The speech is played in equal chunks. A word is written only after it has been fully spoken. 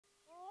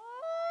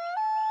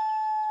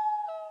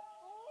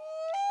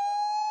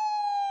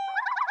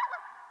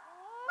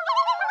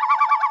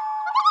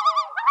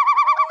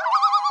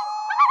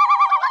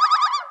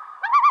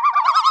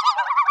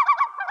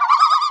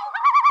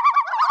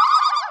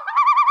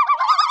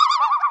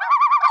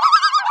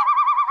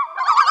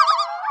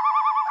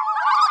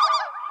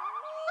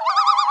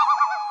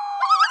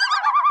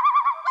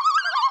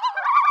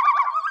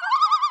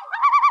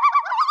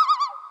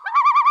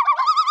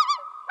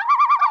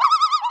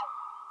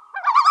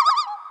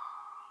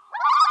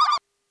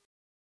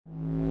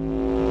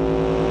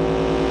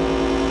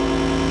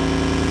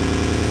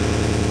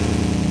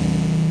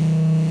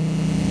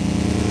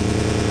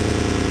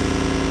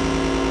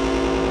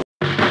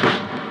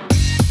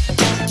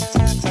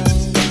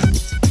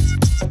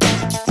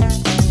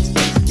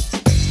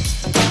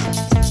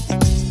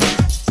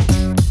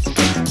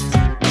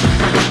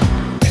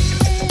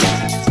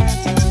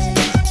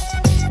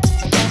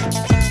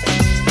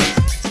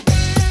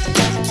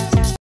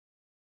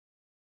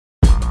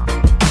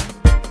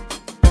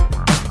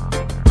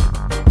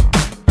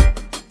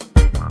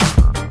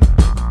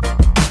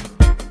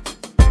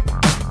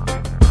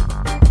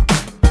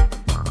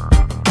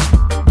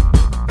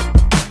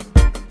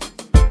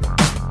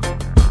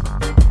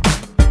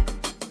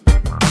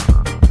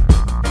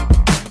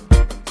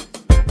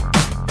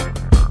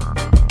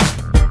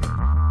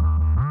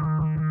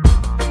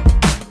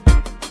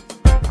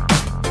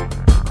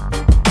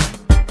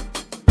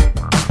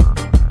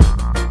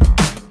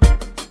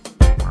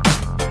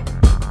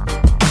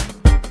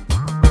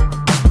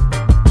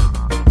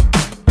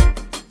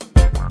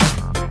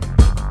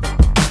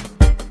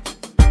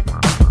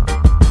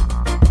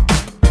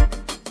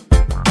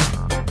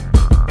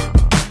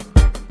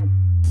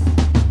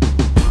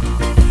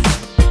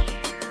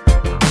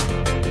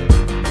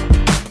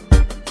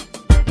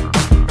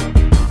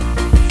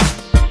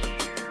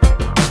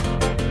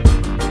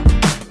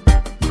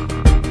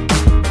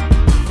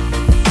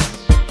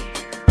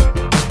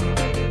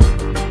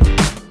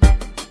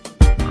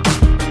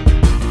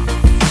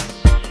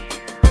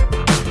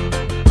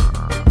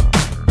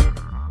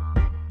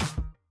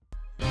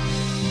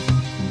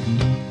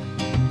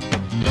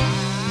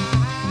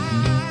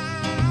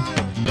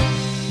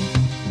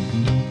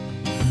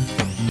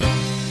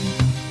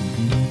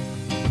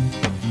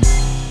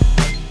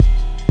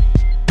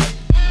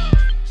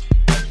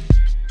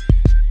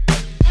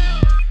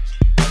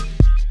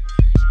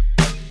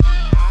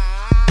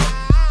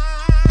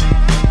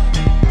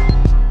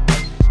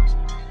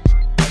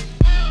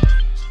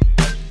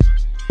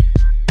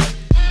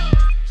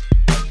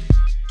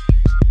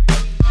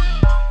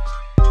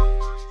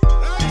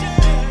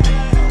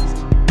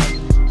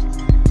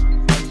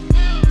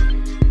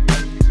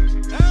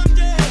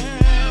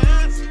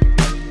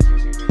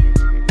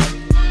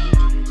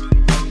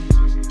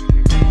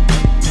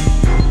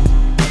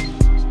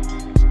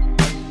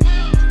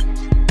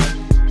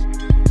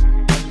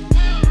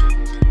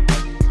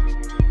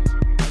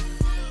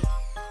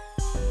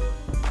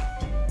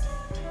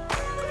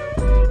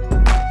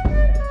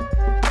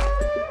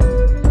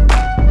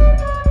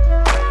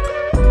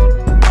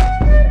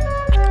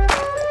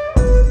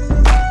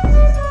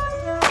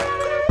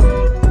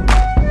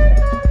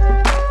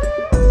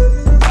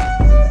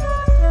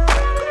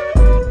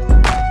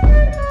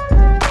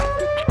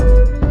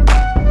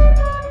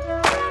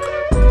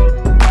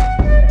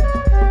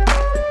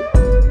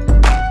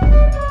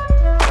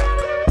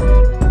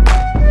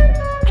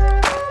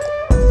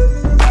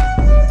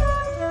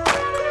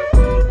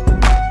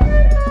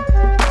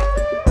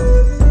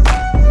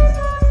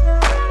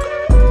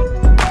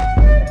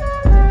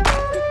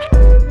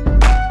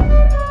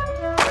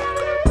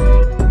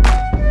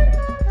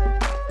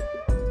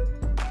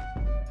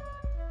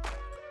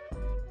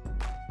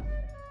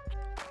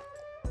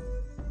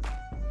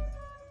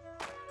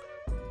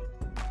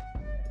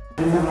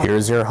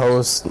Here's your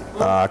host,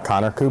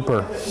 Connor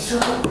Cooper.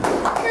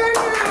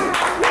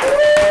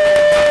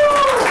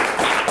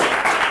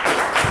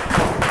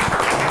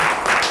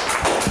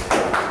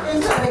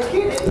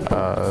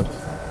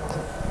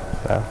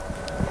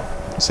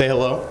 Say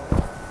hello.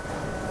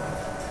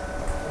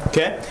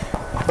 Okay.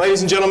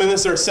 Ladies and gentlemen,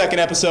 this is our second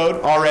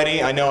episode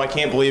already. I know, I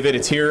can't believe it.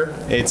 It's here.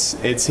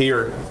 It's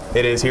here.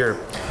 It is here.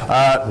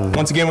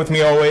 Once again, with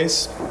me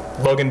always,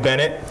 Logan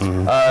Bennett.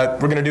 We're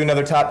going to do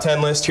another top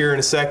 10 list here in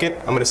a second.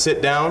 I'm going to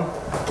sit down.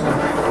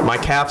 My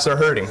calves are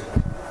hurting.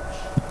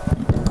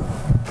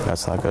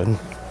 That's not good.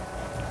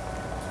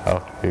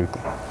 Oh, you.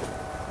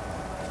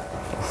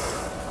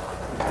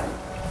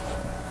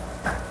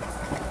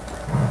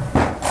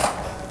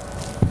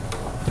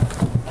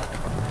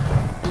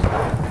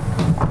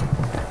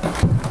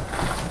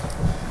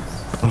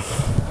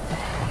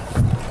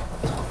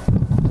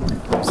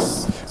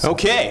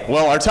 Okay,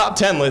 well, our top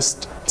 10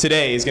 list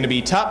today is going to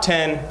be top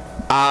 10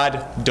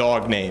 odd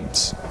dog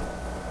names.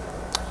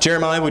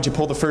 Jeremiah, would you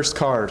pull the first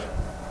card?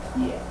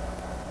 Yeah.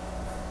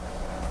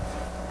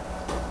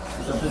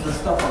 There's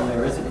stuff on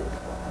there, isn't it?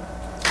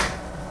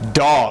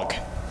 Dog.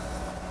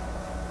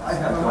 I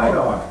have my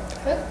dog.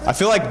 I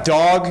feel like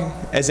dog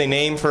as a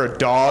name for a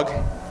dog,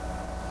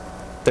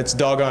 that's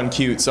doggone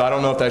cute, so I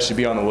don't know if that should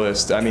be on the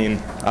list. I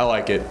mean, I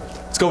like it.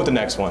 Let's go with the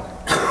next one.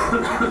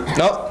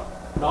 Nope.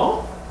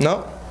 No?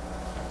 No.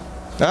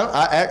 No,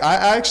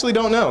 I actually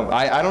don't know.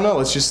 I don't know.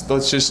 Let's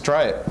just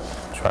try it.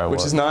 Try what?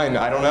 Which is 9.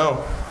 I don't know.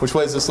 Which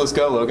way does this list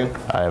go, Logan?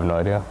 I have no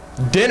idea.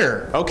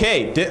 Dinner.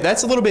 Okay,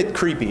 that's a little bit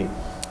creepy.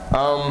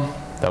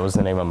 That was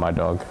the name of my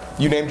dog.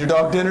 You named your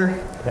dog Dinner?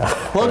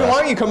 Yeah. Logan, why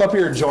don't you come up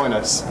here and join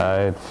us?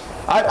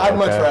 I'd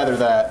much rather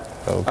that.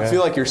 Okay. I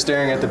feel like you're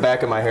staring at the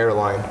back of my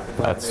hairline.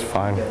 That's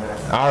fine.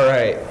 All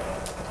right.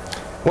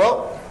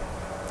 Well,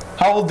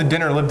 how old did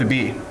Dinner live to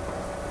be?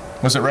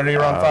 Was it ready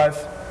around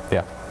 5?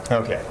 Yeah.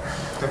 Okay.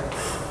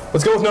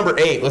 Let's go with number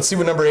 8. Let's see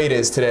what number 8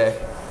 is today.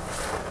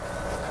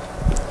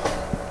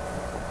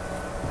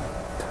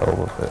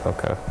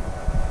 Okay.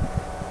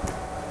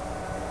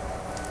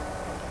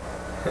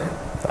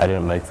 I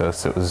didn't make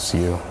this. It was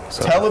you.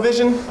 So.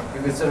 Television?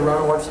 You could sit around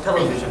and watch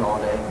television all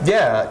day.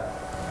 Yeah.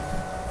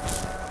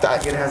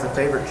 It has a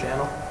favorite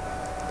channel.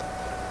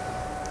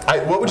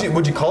 What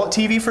would you call it?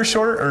 TV for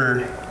short,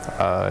 or?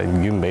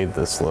 You made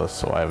this list,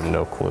 so I have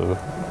no clue.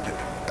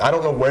 I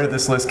don't know where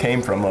this list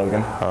came from,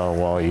 Logan. Oh,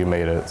 well, you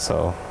made it,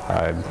 so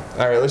I.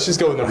 All right, let's just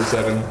go with number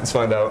 7. Let's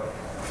find out.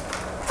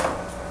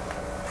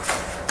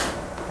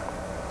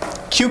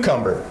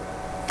 Cucumber.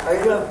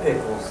 I love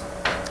pickles.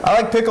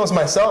 I like pickles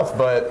myself,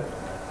 but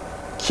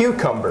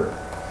cucumber.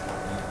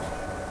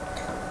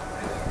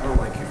 I don't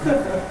like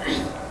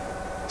cucumber.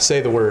 Say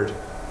the word.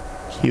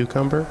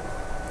 Cucumber?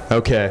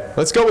 Okay,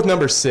 let's go with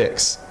number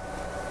 6.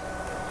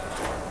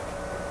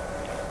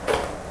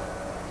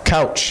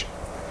 Couch.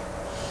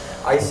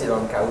 I sit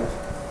on couch.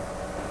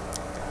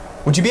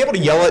 Would you be able to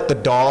yell at the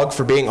dog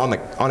for being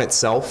on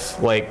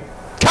itself? Like,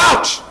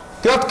 couch!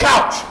 Get off the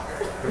couch!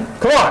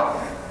 Come on!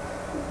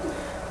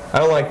 I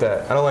don't like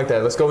that. I don't like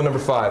that. Let's go with number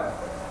 5.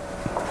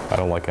 I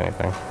don't like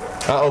anything.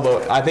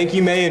 Although, I think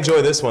you may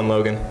enjoy this one,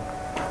 Logan.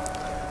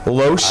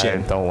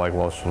 Lotion. I don't like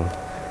lotion,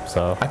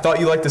 so. I thought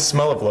you liked the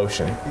smell of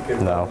lotion.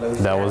 No,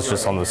 that was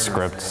just on the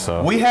script,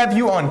 so. We have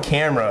you on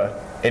camera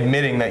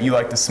admitting that you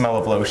like the smell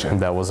of lotion.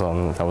 That was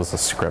the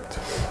script.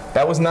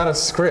 That was not a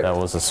script. That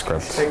was a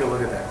script. Take a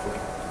look at that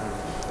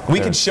clip. We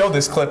could show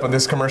this clip on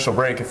this commercial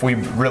break if we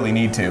really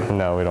need to.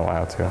 No, we don't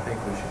have to. I think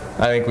we should.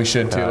 I think we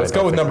should too. No, Let's I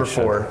go don't with think number we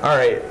should. 4. All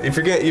right. If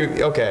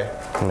you okay.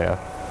 Yeah.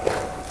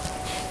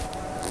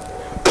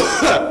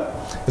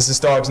 Is this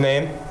dog's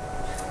name?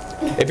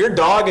 If your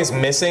dog is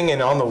missing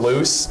and on the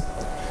loose,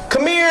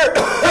 come here.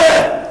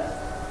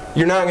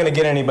 You're not gonna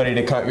get anybody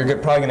to come. You're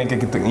probably gonna get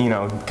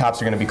the,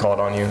 cops are gonna be called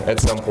on you at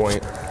some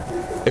point.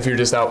 If you're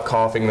just out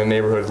coughing in the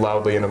neighborhood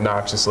loudly and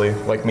obnoxiously,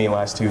 like me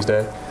last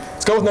Tuesday.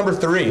 Let's go with number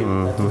 3.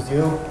 That was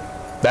you.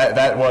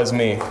 That was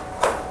me.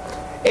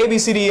 A, B,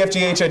 C, D, E, F,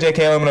 G, H, I, J,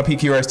 K, L, M, N, O, P,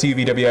 Q, R, S, T, U,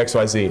 V, W, X,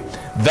 Y, Z.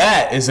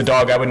 That is a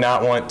dog I would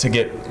not want to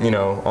get,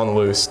 on the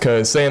loose.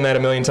 Because saying that a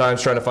million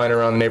times, trying to find her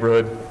around the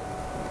neighborhood,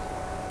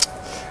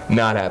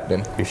 not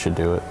happening. You should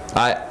do it.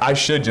 I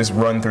should just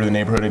run through the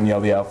neighborhood and yell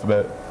the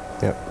alphabet.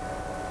 Yep.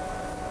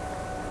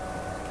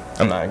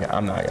 I'm not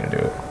gonna do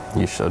it.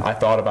 You should. I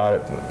thought about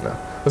it. No.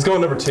 Let's go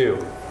with number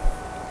 2.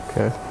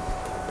 Okay.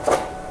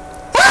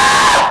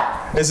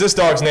 Is this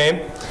dog's name?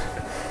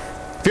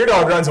 If your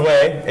dog runs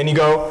away and you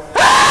go,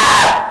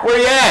 ah! Where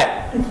you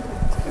at?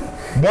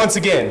 Once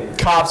again,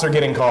 cops are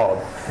getting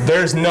called.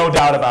 There's no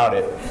doubt about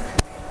it.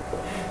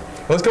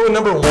 Let's go with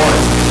number 1. Okay,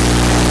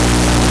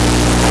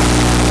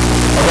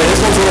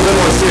 this one's a little bit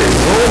more serious.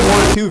 World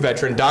War II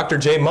veteran Dr.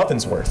 J.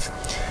 Muffinsworth.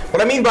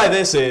 What I mean by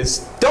this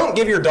is, don't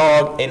give your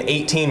dog an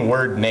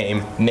 18-word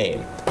name.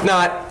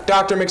 Not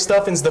Dr.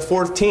 McStuffins the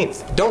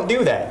 14th. Don't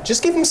do that.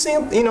 Just give them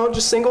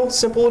just single,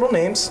 simple little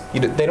names.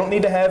 They don't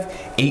need to have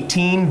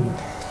 18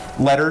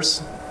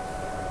 letters.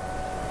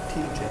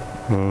 TJ.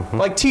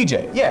 Like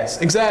TJ.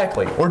 Yes,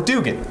 exactly. Or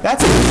Dugan.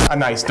 That's a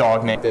nice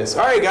dog name. All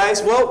right,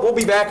 guys. Well, we'll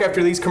be back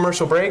after these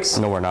commercial breaks.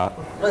 No, we're not.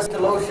 Let's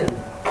get lotion.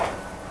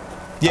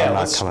 Yeah, I'm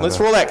not let's coming back.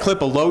 roll that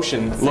clip of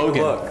lotion,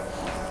 Logan. Look.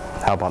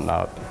 How about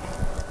not?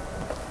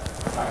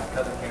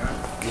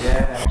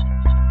 Yeah.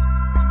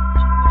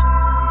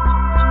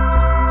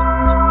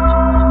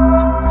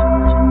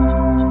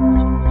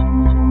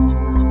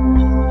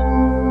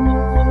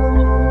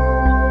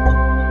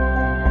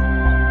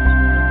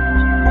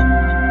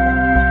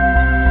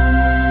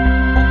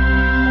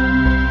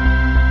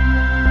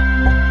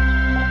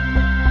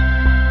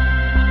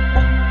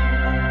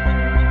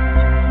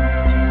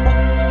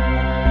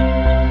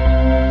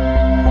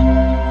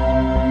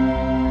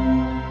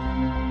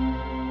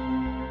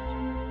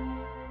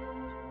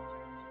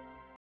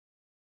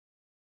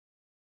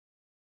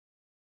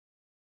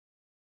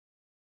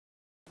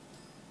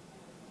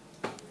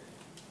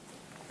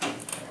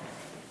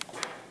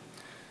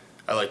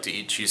 I like to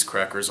eat cheese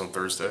crackers on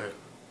Thursday.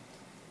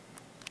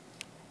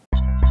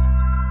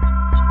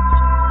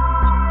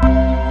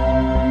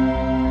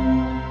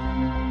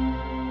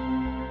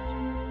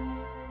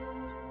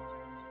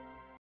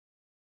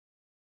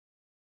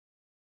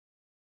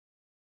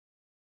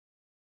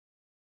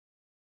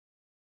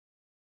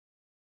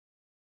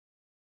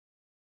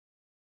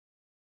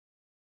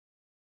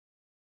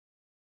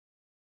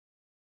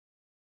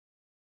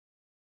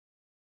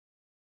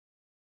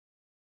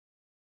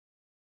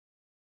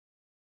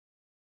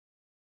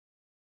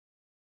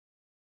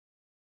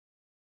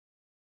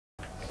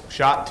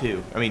 Shot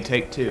 2. I mean,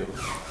 take 2.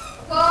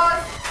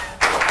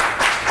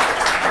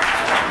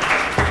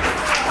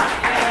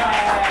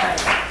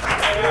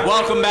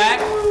 Welcome back.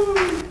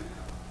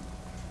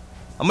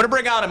 I'm gonna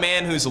bring out a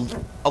man who's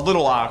a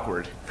little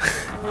awkward.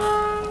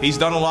 He's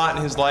done a lot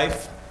in his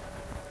life.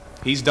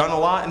 He's done a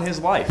lot in his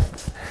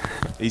life.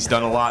 He's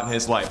done a lot in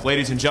his life.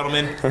 Ladies and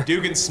gentlemen,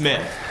 Dugan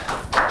Smith.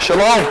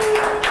 Shalom.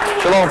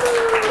 Shalom.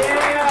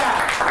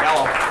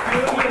 Hello.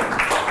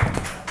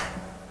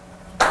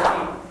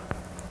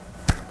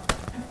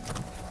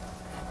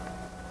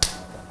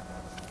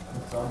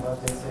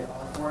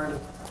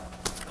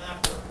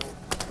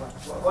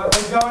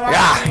 What's going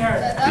on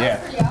here?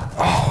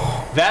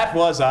 Yeah. That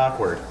was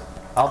awkward.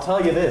 I'll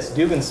tell you this,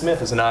 Dugan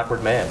Smith is an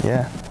awkward man.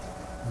 Yeah.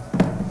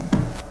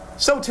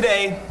 So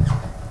today,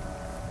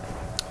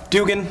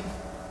 Dugan,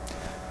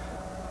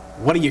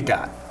 what do you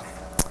got?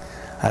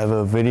 I have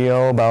a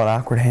video about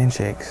awkward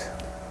handshakes.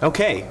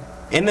 Okay,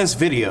 in this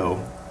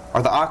video,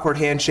 are the awkward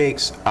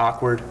handshakes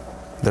awkward?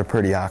 They're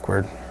pretty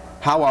awkward.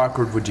 How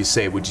awkward would you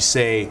say? Would you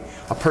say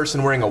a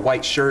person wearing a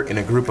white shirt in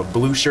a group of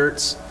blue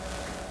shirts?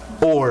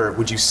 Or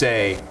would you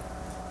say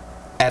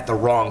at the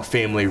wrong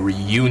family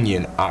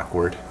reunion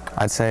awkward?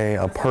 I'd say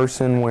a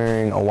person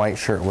wearing a white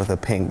shirt with a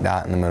pink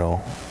dot in the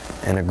middle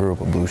in a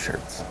group of blue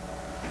shirts.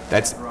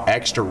 That's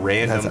extra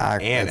random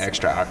That's and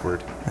extra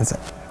awkward. That's it.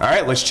 All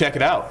right, let's check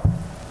it out.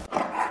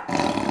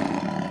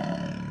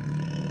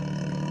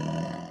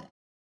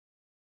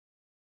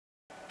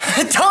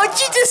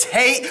 Don't you just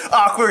hate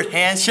awkward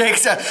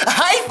handshakes?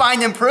 I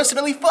find them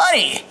personally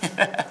funny.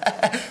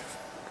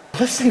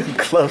 Listen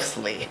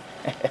closely.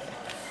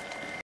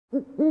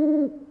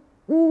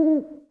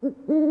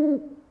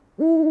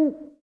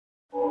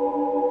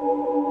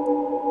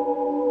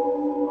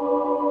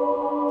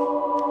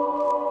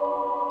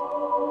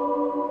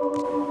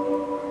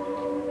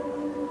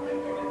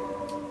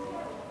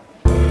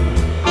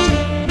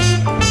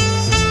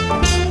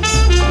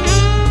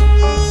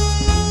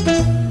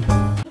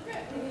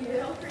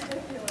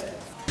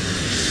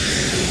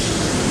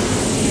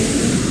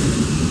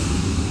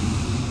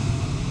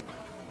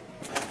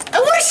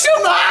 What's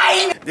your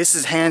mind? This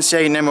is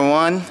handshake number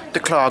 1, the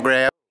claw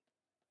grab.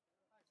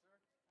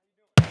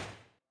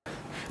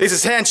 This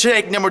is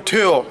handshake number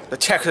 2, the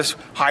Texas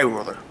high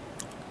roller.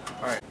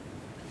 All right.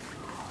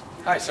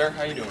 Hi, sir.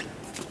 How you doing?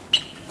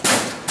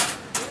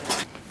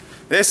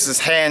 This is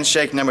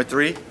handshake number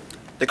 3,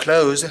 the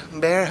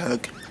closed bear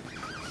hug.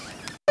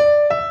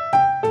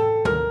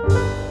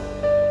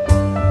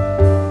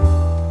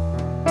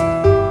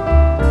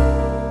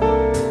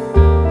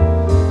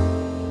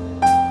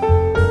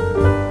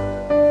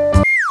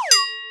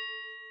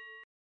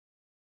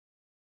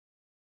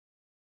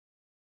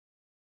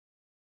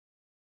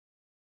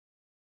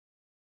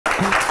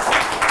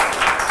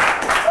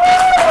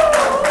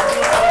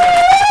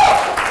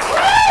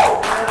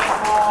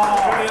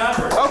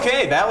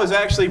 Okay, that was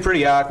actually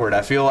pretty awkward.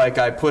 I feel like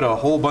I put a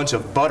whole bunch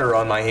of butter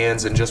on my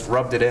hands and just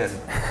rubbed it in.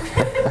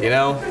 You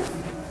know?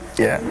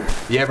 Yeah.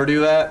 You ever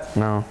do that?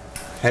 No.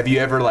 Have you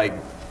ever, like,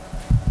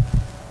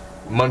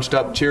 munched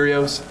up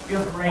Cheerios?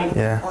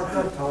 Yeah.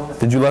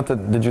 Did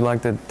you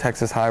like the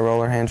Texas high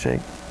roller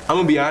handshake? I'm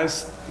gonna be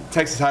honest,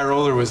 Texas High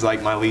Roller was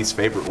like my least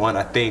favorite one.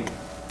 I think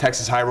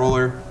Texas High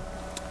Roller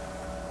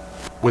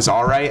was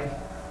alright,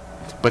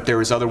 but there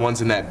was other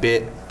ones in that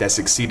bit that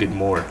succeeded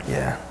more.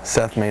 Yeah.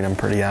 Seth made him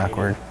pretty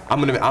awkward.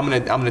 I'm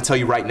gonna tell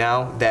you right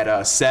now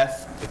that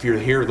Seth, if you're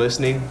here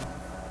listening,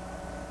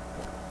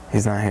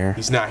 He's not here.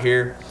 he's not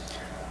here.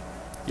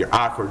 You're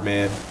awkward,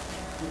 man.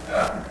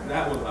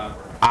 That was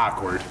awkward.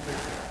 Awkward.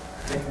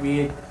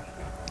 Weird.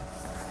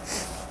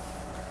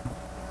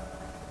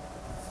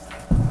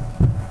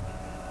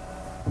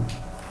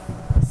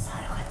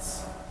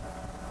 Silence.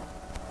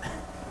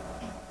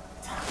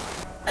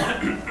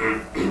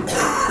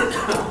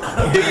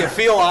 Do you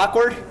feel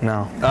awkward?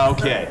 No.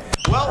 Okay.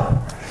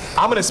 Well,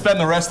 I'm gonna spend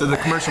the rest of the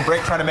commercial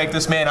break trying to make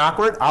this man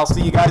awkward. I'll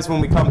see you guys when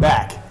we come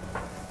back.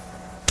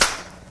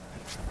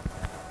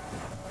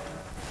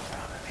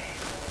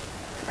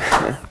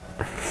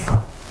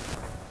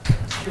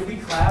 Should we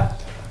clap?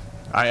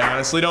 I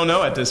honestly don't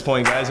know at this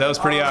point, guys. That was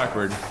pretty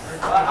awkward.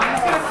 I'm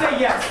just gonna say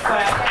yes,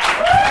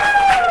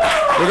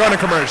 clap. We're going to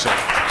commercial.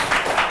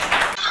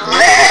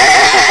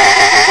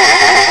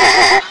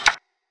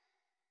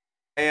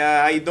 Hey,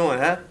 how you doing,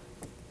 huh?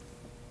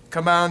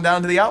 Come on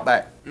down to the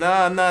Outback.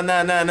 No,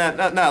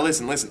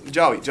 listen.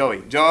 Joey,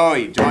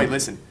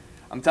 listen.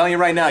 I'm telling you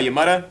right now, your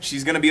mother,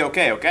 she's gonna be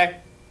okay, okay?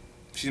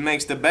 She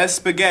makes the best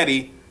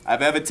spaghetti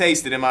I've ever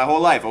tasted in my whole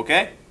life,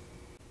 okay?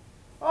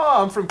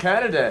 Oh, I'm from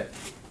Canada.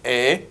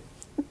 Eh?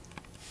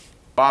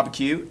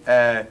 Barbecue.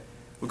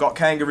 We got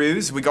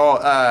kangaroos. We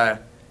got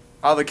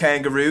other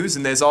kangaroos,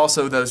 and there's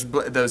also those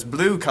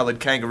blue-colored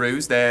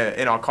kangaroos there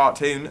in our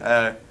cartoon.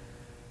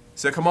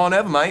 So come on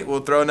over, mate.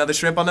 We'll throw another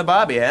shrimp on the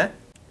barbie, eh?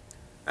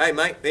 Hey,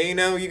 mate. You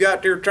know you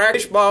got your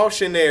tractor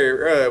boss in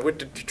there with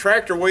the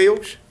tractor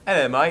wheels. Hey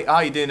there, mate. How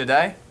you doing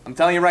today? I'm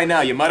telling you right now,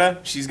 your mother,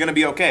 she's gonna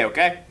be okay,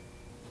 okay?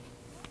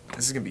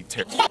 This is gonna be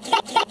terrible.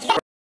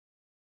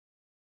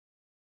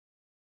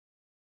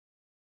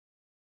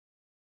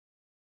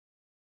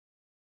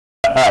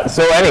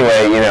 So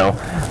anyway, you know,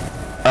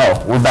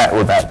 oh, we're back. All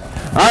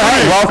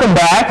right, welcome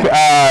back.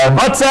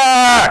 What's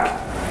up?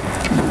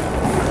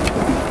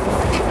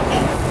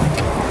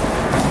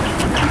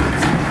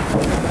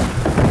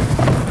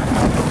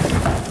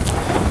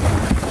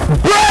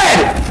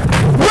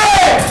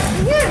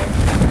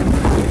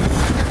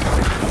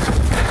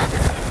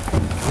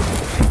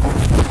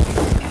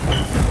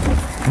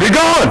 Be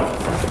gone!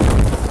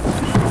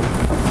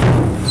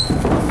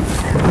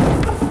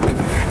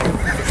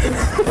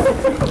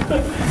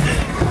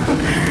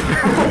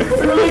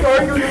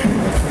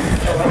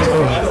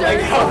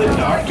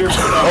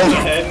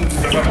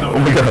 Oh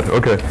my god,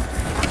 okay.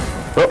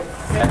 Oh.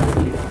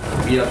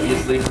 You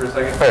sleep for a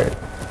second? Alright.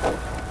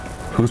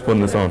 Who's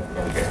putting this on?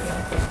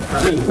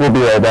 We'll be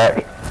right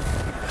back.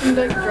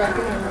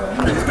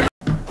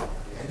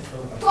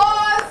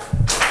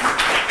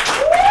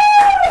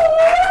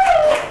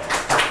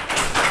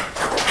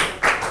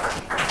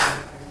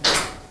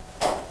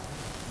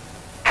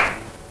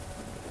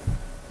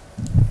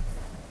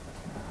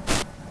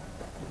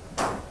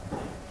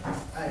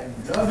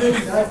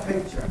 That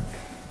picture.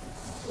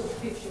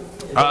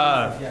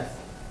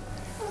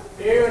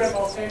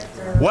 Beautiful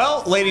picture.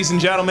 Well, ladies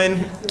and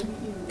gentlemen,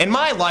 in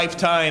my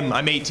lifetime,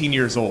 I'm 18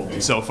 years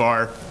old so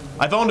far.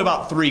 I've owned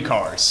about 3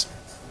 cars.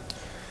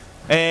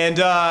 And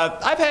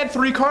I've had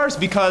 3 cars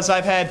because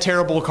I've had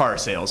terrible car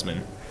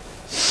salesmen.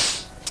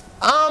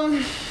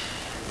 I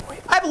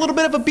have a little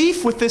bit of a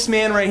beef with this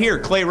man right here,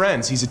 Clay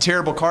Renz. He's a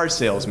terrible car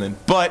salesman.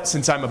 But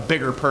since I'm a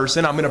bigger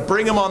person, I'm gonna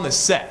bring him on the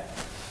set.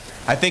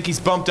 I think he's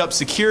bumped up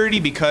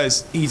security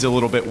because he's a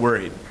little bit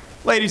worried.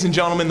 Ladies and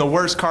gentlemen, the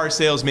worst car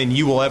salesman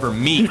you will ever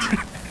meet,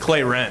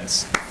 Clay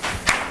Renz.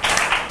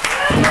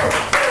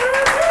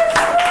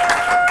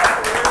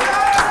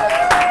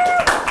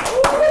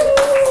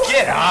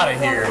 Get out of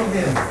here.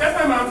 That's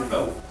my mom's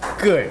phone.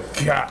 Good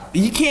God.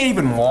 You can't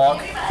even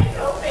walk.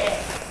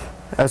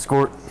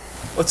 Escort.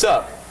 What's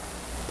up,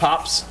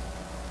 Pops?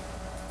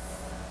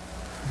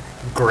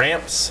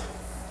 Gramps?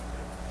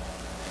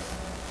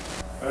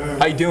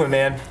 How you doing,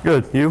 man?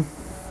 Good. You?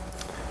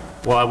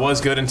 Well, I was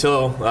good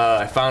until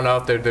I found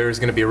out that there was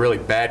going to be a really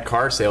bad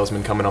car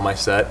salesman coming on my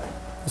set.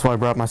 That's why I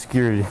brought my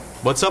security.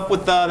 What's up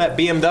with that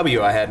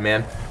BMW I had,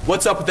 man?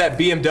 What's up with that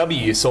BMW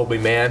you sold me,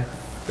 man?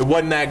 It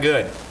wasn't that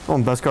good. One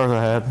of the best cars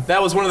I had.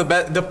 That was one of the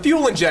best. The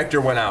fuel injector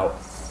went out.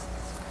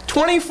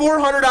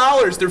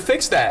 $2,400 to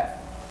fix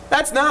that.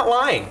 That's not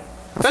lying.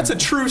 That's a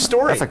true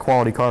story. That's a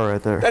quality car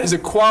right there. That is a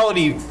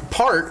quality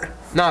part,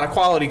 not a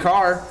quality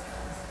car.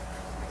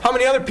 How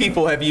many other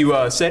people have you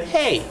said,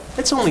 hey,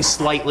 it's only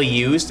slightly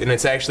used, and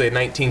it's actually a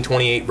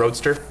 1928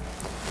 Roadster?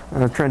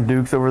 Trent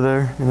Duke's over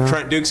there. You know?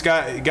 Trent Duke's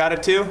got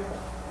it too?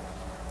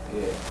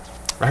 Yeah.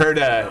 I heard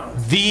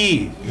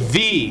the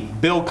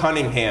Bill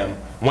Cunningham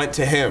went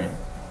to him,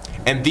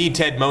 and the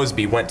Ted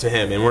Mosby went to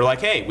him, and we're like,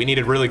 hey, we need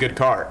a really good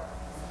car.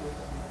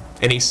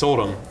 And he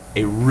sold him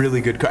a really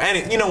good car.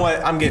 And you know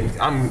what? I'm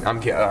all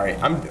right.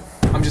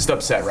 I'm just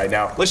upset right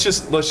now. Let's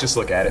just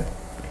look at it.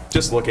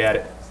 Just look at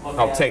it.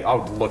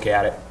 I'll look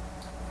at it.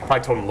 I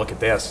probably told him to look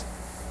at this.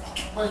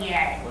 Look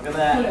at it. Look at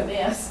that. Look at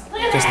this. Look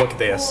at Just that. look at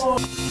this.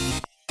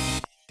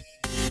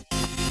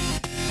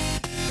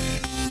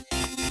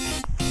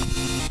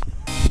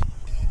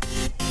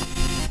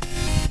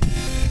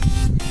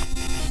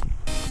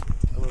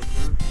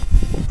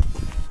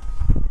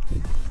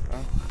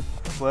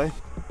 Clay,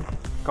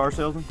 car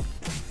salesman.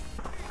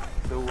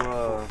 So,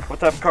 what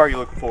type of car are you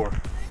looking for?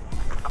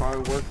 Car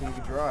works and you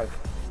can drive.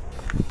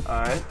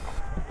 Alright.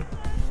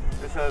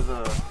 This has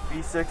a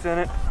V6 in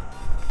it.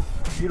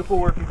 Beautiful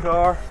working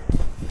car.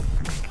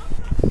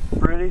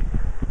 Pretty.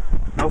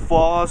 No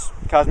flaws.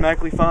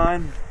 Cosmetically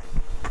fine.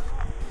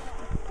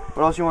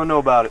 What else you want to know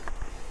about it?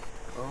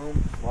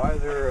 Why are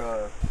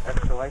there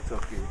extra lights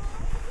up here?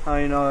 Oh,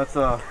 you know, that's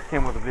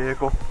came with a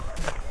vehicle.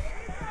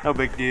 No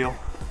big deal.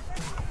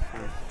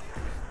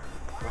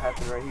 What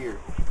happened right here?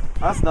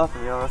 That's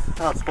nothing, you know, that's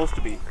how it's supposed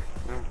to be.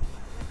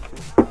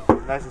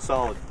 Nice and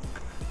solid.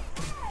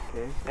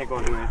 Okay, ain't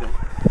gonna do anything.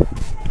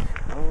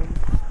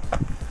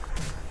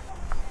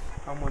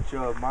 How much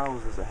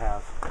miles does it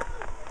have?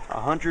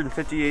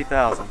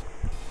 158,000.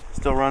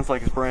 Still runs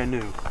like it's brand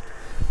new.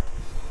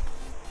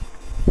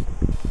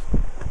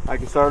 I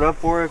can start up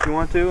for it if you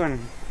want to, and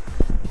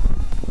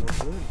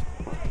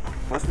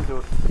listen to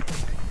it.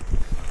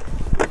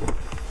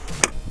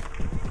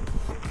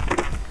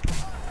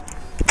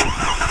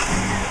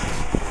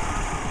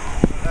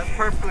 That's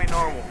perfectly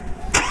normal.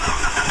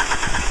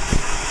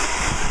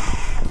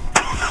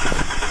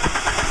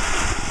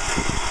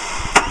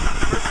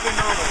 Perfectly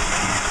normal.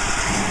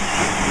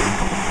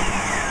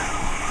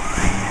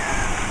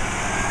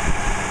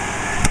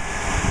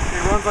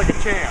 It runs like a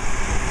champ.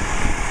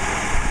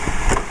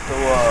 So,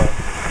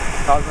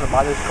 if I was going to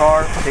buy this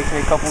car, it takes me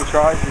a couple of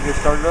tries to get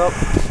started up.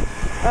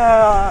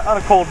 On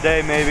a cold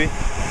day, maybe.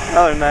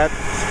 Other than that,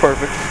 it's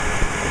perfect.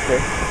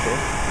 Okay.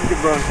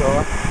 Good run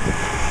car.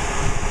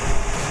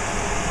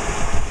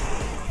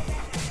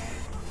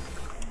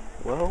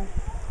 Well,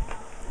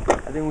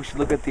 I think we should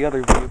look at the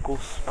other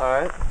vehicles.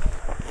 Alright.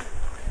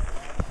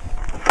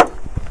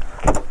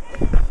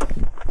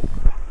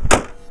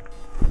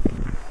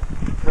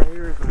 Right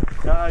here is a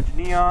Dodge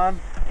Neon.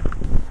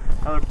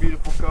 Another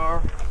beautiful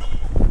car.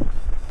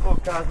 Little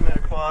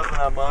cosmetic flaws,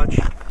 not much.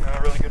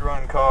 A really good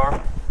running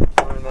car.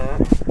 Other than that,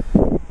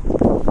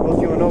 what else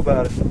do you want to know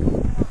about it?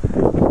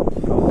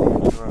 Oh, the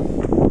engine run.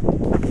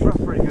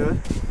 Runs pretty good.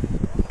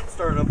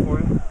 Start it up for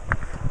you.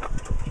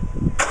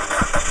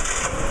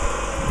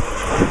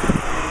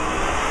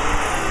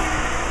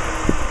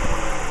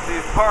 See,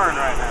 it's purring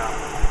right now.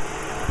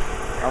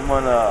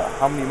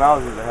 How many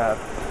miles does it have?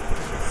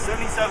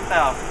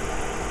 77,000.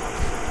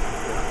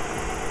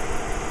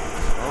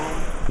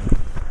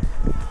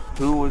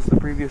 Who was the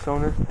previous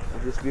owner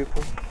of this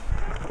vehicle?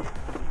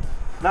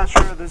 Not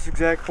sure at this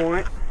exact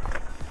point.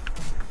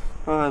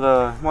 But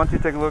why don't you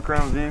take a look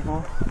around the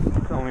vehicle?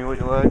 Tell me what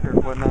you like or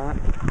whatnot.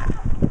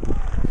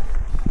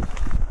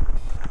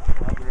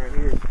 Right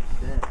here.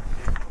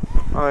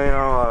 Oh, you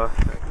know,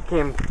 it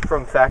came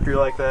from factory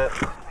like that.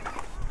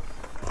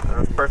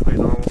 That's perfectly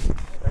normal.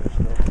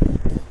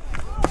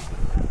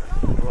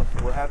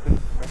 What happened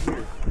right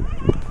here?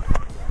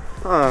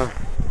 I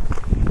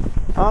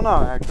don't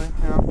know, actually.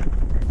 You know,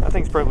 that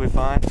thing's perfectly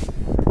fine.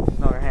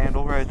 Another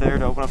handle right there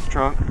to open up the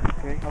trunk.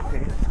 Okay,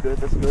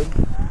 that's good.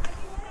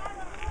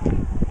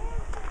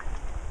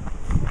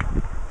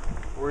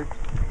 Where'd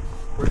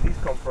these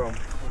come from?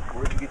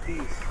 Where'd you get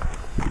these?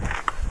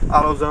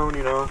 AutoZone,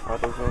 you know.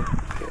 AutoZone.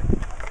 Okay.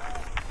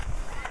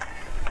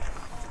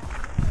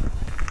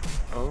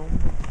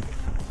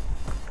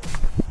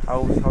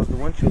 How's the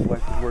windshield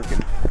wipers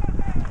working?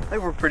 They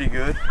were pretty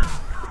good.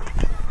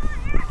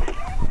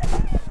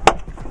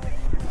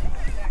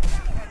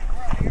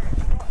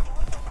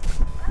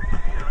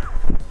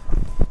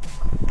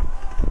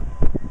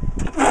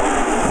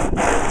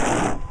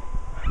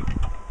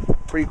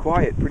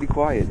 Pretty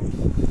quiet.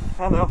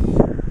 I don't know.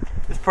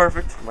 It's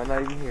perfect. Might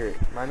not even hear it.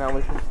 Might not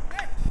wake up.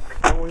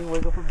 I won't even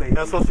wake up a baby.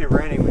 It's supposed to be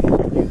raining when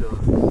you do those.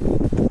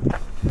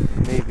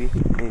 Maybe.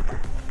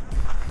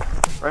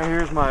 Right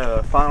here's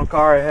my final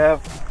car I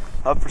have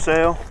up for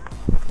sale.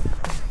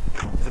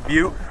 It's a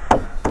Butte.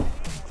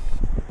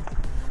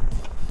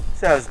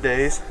 It's had its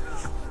days.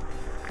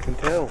 I can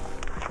tell.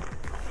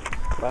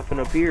 Wrapping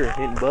up here,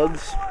 hitting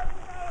bugs.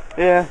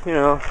 Yeah, you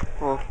know,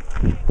 well,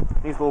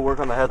 needs a little work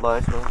on the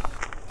headlights, but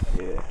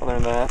yeah, other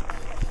than that,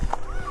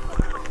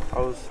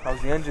 how's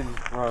the engine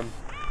run?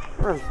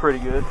 It runs pretty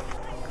good.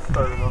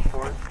 Started off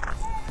for it.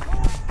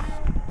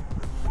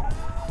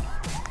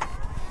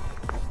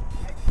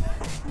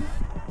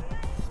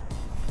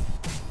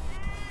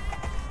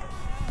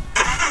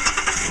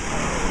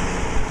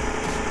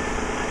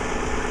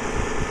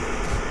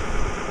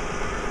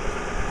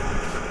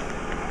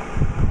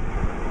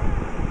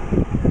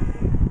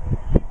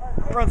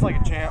 It runs like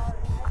a champ.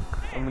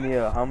 How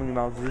many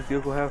miles does this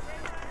vehicle have?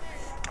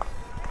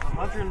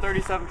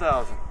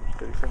 137,000.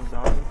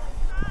 37,000.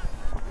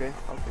 Okay.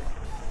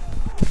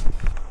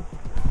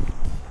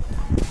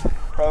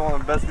 Probably one of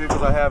the best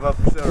vehicles I have up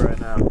for sale right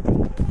now.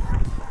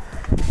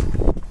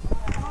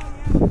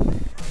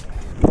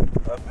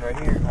 Up right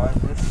here. Why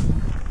is this?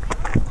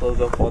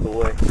 Close up all the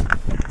way.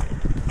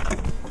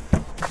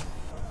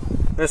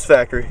 This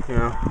factory, you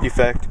know,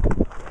 defect.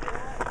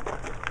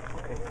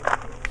 Okay.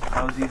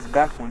 How does these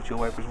back windshield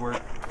wipers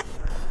work?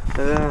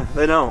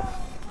 They don't.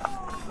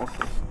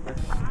 Okay.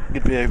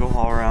 Good vehicle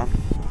all around.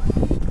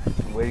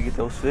 Way to get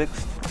those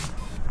fixed?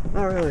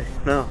 Not really.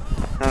 No,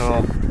 not at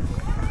all.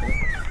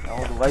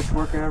 All the lights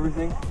work and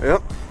everything?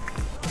 Yep.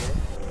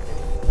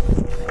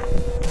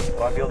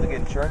 Will I be able to get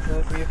insurance for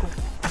this vehicle?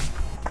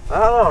 I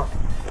don't know.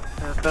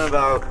 It's been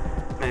about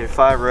maybe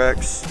 5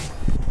 wrecks.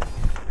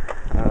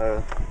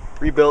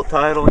 Rebuilt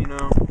title, you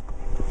know.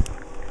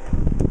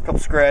 A couple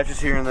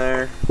scratches here and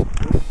there.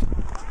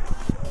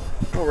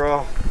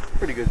 Overall,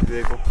 pretty good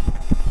vehicle.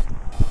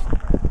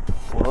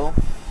 Well,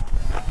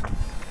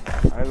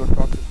 I go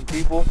talk to some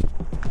people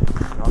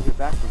and I'll get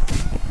back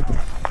with you.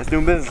 Just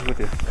doing business with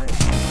you. Thanks.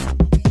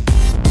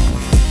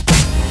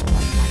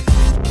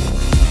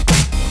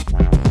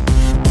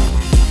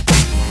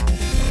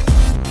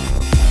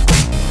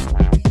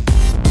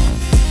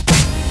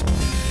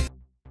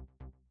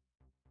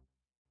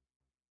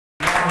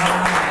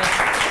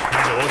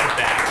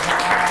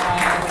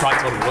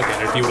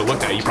 If you would have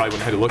looked at it, you probably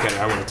wouldn't have had to look at it.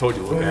 I wouldn't have told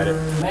you to look at it.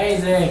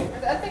 Amazing.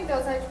 I think that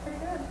was actually pretty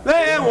good.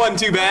 It wasn't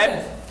too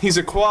bad. He's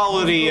a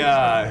quality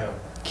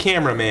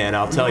cameraman,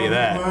 I'll tell you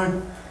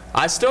that.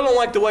 I still don't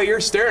like the way you're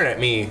staring at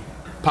me,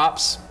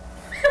 Pops.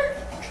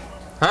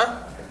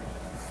 Huh?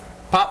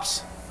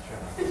 Pops?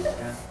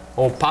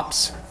 Old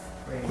Pops?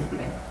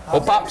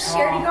 Old Pops?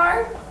 Security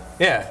guard?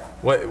 Yeah.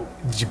 What?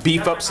 Did you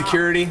beef up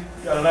security?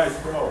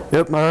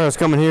 Yep, I was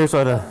coming here,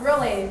 so I had to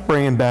Really?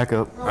 bring him back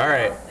up. All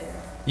right.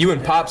 You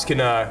and Pops can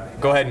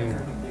go ahead and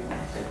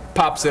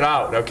Pops it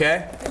out,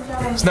 okay?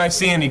 It's nice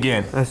seeing you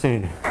again. Nice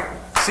seeing you.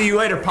 See you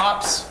later,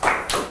 Pops.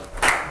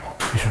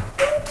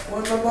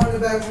 Want my money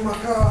back for my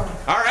car?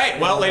 All right,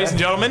 well, ladies and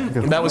gentlemen,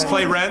 that was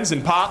Clay Renz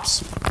and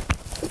Pops.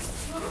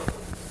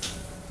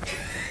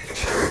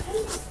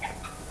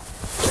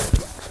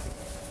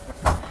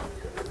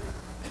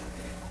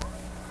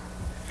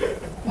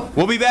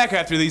 We'll be back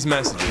after these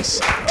messages.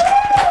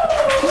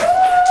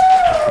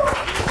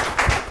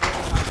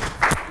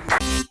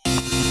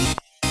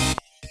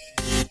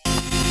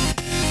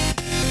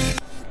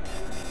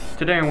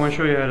 Today I want to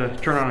show you how to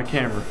turn on a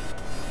camera.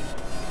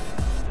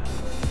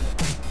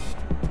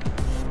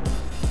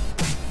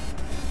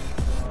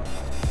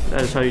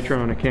 That is how you turn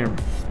on a camera.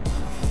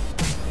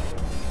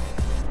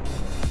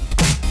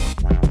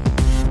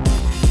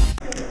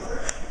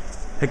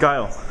 Hey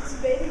Kyle.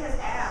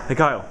 Hey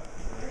Kyle.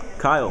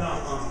 Kyle.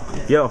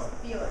 Yo.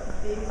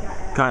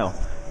 Kyle.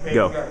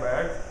 Go.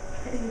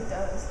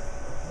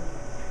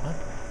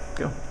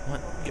 Go.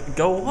 What?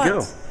 Go what?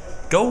 Go.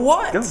 Go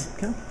what? Go.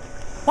 Go.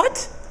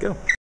 What? Go.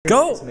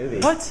 Go.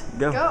 Movie. What?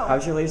 Go.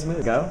 How's your latest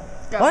movie? Go?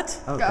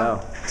 What? Oh,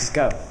 go. Just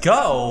go.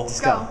 Go.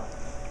 Just go.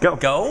 Go.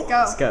 Go.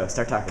 Just go.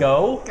 Start talking.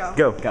 Go.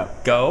 Go. Go.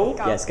 Go.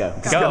 Yes, go.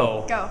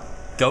 Go. Go.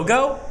 Go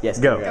go. Yes,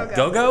 Go. go.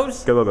 Go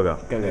goes. Go. Go. Go. Go.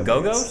 Go, go.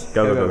 Go goes.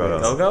 Go. Go. Go. Go.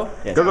 Go go.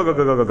 Yes. Go. Go. Go.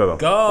 Go. Go. Go. Go.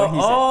 Go. What he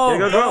said. Oh.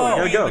 Go.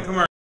 Go. Go.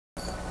 Go.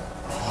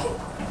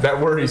 That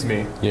worries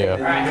me. Yeah.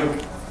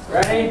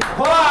 Ready?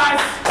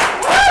 Pause!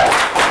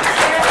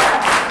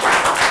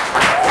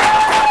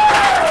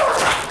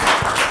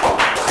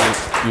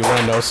 You want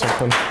to know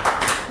something?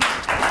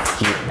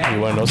 You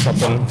want to know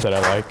something that I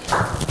like?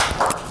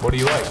 What do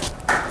you like?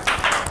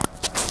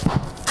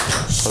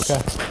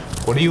 Okay.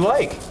 What do you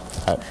like?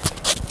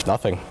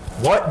 Nothing.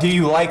 What do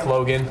you like,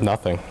 Logan?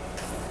 Nothing.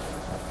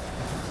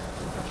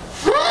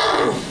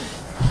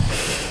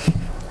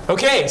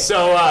 Okay,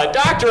 so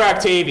Dr.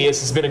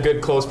 Octavius has been a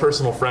good, close,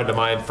 personal friend of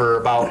mine for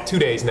about 2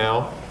 days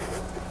now.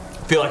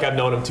 I feel like I've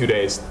known him 2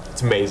 days.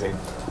 It's amazing.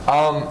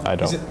 I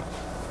don't.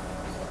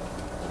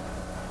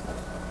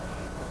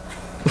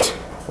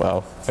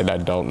 Well, I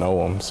don't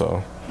know him,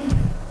 so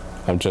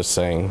I'm just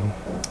saying.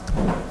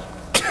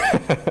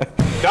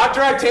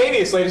 Dr.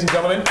 Octavius, ladies and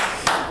gentlemen.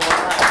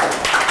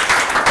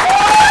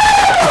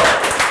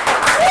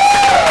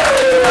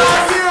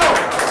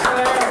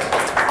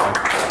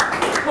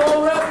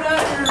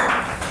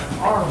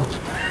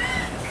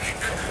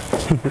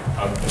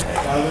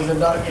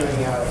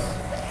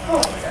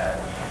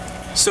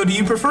 So do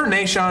you prefer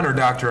Nashon or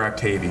Dr.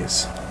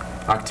 Octavius?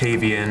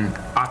 Octavian,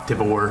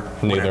 Octavor,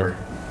 Neither.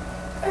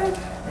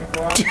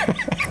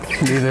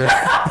 Neither.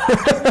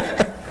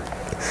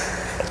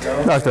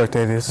 Dr.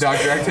 Octavius.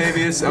 Dr.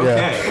 Octavius?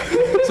 Okay.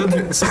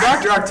 So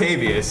Dr.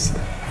 Octavius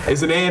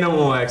is an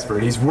animal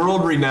expert. He's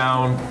world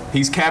renowned.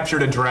 He's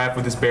captured a giraffe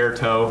with his bare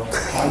toe.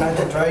 I'm not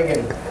the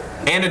dragon.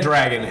 And a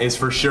dragon is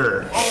for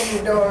sure.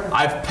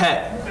 I've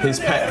pet his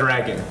pet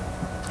dragon.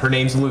 Her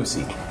name's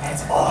Lucy.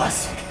 That's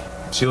awesome.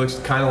 She looks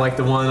kind of like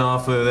the one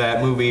off of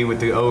that movie with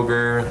the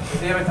ogre. Does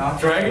he have a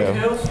doctor? Dragon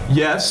Tales?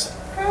 Yes.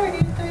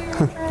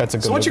 That's a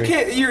good So what's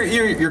movie.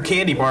 your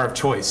candy bar of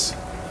choice?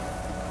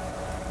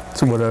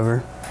 So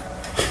whatever.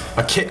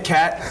 A Kit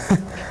Kat?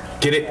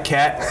 Get it,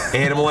 cat?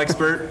 Animal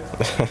expert?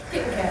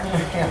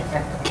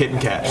 Kitten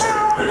Kat.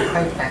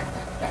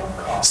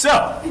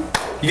 So,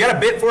 you got a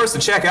bit for us to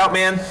check out,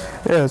 man?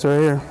 Yeah, it's right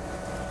here.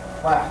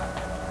 Wow.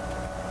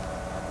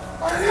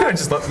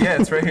 Yeah,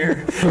 it's right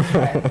here.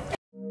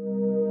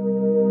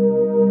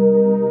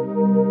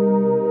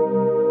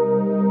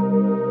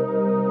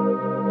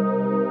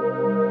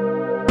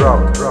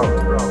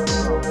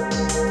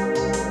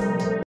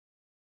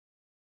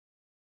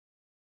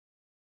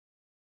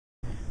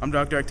 I'm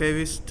Dr.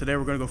 Octavius. Today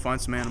we're gonna go find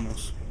some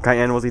animals. What kind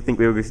of animals do you think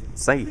we would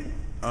say?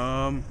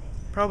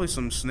 Probably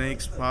some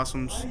snakes,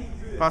 possums,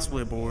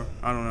 possibly a boar.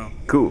 I don't know.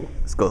 Cool.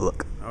 Let's go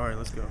look. All right,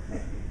 let's go.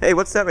 Hey,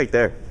 what's that right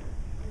there?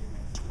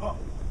 Oh,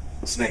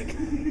 snake.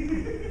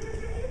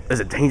 Is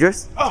it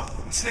dangerous? Oh,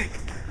 snake.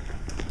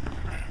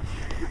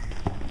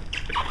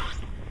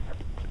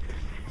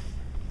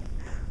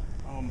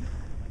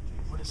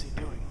 What is he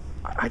doing?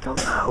 I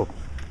don't know.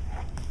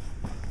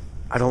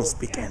 I don't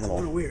speak animal. It's a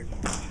little weird.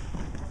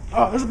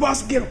 Oh, there's a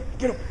possum. Get him.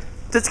 Get him.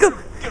 Let's go.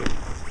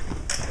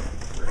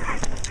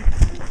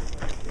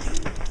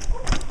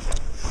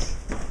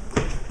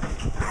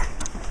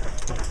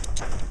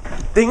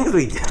 Things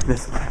we did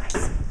this way.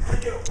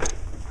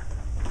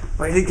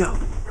 Where'd he go?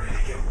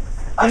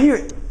 I hear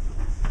it.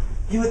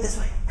 He went this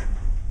way.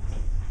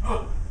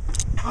 Oh,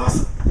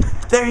 awesome.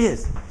 There he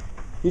is.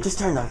 You just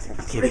turned Dr.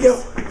 Octavius. Where'd he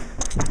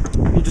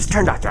go? You just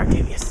turned Dr.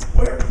 Octavius.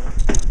 Where?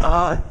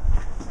 I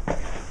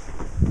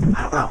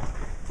don't know.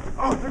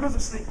 Oh, there goes a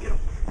snake. Get him.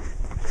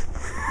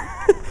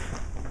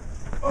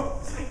 Oh,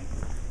 snake.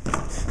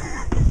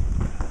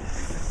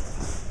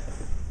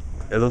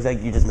 It looks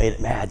like you just made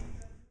it mad.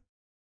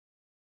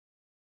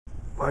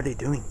 What are they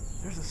doing?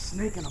 There's a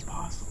snake and a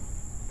possum.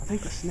 I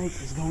think the snake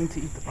is going to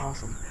eat the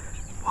possum.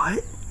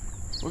 What?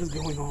 What is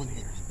going on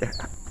here?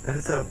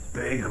 That's a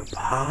big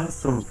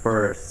possum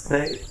for a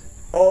snake.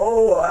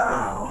 Oh,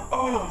 wow.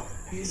 Oh,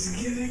 he's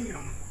getting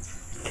him.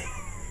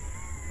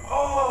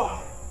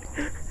 Oh.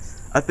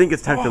 I think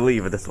it's time to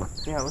leave with this one.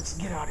 Yeah, let's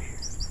get out of here.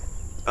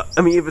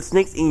 I mean, if a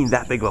snake's eating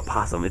that big of a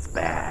possum, it's I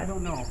bad.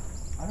 don't know.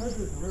 I heard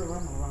there's a real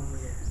animal around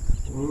here.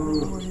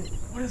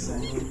 What is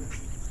that?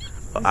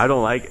 I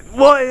don't like it.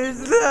 What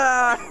is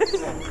that?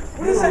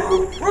 What is that?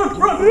 Run!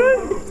 Run!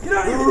 Get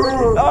out of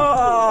here!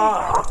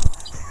 Oh!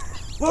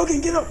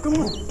 Logan, get up! Come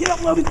on! Get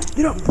up, Logan!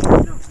 Get up!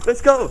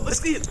 Let's go! Let's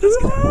see it! Let's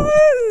get out!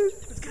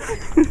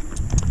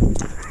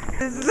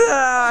 What is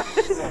that?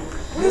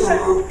 What is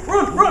that?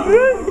 Run!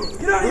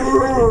 Get out of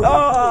here!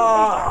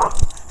 Oh!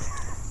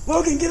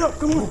 Logan, get up!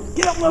 Come on!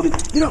 Get up, Logan!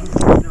 Get up!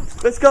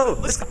 Let's go!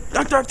 Let's go!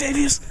 Dr.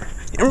 Octavius!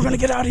 And we're gonna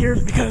get out of here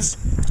because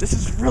this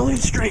is really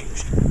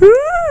strange.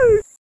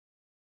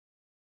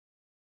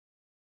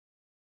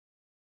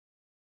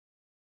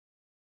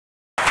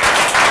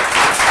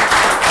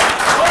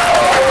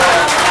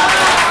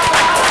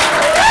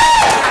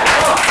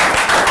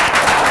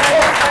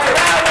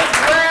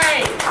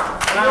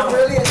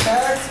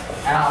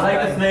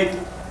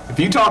 If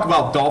you talk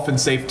about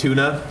dolphin-safe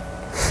tuna,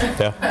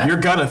 you're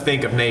gonna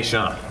think of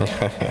Nashon.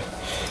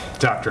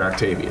 Dr.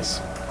 Octavius.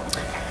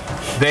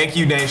 Thank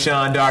you,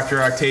 Nashon,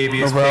 Dr.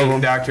 Octavius,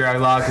 Peyton, Dr.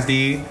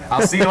 Alakadi.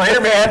 I'll see you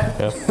later, man.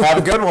 Have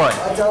a good one.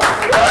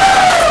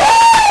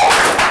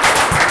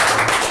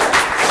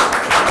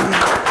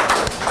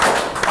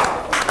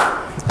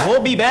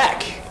 We'll be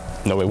back.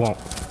 No, we won't.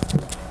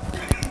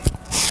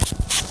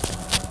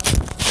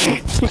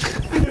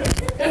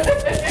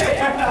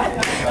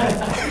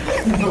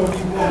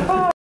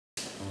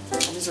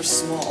 These are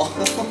small.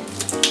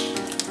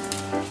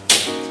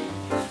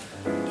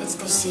 Let's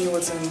go see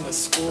what's in the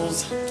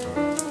school's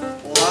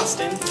lost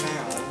and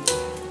found.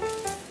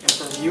 And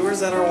for viewers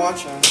that are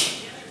watching,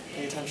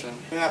 pay attention.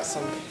 We got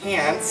some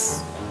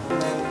pants,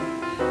 and then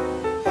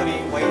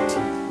hoodie, white.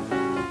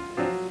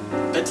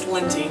 It's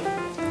linty.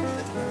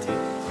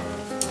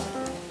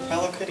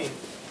 Hello Kitty.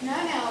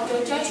 Now,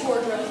 don't judge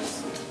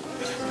wardrobes.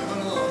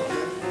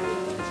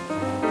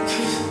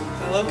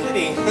 Hello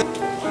Kitty.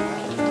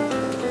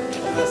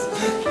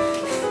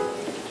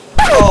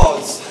 Oh,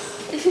 it's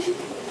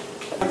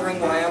wondering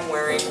why I'm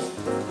wearing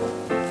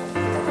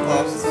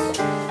gloves.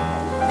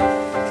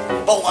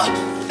 Bola.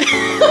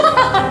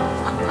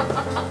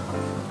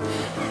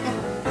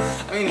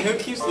 I mean, who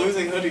keeps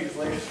losing hoodies?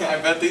 Like, I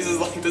bet this is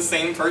like the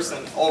same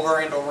person over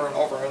and over and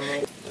over. And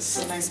like, this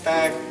is a nice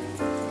bag,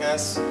 I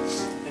guess,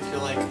 if you're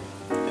like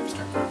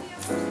hipster.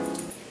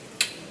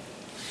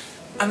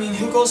 I mean,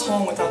 who goes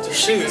home without their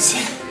shoes?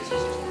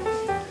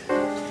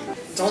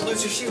 Don't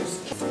lose your shoes.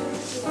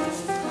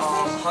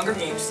 Hunger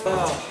Games.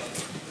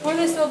 Why do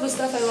they still have the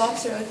stuff I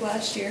lost here like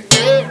last year?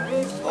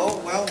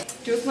 Oh, well.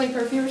 Do it like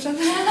perfume or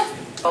something?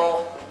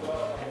 Oh.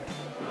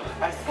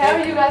 I How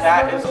think are you guys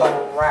that is doing?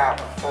 a wrap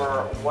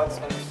for what's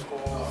in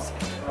schools.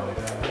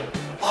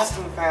 Lost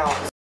and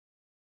found.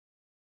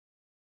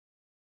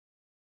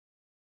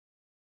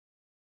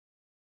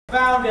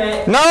 Found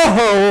it.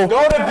 No!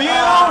 Go to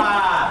view!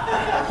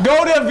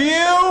 Go to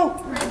view!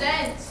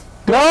 Present.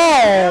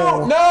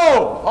 No!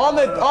 No!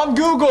 On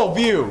Google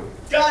view.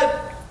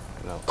 God.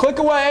 Click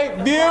away,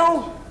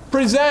 view,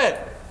 present.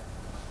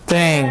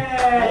 Dang. Get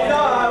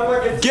out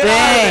of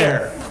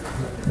there.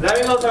 That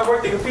means I'll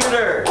work the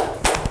computer.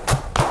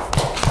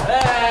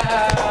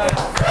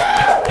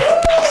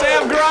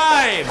 Sam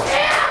Grind.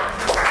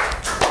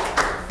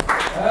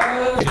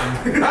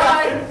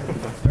 Hi.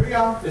 Here we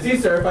go. Is he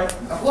certified?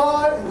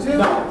 1, 2,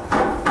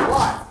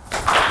 1.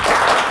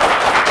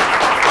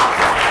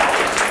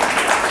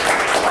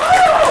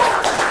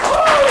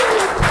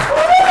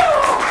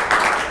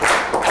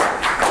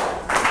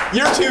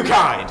 You're too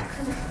kind.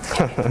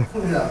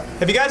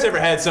 Have you guys ever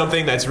had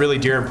something that's really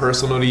dear and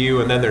personal to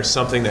you, and then there's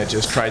something that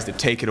just tries to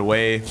take it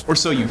away, or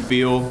so you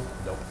feel?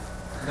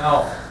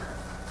 No.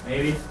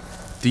 Maybe.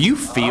 Do you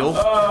feel?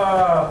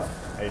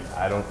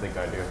 I don't think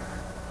I do.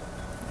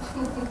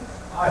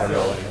 I don't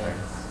know anything.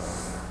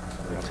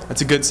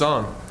 That's a good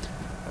song.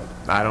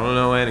 I don't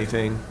know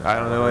anything. I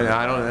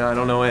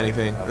don't know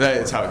anything.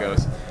 That's how it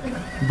goes.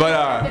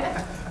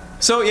 But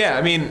so yeah,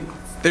 I mean,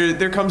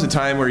 there comes a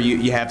time where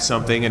you have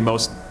something in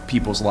most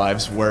people's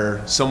lives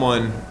where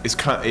someone is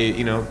a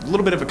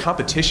little bit of a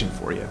competition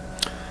for you,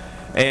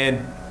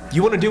 and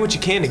you want to do what you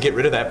can to get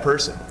rid of that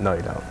person. No,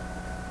 you don't.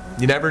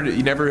 You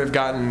never have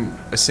gotten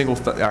a single.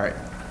 All right.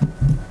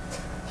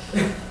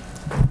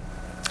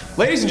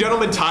 Ladies and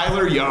gentlemen,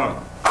 Tyler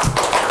Young.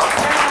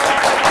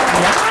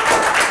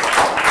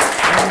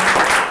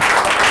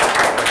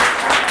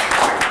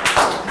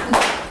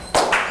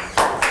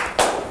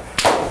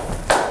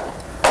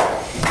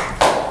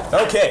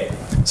 Okay,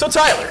 so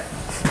Tyler,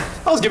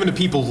 I was giving the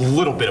people a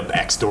little bit of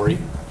backstory.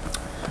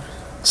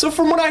 So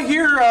from what I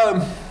hear,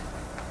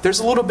 there's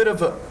a little bit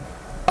of a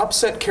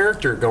upset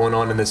character going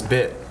on in this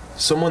bit.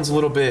 Someone's a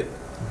little bit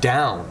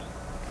down.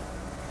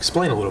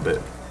 Explain a little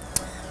bit.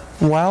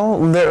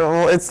 Well,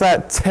 it's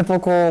that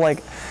typical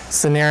like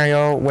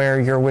scenario where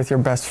you're with your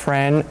best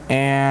friend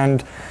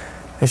and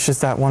it's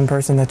just that one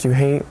person that you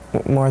hate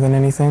more than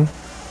anything.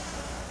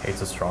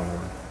 Hate's a strong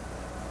word.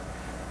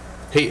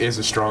 Hate is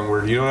a strong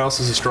word. You know what else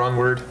is a strong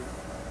word?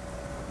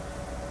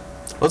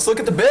 Let's look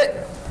at the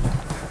bit.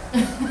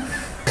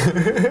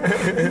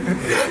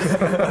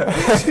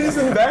 She's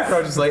in the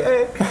background just like,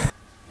 hey. It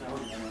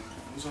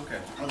was okay.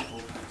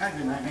 Have a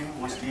good night,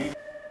 man. Watch the game.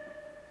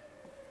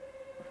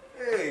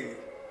 Hey.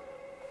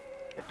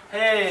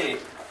 Hey.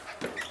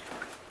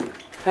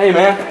 Hey,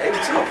 man. Hey,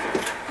 what's up?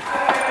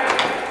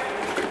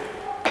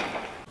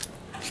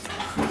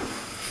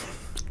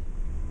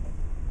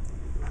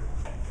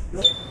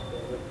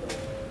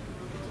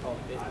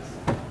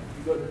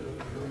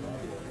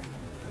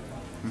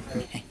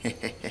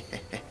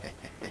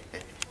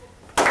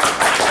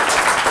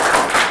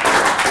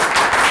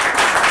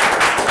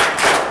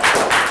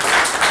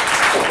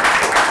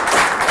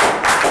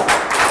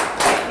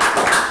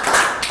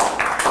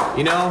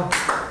 You know,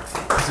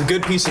 it's a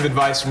good piece of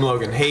advice from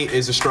Logan. Hate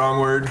is a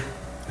strong word.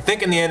 I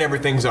think in the end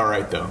everything's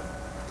alright though.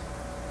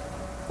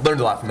 I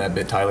learned a lot from that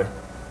bit, Tyler.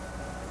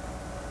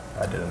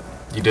 I didn't.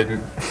 You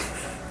didn't?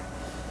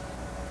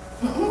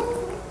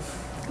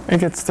 It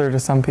gets through to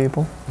some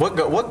people.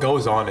 What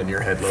goes on in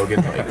your head,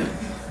 Logan? Like,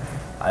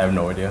 I have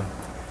no idea.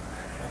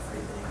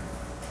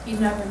 He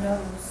never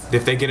knows.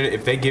 if they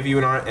give you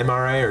an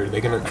MRI, are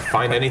they gonna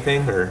find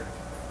anything or?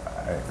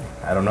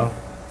 I don't know.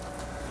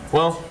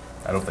 Well,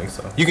 I don't think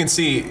so. you can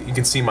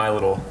see my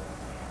little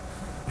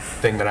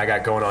thing that I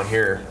got going on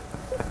here.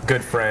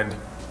 Good friend,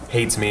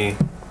 hates me.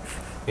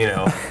 You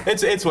know,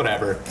 it's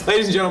whatever.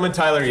 Ladies and gentlemen,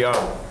 Tyler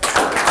Young.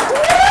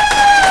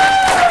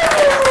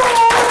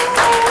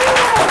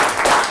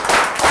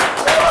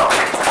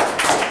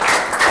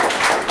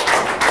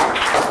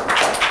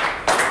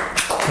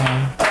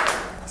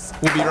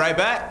 We'll be right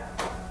back.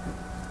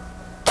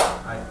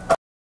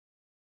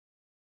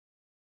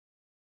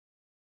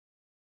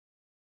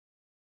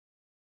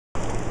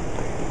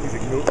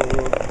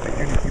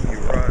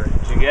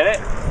 Did you get it?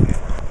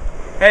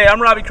 Hey,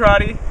 I'm Robbie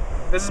Crotty.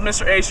 This is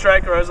Mr. A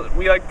Striker, as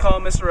we like to call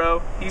him Mr.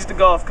 O. He's the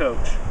golf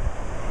coach.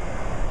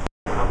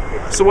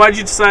 So why did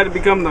you decide to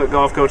become the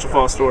golf coach of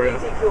Fostoria?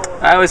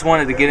 I always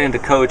wanted to get into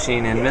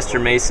coaching, and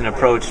Mr. Mason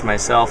approached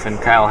myself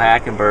and Kyle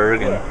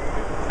Hackenberg, and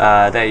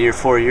that year,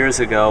 4 years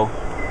ago,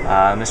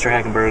 Mr.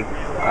 Hackenberg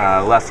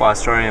left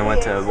Fostoria and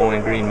went to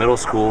Bowling Green Middle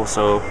School,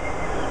 so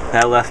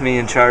that left me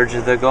in charge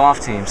of the golf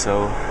team,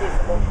 so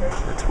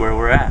that's where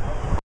we're at.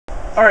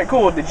 Alright,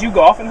 cool. Did you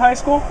golf in high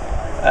school?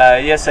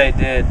 Yes, I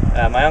did.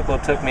 My uncle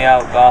took me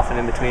out golfing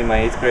in between my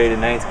 8th grade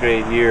and 9th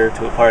grade year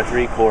to a par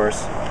 3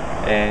 course,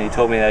 and he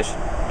told me that I should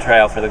try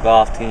out for the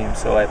golf team,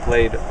 so I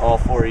played all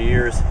 4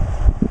 years.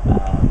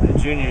 My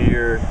junior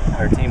year,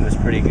 our team was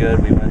pretty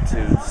good. We went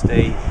to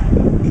state,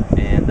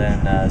 and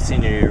then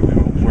senior year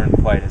we weren't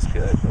quite as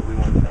good, but we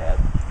weren't bad.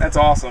 That's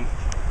awesome.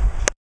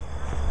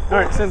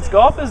 Alright, since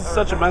golf is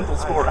such a mental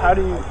sport, how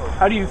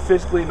do you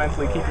physically,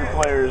 mentally keep your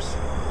players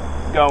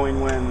going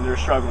when they're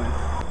struggling?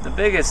 The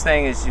biggest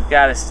thing is you've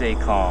got to stay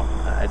calm.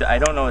 I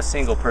don't know a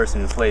single person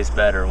who plays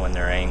better when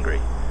they're angry.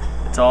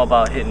 It's all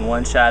about hitting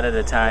one shot at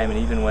a time, and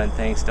even when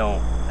things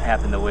don't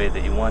happen the way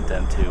that you want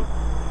them to,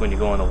 when you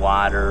go in the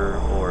water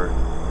or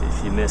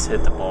if you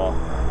hit the ball,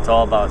 it's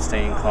all about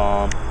staying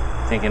calm,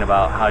 thinking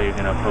about how you're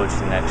going to approach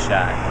the next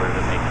shot in order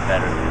to make it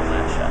better than the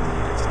last shot that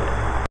you just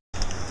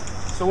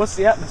hit. So what's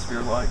the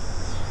atmosphere like?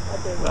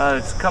 Well,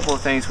 it's a couple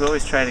of things. We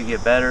always try to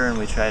get better, and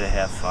we try to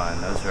have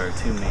fun. Those are our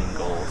two main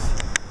goals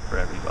for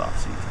every golf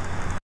season.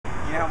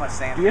 You know how much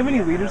sand? Do you have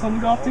any leaders on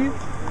the golf team?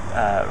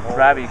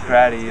 Robbie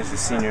Crotty is a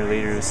senior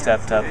leader who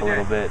stepped up a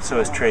little bit. So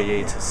is Trey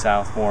Yates, a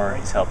sophomore.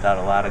 He's helped out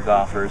a lot of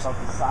golfers.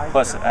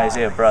 Plus,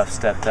 Isaiah Bruff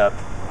stepped up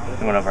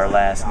in one of our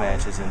last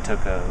matches and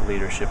took a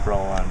leadership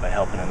role on by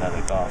helping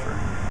another golfer.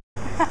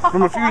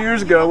 from a few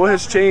years ago, what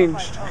has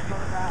changed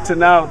to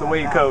now the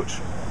way you coach?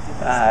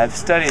 I've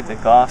studied the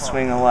golf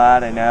swing a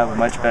lot. I now have a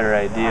much better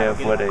idea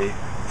of what a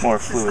more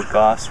fluid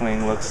golf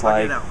swing looks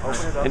like.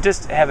 And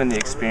just having the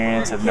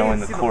experience of knowing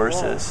the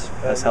courses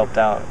has helped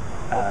out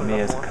me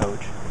as a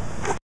coach.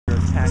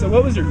 So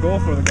what was your goal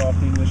for the golf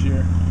team this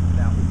year?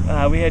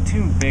 We had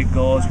two big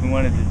goals. We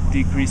wanted to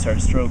decrease our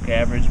stroke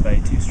average by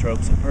 2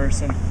 strokes a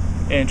person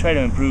and try to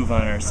improve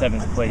on our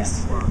 7th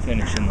place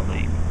finish in the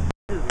league.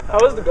 How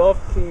has the golf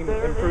team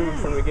improved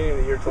from the beginning of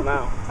the year till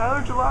now?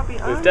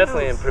 We've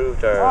definitely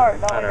improved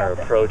on our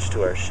approach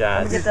to our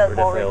shots. We're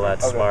definitely a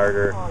lot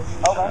smarter.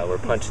 We're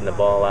punching the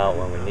ball out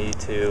when we need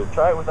to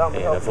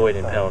and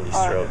avoiding penalty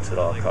strokes at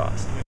all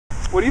costs.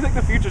 What do you think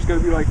the future's going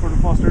to be like for the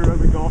Fostoria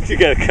Redmen golf team?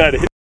 You gotta cut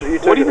it.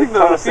 What do you think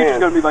the future's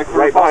going to be like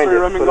for the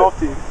Fostoria Redmen golf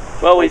team?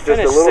 Well, we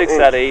finished 6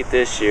 out of 8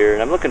 this year,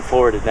 and I'm looking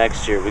forward to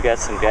next year. We got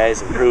some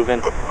guys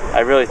improving.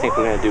 I really think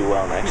we're going to do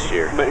well next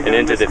year and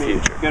into the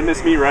future. You're going to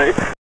miss me, right?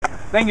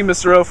 Thank you,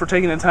 Mr. O, for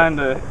taking the time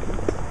to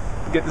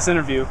get this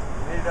interview.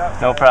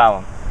 No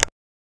problem.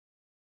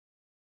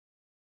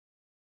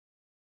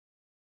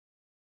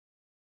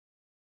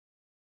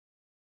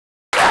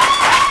 Anyway,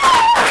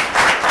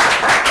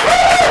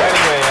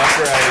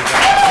 after I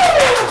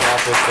was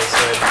off this, they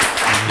said,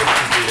 give it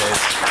 2 days.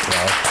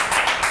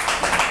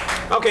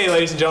 Okay,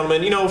 ladies and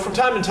gentlemen, you know, from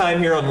time to time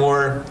here on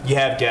W.A.R, you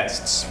have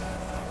guests.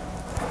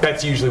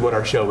 That's usually what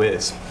our show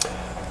is.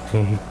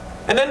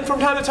 And then from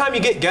time to time you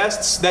get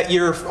guests that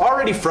you're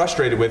already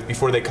frustrated with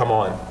before they come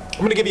on. I'm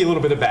going to give you a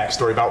little bit of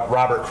backstory about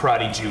Robert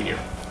Crotty Jr.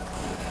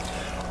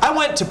 I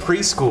went to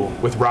preschool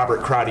with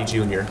Robert Crotty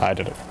Jr. I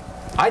did it.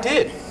 I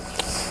did.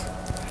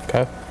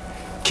 Okay.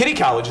 Kitty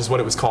College is what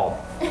it was called.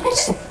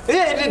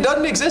 It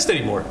doesn't exist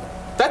anymore.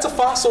 That's a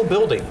fossil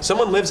building.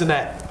 Someone lives in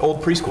that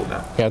old preschool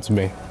now. Yeah, it's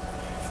me.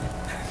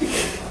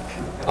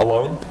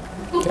 Alone?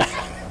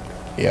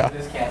 Yeah.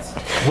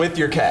 With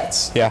your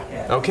cats? Yeah.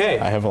 Okay.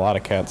 I have a lot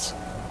of cats.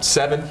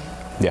 7?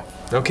 Yeah.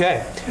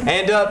 Okay.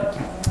 And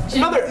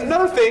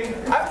another thing,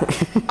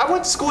 I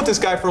went to school with this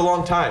guy for a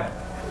long time.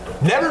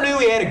 Never knew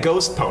he had a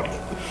ghost pony.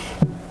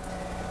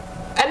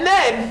 And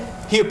then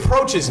he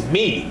approaches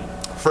me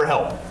for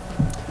help.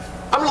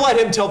 I'm going to let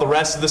him tell the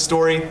rest of the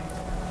story.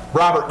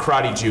 Robert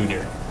Crotty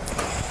Jr.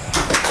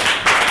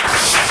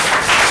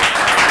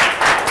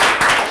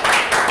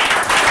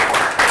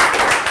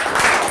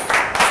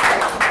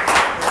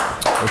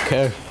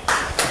 Okay.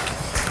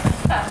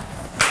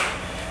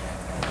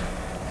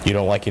 You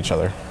don't like each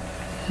other?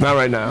 Not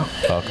right now.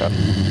 Okay.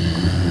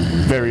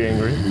 Very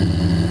angry.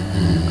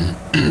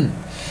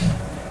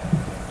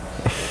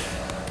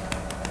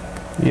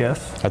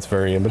 Yes. That's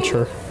very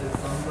immature.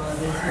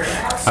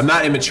 I'm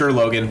not immature,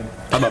 Logan.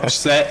 I'm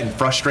upset and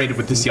frustrated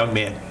with this young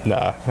man.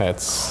 Nah,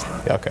 that's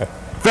okay.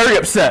 Very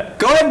upset.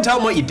 Go ahead and tell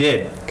him what you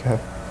did. Okay.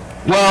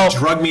 Well, you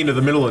drug me into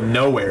the middle of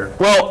nowhere.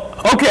 Well,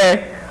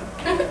 okay.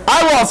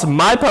 I lost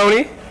my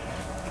pony,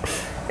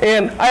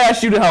 and I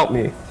asked you to help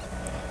me.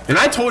 And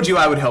I told you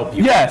I would help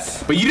you.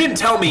 Yes. But you didn't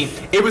tell me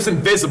it was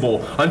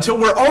invisible until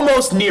we're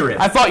almost near it.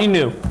 I thought you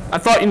knew. I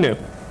thought you knew.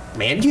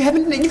 Man,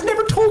 you've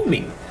never told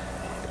me.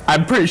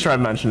 I'm pretty sure I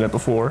mentioned it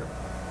before.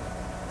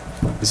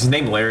 Is his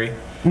name Larry?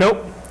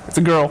 Nope. It's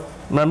a girl.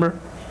 Remember?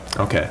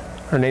 Okay.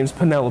 Her name's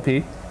Penelope.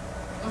 You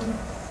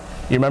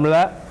remember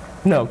that?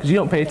 No, because you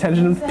don't pay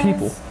attention to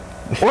people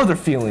or their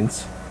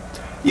feelings.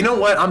 You know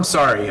what? I'm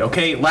sorry,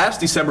 okay? Last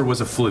December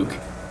was a fluke.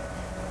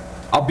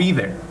 I'll be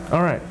there.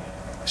 All right.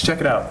 Let's check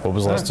it out. What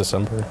was last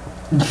December?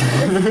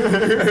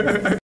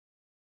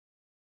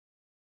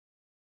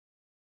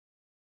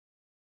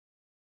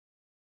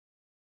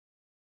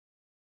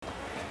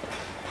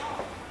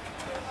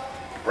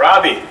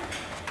 Robbie!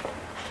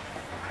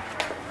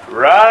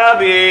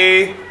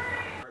 Robbie!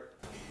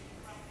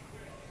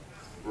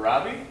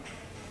 Robbie?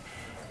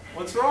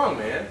 What's wrong,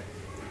 man?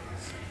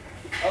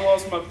 I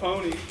lost my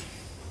pony.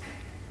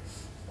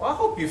 Well, I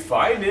hope you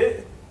find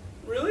it.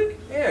 Really?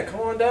 Yeah,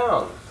 come on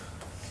down.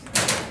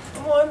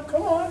 Come on,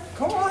 come on,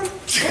 come on,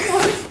 come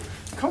on.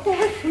 Come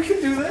on, we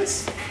can do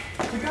this.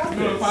 We got You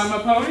gonna this. find my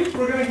pony?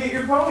 We're gonna get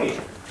your pony.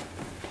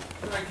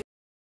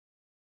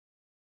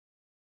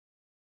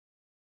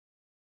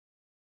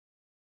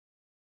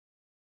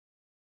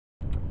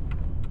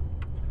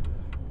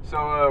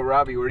 So,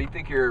 Robbie, where do you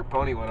think your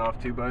pony went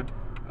off to, bud?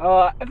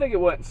 I think it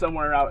went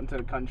somewhere out into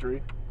the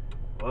country.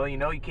 Well, you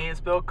know you can't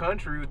spell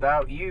country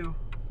without you.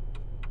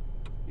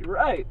 You're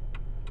right.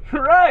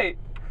 You're right.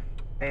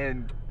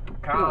 And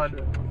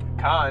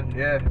Con,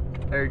 yeah,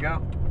 there you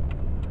go.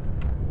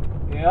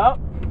 Yep.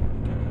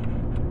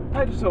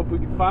 I just hope we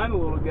can find the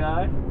little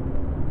guy.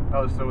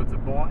 Oh, so it's a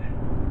boy?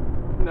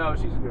 No,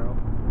 she's a girl.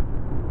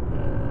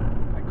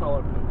 I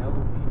call her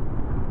Penelope.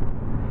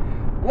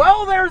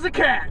 Well, there's a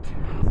cat!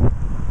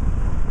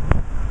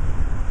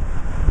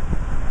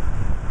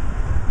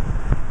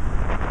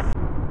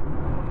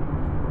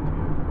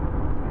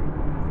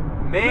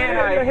 Man,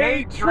 I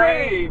hate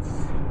trains!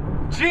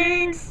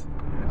 Jinx!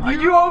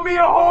 You owe me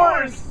a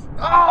horse!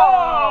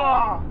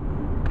 Oh!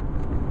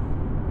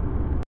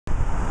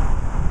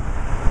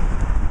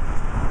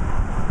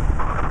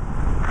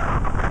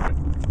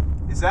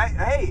 that,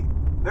 hey,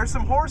 there's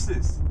some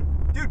horses.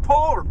 Dude,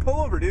 pull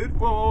over, dude.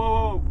 Whoa,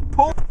 whoa, whoa,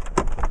 Pull.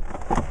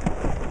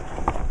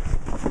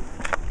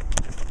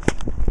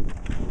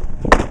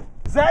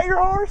 Is that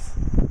your horse?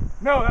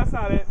 No, that's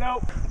not it.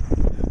 Nope.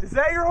 Is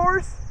that your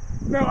horse?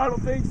 No, I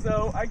don't think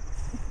so.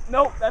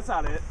 Nope, that's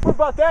not it. What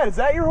about that? Is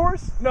that your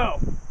horse? No.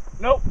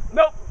 Nope,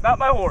 nope, not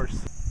my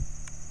horse.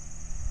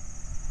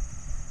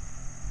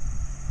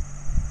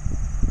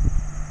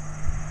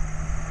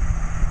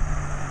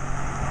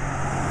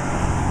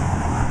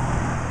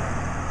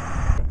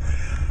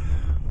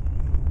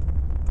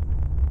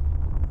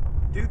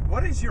 Dude,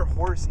 what does your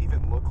horse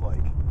even look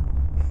like?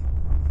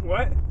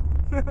 What?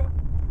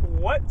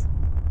 What?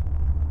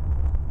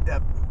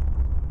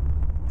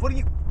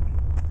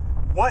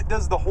 What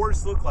does the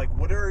horse look like?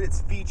 What are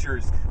its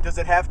features? Does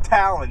it have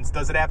talons?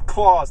 Does it have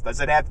claws? Does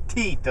it have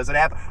teeth? Does it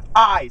have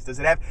eyes? Does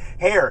it have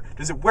hair?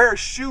 Does it wear a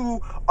shoe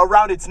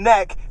around its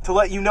neck to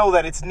let you know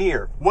that it's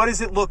near? What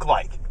does it look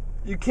like?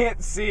 You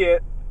can't see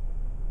it.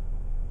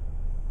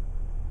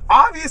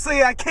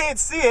 Obviously, I can't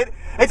see it.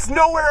 It's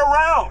nowhere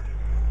around.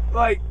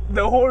 Like,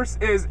 the horse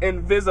is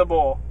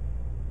invisible.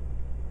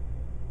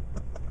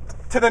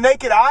 To the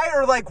naked eye,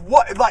 or like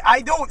what? Like,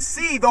 I don't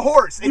see the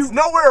horse. It's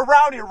nowhere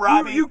around here,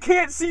 Robbie. You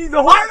can't see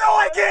the horse. I know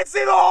I can't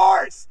see the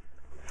horse.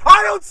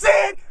 I don't see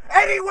it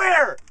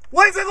anywhere.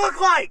 What does it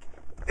look like?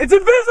 It's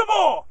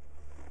invisible.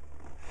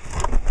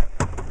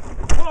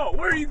 Whoa,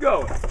 where are you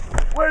going?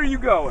 Where are you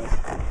going?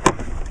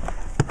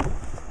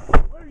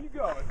 Where are you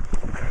going?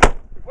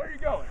 Where are you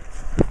going?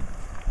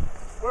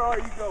 Where are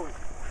you going?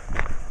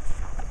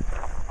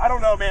 I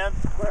don't know, man.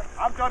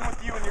 I'm done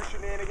with you and your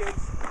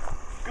shenanigans.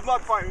 Good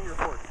luck finding your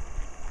horse.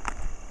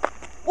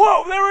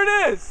 Whoa, there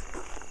it is!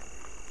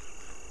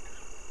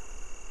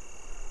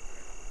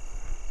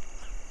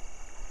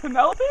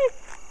 Penelope?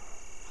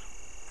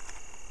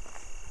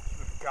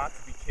 You've got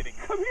to be kidding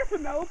me. Come here,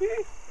 Penelope.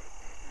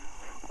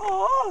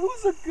 Oh,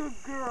 who's a good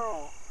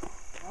girl?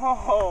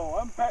 Oh,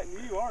 I'm patting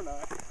you, aren't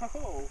I?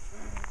 Oh.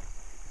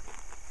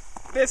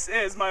 This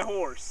is my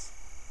horse.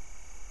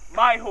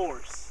 My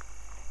horse.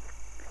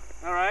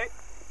 All right?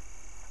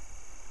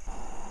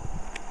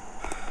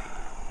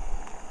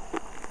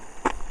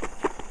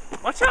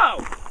 Watch out!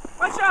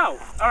 Watch out!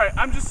 All right,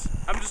 I'm just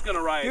gonna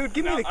ride. Dude,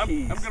 give me the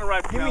keys. I'm gonna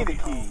ride. Give me the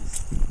Penelope keys.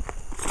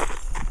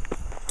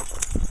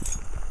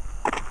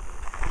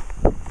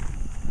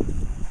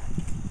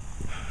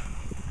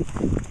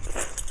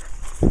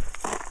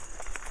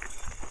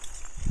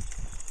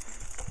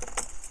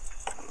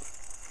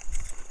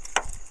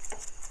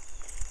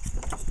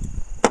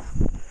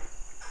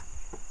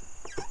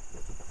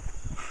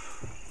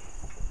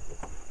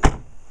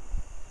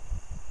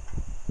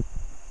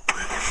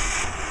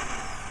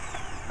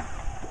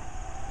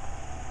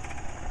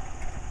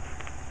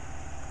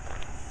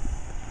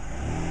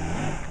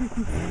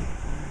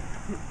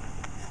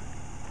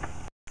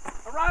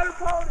 I ride a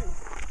pony.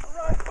 I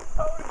ride a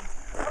pony.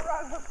 I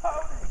ride a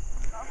pony.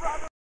 I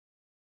ride a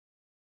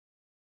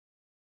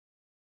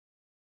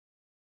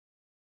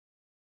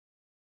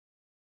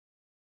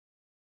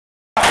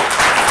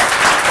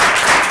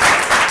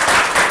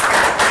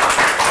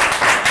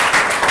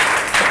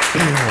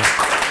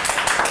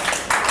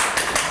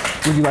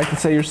Would you like to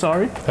say you're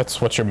sorry?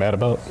 That's what you're mad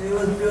about?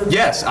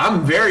 Yes,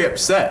 I'm very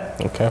upset.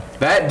 Okay.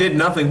 That did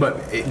nothing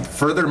but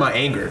further my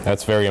anger.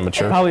 That's very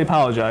immature. Probably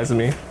apologize to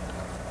me.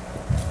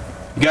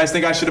 You guys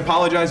think I should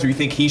apologize, or you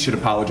think he should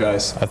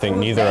apologize? I think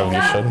neither of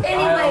you should.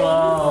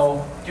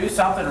 Hello. Do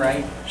something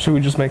right. Should we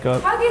just make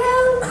up? Hug it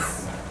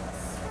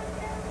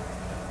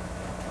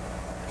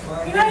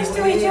out. Be nice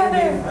to each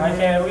other. Why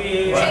can't we?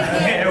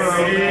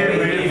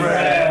 Be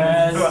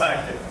friends?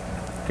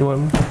 You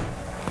want?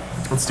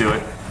 Let's do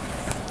it.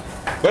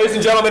 Ladies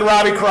and gentlemen,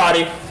 Robbie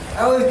Karate.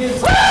 I always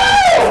get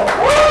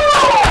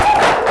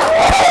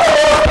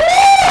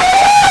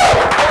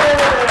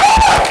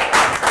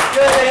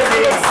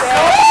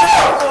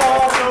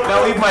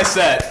Now leave my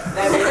set.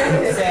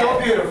 so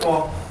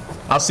beautiful.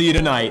 I'll see you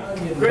tonight.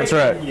 That's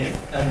right.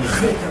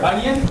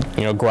 Onion?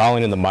 You know,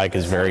 growling in the mic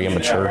is very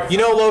immature. You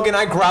know, Logan,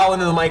 I growl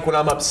into the mic when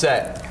I'm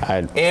upset.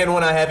 And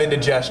when I have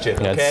indigestion,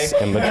 okay? That's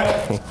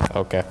immature.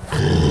 Okay.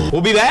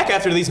 We'll be back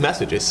after these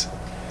messages.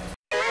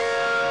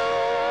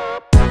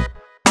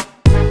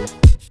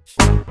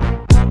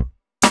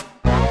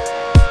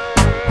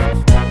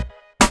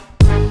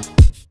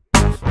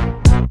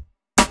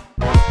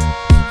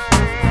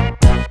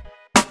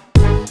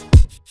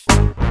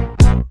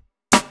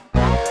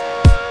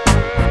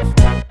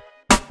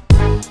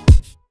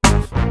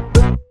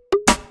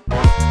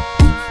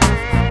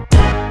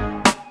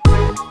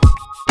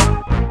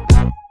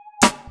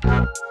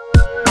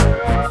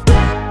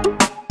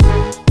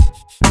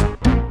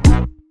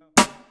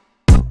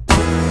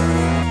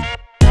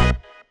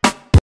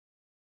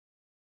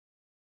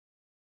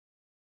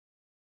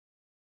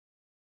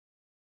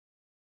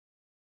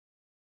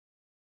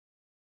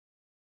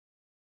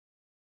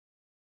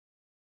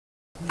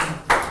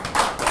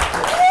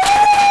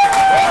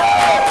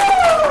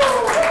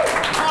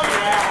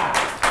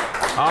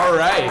 All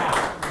right,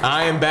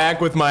 I am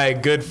back with my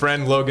good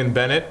friend Logan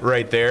Bennett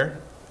right there.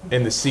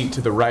 in the seat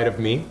to the right of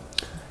me,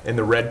 in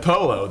the red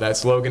polo,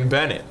 that's Logan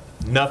Bennett.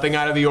 Nothing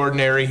out of the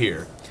ordinary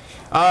here.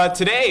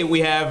 Today we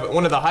have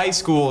one of the high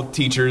school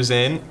teachers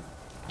in.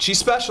 She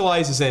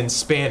specializes in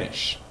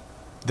Spanish.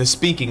 The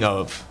speaking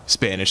of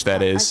Spanish,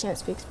 that is. I can't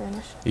speak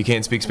Spanish. You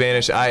can't speak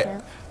Spanish?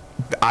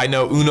 I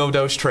know uno,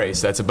 dos,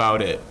 tres. That's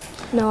about it.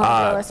 No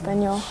hablo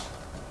español.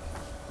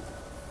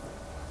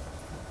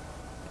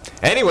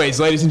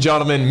 Anyways, ladies and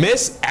gentlemen,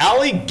 Miss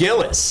Allie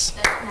Gillis.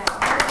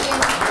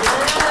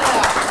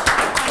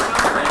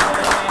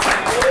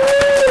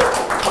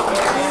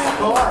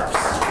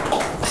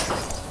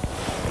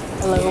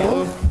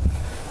 Hello.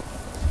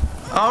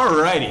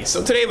 Alrighty,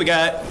 so today we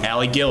got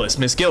Allie Gillis,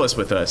 Miss Gillis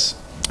with us.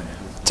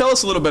 Tell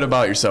us a little bit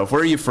about yourself.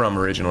 Where are you from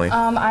originally?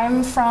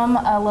 I'm from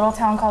a little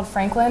town called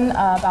Franklin,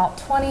 about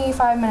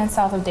 25 minutes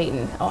south of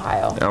Dayton,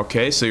 Ohio.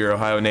 Okay, so you're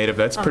Ohio native.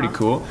 That's pretty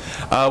cool.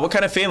 What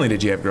kind of family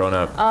did you have growing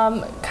up?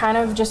 Kind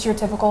of just your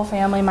typical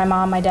family. My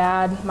mom, my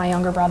dad, my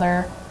younger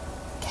brother,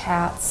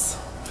 cats.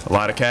 A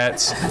lot of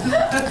cats?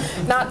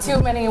 Not too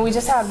many. We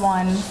just had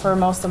one for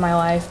most of my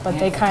life, but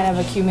they kind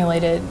of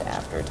accumulated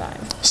after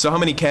time. So how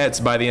many cats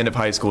by the end of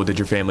high school did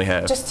your family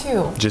have? Just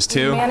two. Just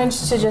two? We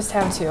managed to just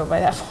have two by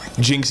that point.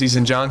 Jinxies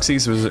and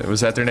Jonksies, was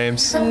that their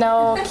names?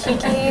 No,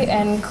 Kiki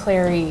and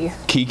Clary.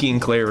 Kiki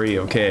and Clary,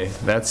 okay.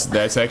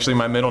 That's actually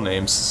my middle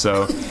names.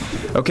 So,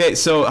 okay,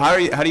 so how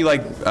do you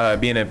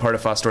like being a part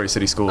of Fostoria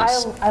City Schools?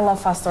 I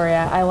love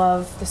Fostoria. I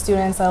love the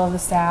students. I love the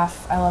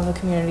staff. I love the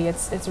community.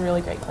 It's a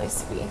really great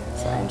place to be.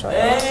 So I enjoy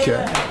it. Okay.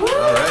 All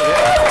right.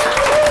 Yeah.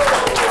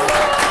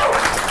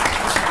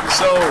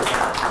 So,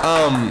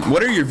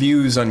 what are your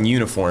views on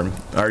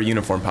our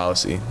uniform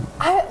policy?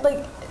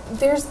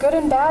 There's good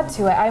and bad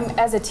to it.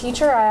 As a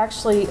teacher, I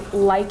actually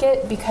like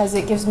it because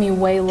it gives me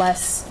way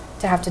less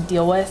to have to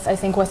deal with. I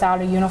think without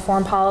a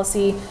uniform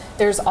policy,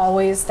 there's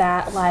always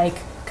that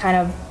kind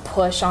of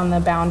push on the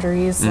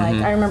boundaries.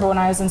 Like I remember when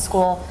I was in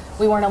school,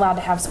 we weren't allowed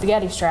to have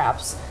spaghetti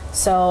straps.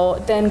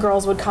 So then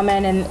girls would come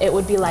in and it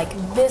would be like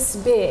this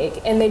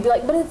big, and they'd be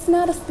like, but it's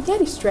not a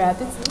spaghetti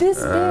strap, it's this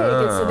big.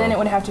 And so then it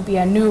would have to be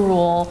a new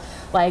rule,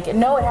 like,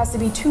 no, it has to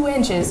be 2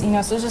 inches, so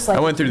it's just like.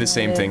 I went through the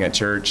same thing at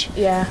church.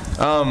 Yeah.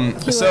 You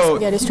wear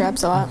spaghetti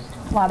straps a lot.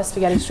 A lot of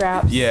spaghetti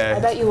straps. Yeah. I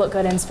bet you look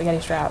good in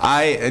spaghetti straps.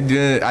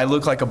 I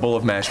look like a bowl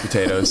of mashed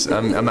potatoes.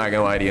 I'm not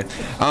gonna lie to you.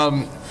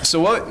 So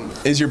what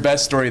is your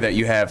best story that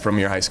you have from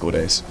your high school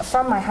days?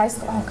 From my high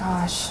school, oh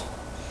gosh.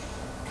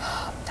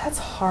 That's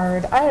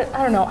hard. I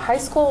don't know. High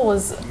school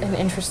was an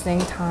interesting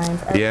time.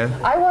 Yeah.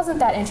 I wasn't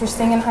that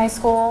interesting in high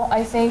school.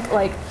 I think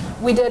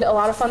we did a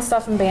lot of fun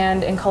stuff in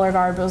band and color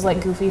guard. But it was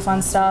goofy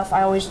fun stuff.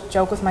 I always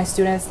joke with my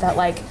students that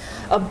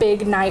a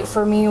big night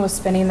for me was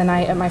spending the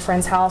night at my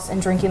friend's house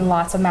and drinking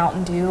lots of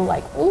Mountain Dew.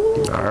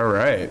 Ooh. All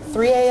right.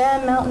 3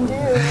 a.m. Mountain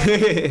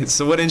Dew.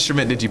 So what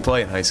instrument did you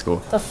play in high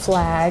school? The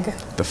flag.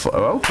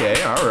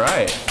 Okay. All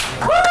right.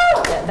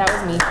 Yeah, that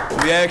was me.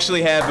 We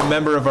actually have a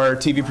member of our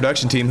TV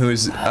production team who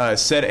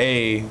has set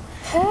a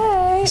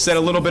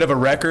little bit of a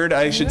record,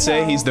 I should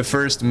say. He's the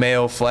first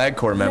male flag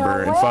corps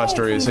member in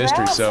Fostoria's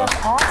history. So.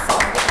 That's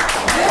awesome.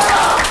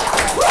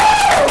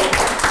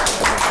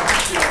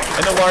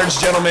 And the large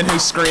gentleman who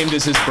screamed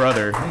is his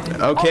brother.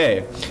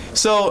 Okay.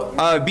 So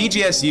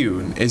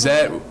BGSU, is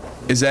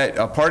that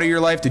a part of your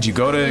life? Did you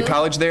go to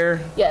college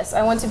there? Yes,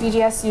 I went to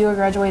BGSU. I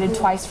graduated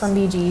twice from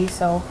BG,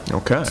 so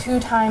 2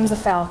 times a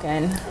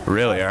Falcon.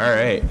 Really? All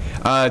right.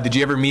 Did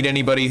you ever meet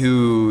anybody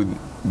who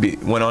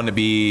went on to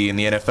be in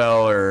the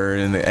NFL or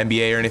in the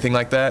NBA or anything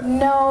like that?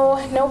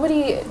 No,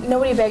 nobody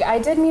big. I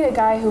did meet a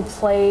guy who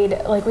played,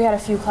 we had a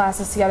few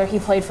classes together. He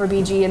played for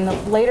BG,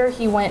 and later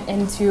he went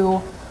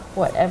into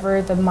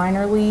whatever the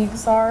minor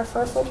leagues are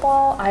for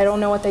football. I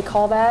don't know what they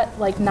call that,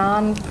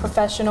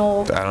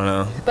 non-professional. I don't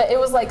know. But it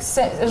was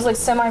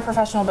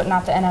semi-professional, but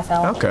not the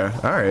NFL. Okay,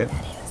 all right.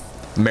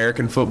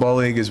 American Football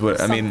League is what,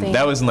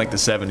 that was in the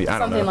 70s. I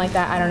don't know. Something like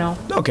that, I don't know.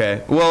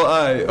 Okay. Well,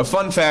 a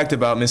fun fact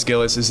about Miss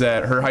Gillis is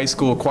that her high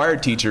school choir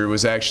teacher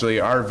was actually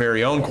our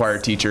very own choir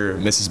teacher,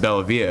 Mrs.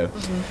 Bellavia.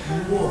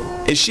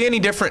 Is she any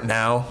different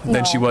now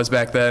than she was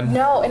back then?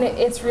 No, and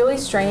it's really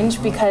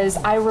strange because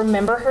I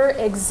remember her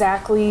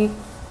exactly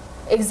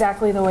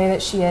the way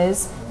that she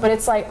is, but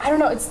it's I don't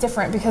know, it's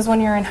different because when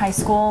you're in high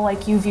school,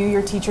 you view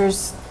your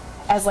teachers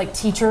as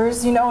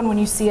teachers, and when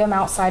you see them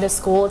outside of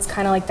school, it's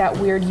kind of that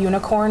weird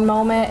unicorn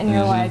moment, and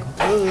you're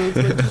ooh,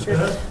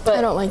 teachers. But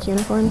I don't like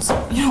unicorns.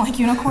 You don't like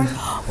unicorns?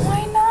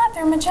 Why not?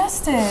 They're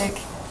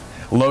majestic.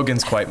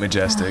 Logan's quite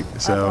majestic,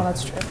 so. Oh,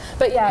 that's true.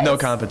 But yeah, no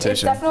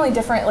competition. It's definitely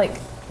different,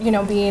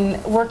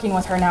 working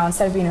with her now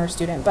instead of being her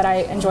student, but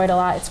I enjoyed it a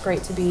lot. It's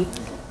great to be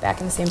back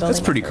in the same building.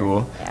 That's pretty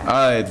cool.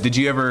 Yeah. Did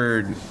you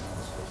ever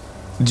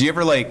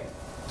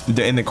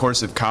in the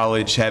course of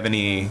college have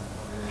any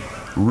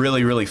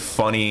really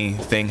funny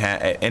thing,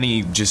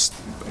 any just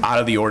out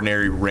of the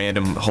ordinary,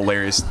 random,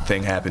 hilarious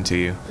thing happen to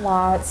you?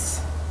 Lots.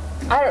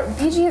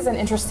 BG is an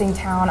interesting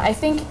town. I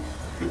think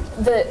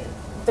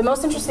the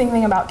most interesting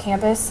thing about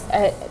campus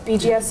at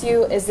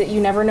BGSU is that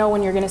you never know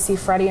when you're going to see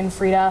Freddie and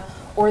Frida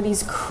or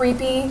these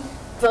creepy,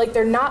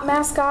 they're not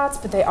mascots,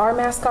 but they are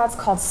mascots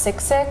called Sick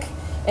Sick.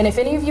 And if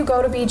any of you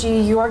go to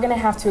BG, you are going to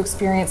have to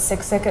experience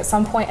sick at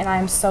some point, and I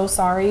am so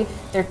sorry.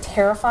 They're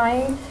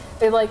terrifying.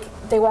 They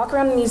walk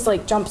around in these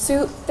like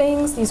jumpsuit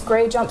things, these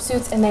gray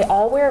jumpsuits, and they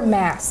all wear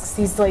masks.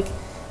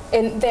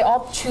 And they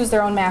all choose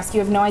their own mask. You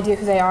have no idea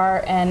who they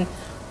are, and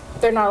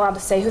they're not allowed to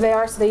say who they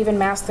are, so they even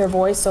mask their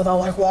voice, so they'll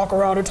like walk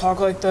around and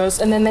talk like this,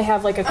 and then they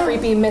have like a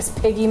creepy Miss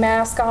Piggy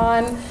mask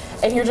on,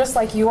 and you're just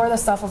like, you are the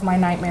stuff of my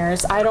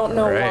nightmares. I don't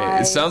know why.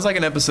 It sounds like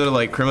an episode of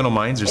like Criminal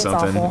Minds or It's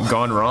something awful.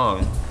 gone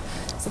wrong.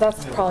 So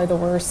that's probably the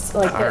worst.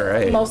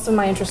 Like most of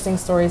my interesting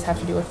stories have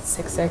to do with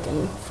Sick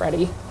and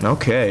Freddy.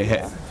 Okay.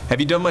 Have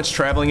you done much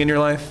traveling in your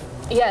life?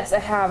 Yes, I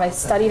have. I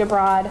studied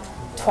abroad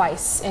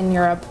twice in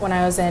Europe when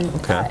I was at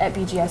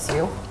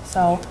BGSU.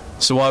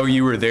 So while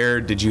you were there,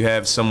 did you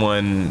have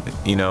someone,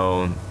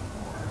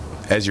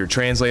 as your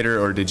translator,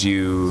 or did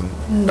you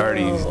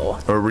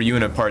or were you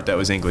in a part that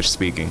was English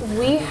speaking?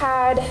 We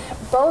had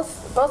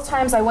both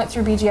times I went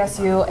through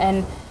BGSU,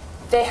 and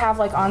they have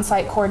like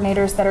on-site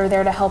coordinators that are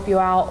there to help you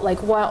out, like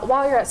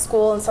while you're at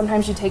school, and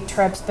sometimes you take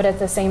trips, but at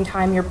the same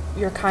time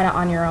you're kind of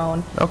on your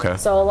own. Okay.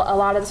 So a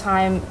lot of the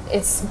time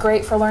it's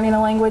great for learning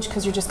a language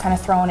because you're just kind of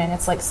thrown in.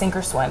 It's like sink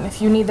or swim.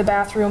 If you need the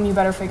bathroom, you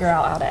better figure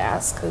out how to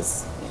ask,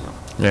 because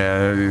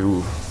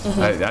Yeah,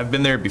 I've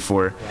been there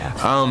before.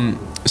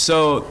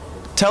 So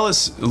tell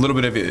us a little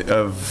bit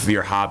of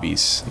your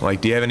hobbies.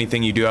 Like, do you have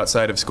anything you do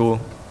outside of school?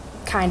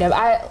 Kind of.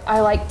 I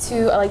like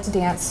to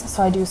dance,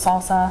 so I do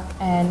salsa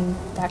and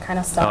that kind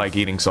of stuff. I like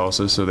eating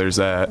salsa, so there's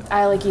that.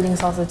 I like eating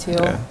salsa too.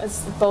 Yeah.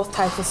 It's both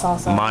types of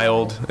salsa.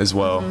 Mild as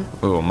well.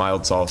 Ooh,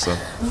 mild salsa.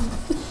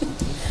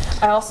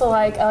 I also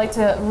like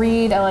to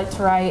read, I like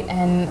to write,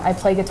 and I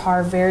play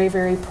guitar very,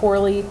 very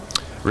poorly.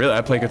 Really,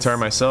 I play guitar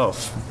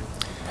myself.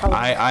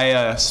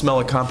 I smell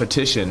a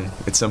competition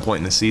at some point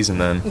in the season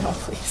then. No,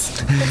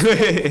 please.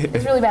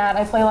 It's really bad.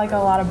 I play like a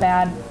lot of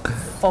bad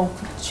folk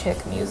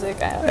chick music.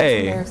 It's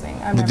embarrassing.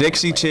 The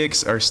Dixie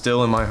Chicks are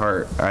still in my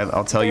heart.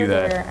 I'll tell you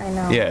that. There, I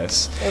know.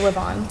 Yes. They live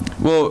on.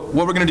 Well,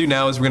 what we're gonna do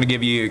now is we're gonna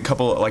give you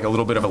a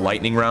little bit of a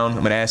lightning round.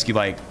 I'm gonna ask you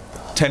like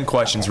 10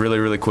 questions really,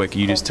 really quick.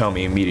 You just tell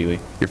me immediately.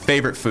 Your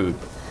favorite food?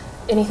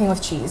 Anything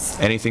with cheese.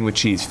 Anything with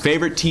cheese.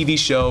 Favorite TV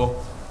show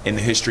in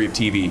the history of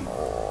TV?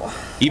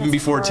 Even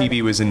before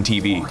TV was in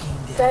TV.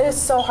 That is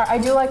so hard. I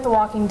do like The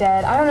Walking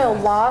Dead. I don't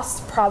know,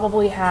 Lost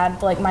probably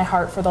had like my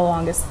heart for the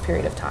longest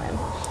period of time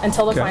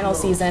until the final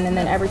season, and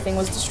then everything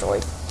was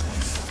destroyed.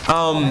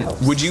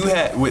 Would you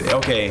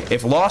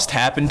if Lost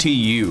happened to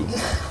you,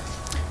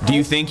 do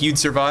you think you'd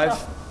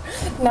survive?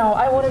 No,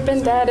 I would have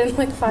been dead in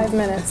like 5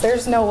 minutes.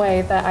 There's no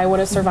way that I would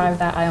have survived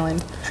that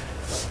island.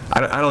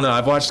 I don't know.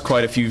 I've watched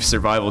quite a few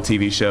survival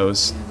TV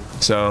shows,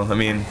 so I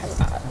mean,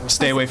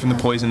 stay away from the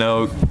poison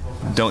oak.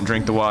 Don't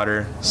drink the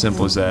water.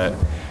 Simple as that.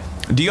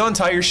 Do you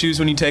untie your shoes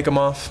when you take them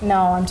off?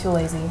 No, I'm too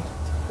lazy.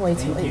 Way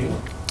too lazy.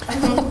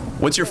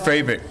 What's your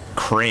favorite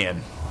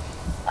crayon?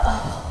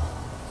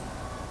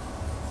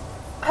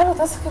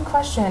 That's a good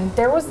question.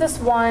 There was this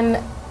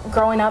one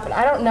growing up, and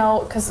I don't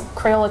know, because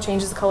Crayola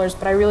changes the colors,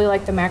 but I really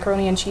like the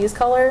macaroni and cheese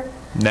color.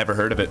 Never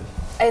heard of it.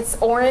 It's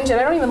orange, and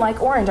I don't even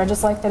like orange. I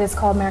just like that it's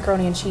called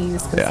macaroni and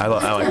cheese. Yeah, I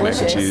like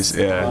mac and cheese.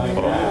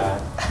 Yeah.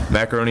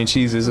 Macaroni and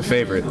cheese is a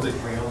favorite.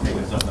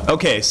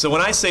 Okay, so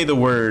when I say the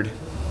word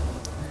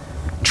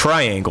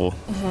triangle,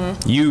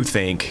 you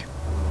think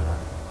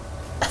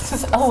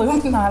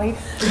Illuminati.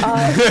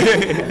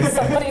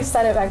 Somebody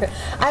said it back then.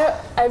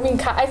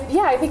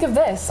 I think of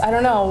this. I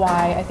don't know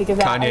why I think of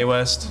that. Kanye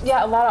West?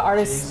 Yeah, a lot of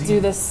artists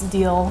do this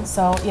deal.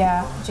 So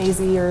yeah,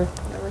 Jay-Z or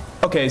whatever.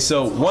 Okay,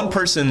 so one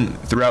person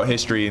throughout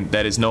history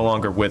that is no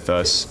longer with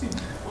us,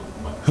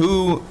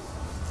 who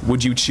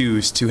would you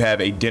choose to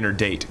have a dinner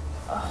date?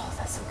 Oh,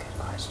 that's a good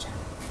question.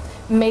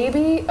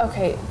 Maybe,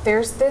 okay,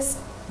 there's this,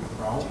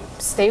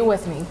 stay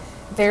with me.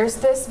 There's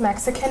this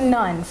Mexican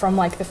nun from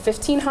like the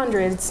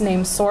 1500s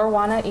named Sor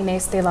Juana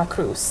Inés de la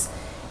Cruz.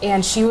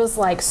 And she was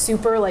like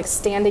super like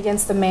stand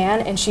against the man,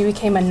 and she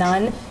became a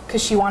nun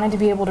because she wanted to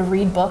be able to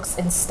read books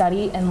and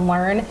study and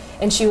learn.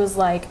 And she was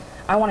like,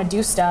 I want to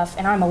do stuff,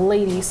 and I'm a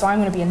lady, so I'm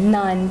going to be a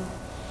nun.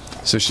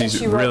 So she's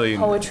she wrote really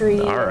poetry.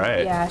 All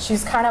right. Yeah,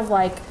 she's kind of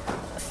like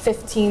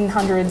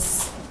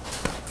 1500s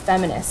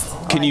feminist.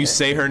 Can you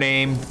say her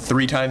name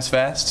 3 times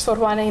fast? Sor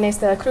Juana Inés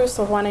de la Cruz,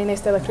 Sor Juana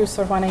Inés de la Cruz,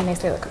 Sor Juana Inés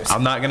de la Cruz.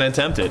 I'm not going to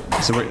attempt it.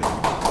 So we're,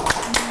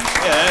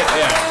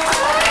 yeah.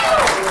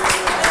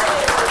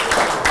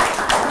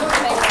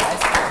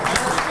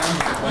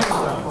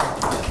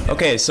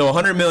 Okay, so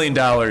 $100 million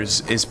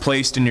is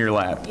placed in your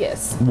lap.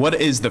 Yes.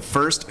 What is the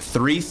first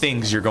 3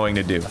 things you're going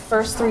to do?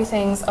 First 3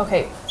 things.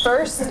 Okay,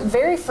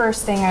 very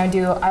first thing I would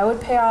do, I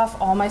would pay off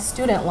all my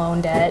student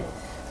loan debt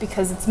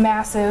because it's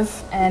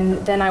massive,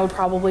 and then I would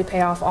probably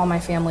pay off all my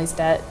family's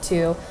debt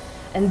too.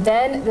 And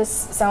then, this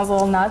sounds a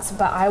little nuts,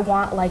 but I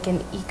want like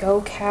an eco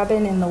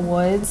cabin in the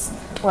woods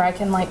where I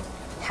can like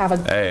have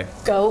a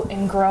goat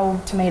and grow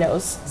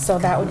tomatoes. So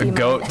that would be a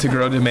goat to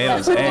grow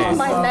tomatoes.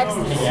 my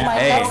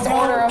next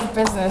order of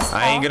business.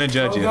 I ain't gonna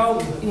judge you.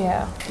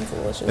 Yeah, it's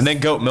delicious. And then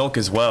goat milk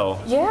as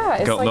well. Yeah,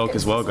 it's goat like, milk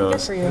as well good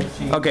goes. for you.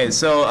 Okay,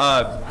 so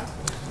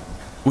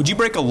Would you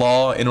break a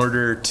law in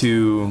order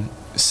to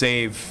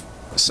save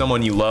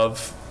someone you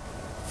love?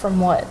 From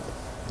what?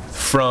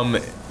 From,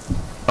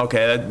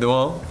 okay,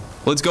 well,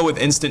 let's go with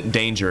instant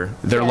danger.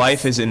 Their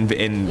life is in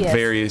Yes.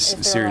 various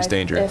serious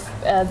danger. If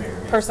a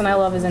person I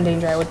love is in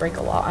danger, I would break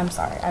a law. I'm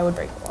sorry, I would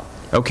break the law.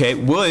 Okay,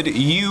 would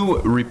you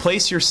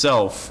replace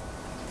yourself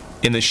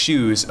in the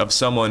shoes of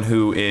someone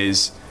who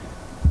is,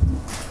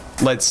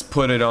 let's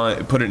put it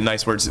in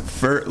nice words,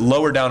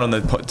 lower down on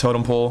the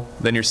totem pole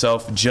than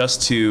yourself,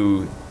 just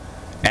to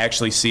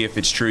actually see if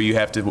it's true? You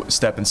have to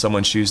step in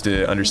someone's shoes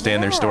to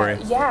understand their story?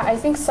 Yeah, I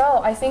think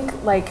so. I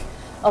think, like,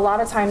 a lot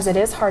of times it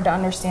is hard to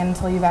understand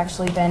until you've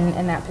actually been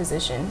in that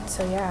position.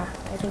 So yeah,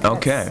 I think that's...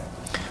 Okay.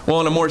 Well,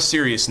 on a more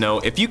serious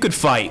note, if you could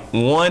fight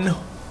one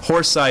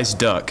horse-sized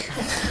duck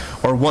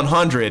or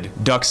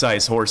 100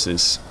 duck-sized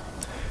horses,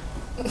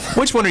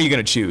 which one are you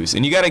going to choose?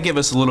 And you got to give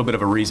us a little bit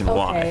of a reason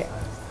why.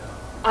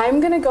 I'm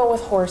going to go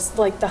with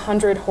the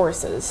 100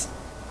 horses.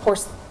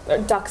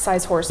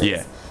 Duck-sized horses.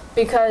 Yeah.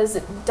 Because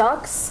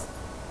ducks,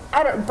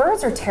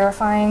 birds are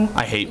terrifying.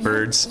 I hate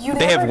birds. You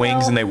They have never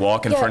wings know. and they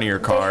walk in front of your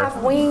car. They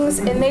have wings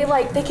and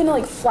they can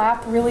like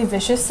flap really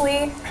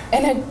viciously.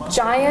 And a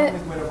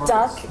giant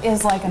duck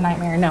is like a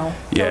nightmare. No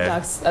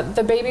ducks.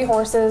 The baby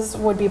horses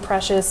would be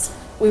precious.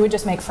 We would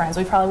just make friends.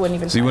 We probably wouldn't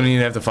even. So you wouldn't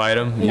even have to fight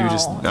them? No, You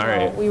just, all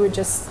right. we would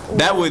just.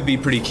 That would be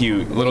pretty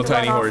cute. Little We'd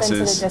tiny run off into the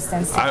horses.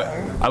 distance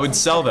I would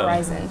sell them.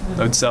 horizon.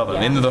 I would sell them.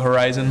 Yeah. Into the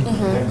horizon?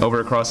 Mhm. Over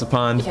across the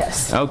pond?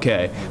 Yes.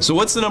 Okay. So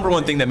what's the number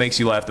one thing that makes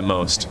you laugh the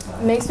most?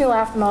 Makes me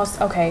laugh the most.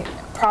 Okay,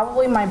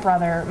 probably my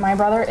brother. My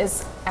brother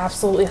is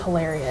absolutely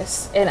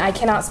hilarious, and I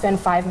cannot spend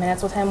 5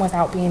 minutes with him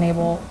without being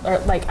able, or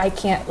like I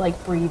can't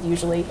like breathe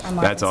usually. I'm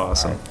laughing That's so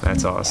awesome. hard.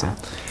 That's awesome.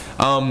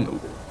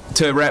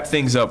 To wrap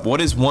things up,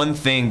 what is one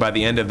thing by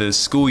the end of the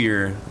school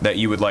year that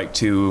you would like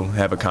to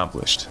have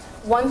accomplished?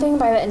 One thing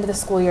by the end of the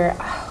school year,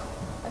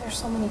 there's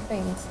so many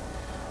things.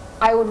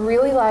 I would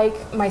really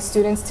like my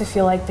students to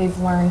feel like they've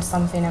learned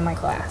something in my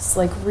class.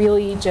 Like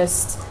really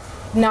just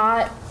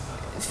not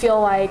feel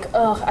like,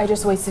 ugh, I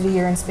just wasted a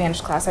year in Spanish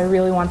class. I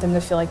really want them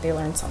to feel like they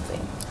learned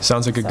something.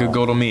 Sounds like a good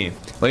goal to me.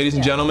 Ladies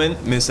and gentlemen,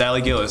 Miss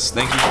Allie Gillis,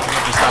 thank you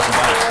for stopping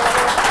by.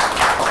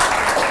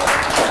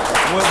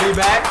 We'll be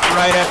back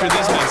right after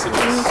these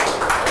messages.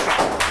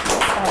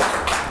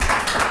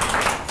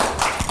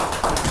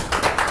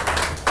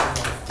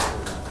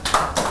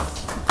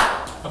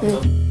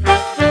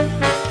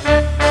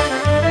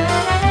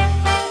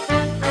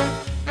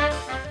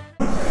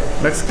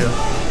 Mexico.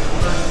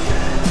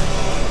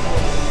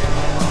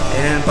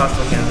 And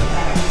possibly Canada.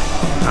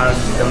 I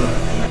don't know.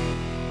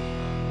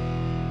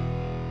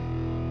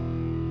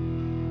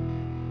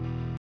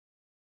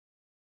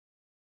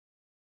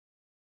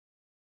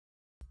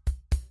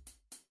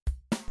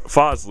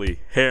 Fosley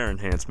hair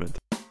enhancement.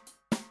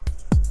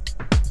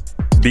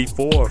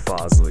 Before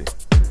Fosley.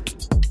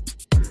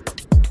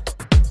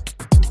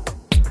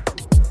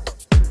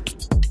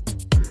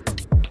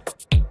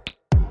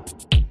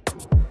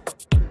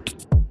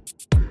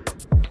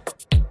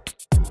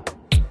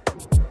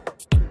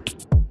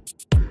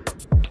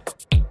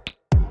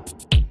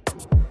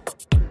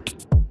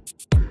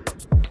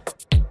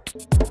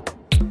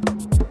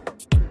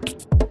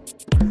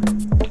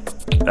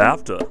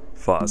 After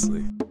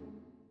Fosley.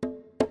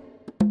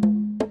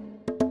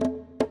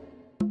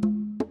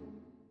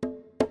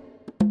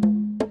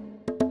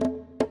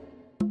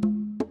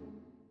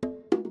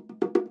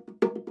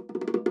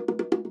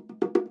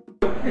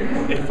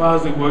 If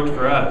Fosley worked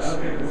for us,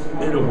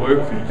 it'll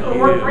work for you. It'll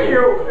work for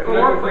you. It'll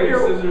work for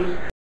you.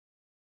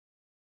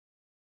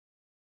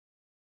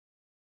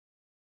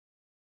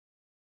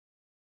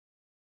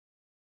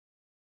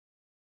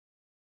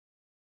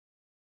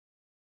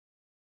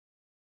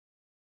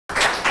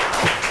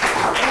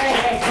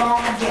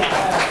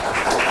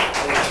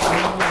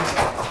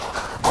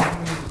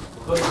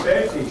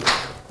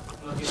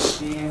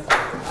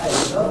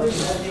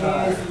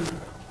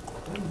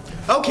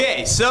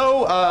 Okay,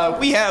 so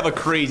we have a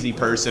crazy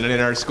person in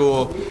our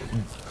school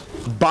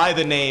by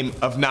the name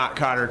of not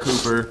Connor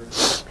Cooper.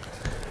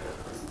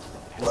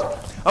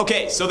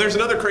 Okay, so there's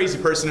another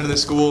crazy person in the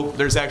school.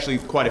 There's actually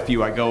quite a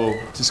few. I go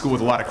to school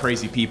with a lot of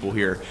crazy people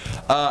here.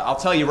 I'll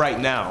tell you right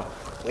now,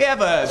 we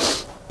have a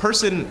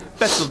person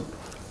that's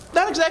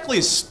not exactly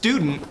a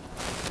student,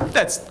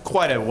 that's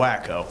quite a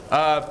wacko.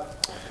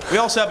 We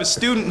also have a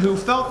student who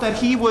felt that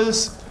he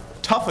was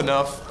tough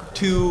enough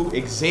to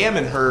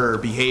examine her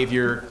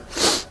behavior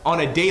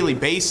on a daily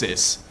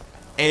basis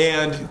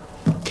and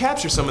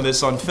capture some of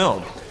this on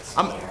film.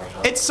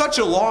 It's such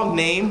a long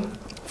name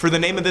for the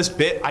name of this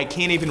bit, I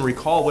can't even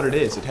recall what it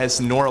is. It has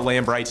Nora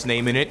Lambright's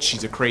name in it.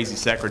 She's a crazy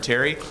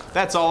secretary.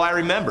 That's all I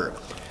remember.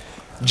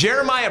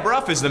 Jeremiah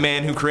Bruff is the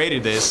man who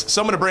created this,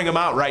 so I'm gonna bring him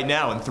out right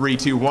now in 3,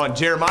 2, 1.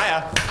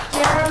 Jeremiah.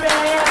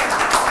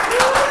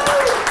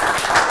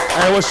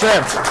 I almost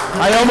tripped.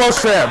 I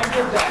almost tripped.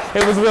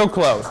 It was real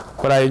close,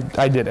 but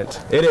I did it.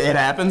 It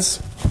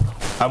happens.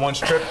 I once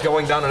tripped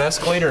going down an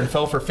escalator and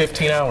fell for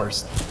 15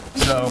 hours.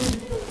 So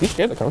these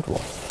chairs are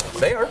comfortable.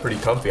 They are pretty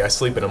comfy. I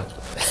sleep in them.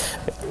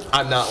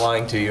 I'm not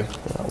lying to you.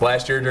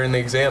 Last year during the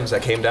exams, I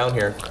came down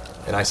here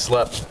and I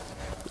slept.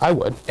 I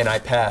would. And I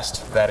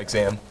passed that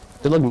exam.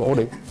 They look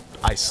moldy.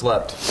 I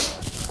slept.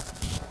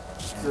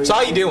 So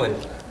how you doing?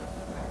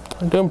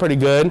 I'm doing pretty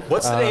good.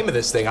 What's the name of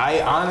this thing?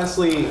 I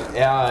honestly,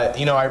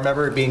 you know, I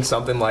remember it being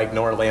something like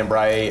Nora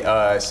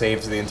Lambright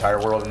saves the entire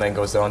world and then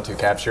goes on to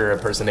capture a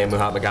person named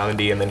Mahatma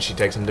Gandhi, and then she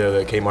takes him to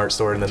the Kmart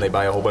store and then they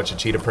buy a whole bunch of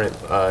cheetah print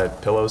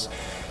pillows.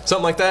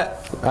 Something like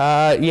that?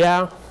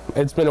 Yeah.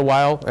 It's been a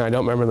while and I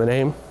don't remember the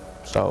name,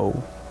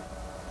 so.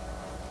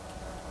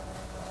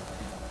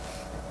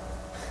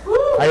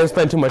 I didn't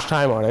spend too much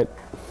time on it.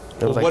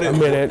 It was like a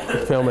minute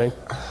filming.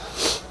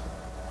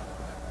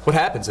 What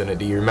happens in it?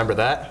 Do you remember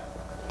that?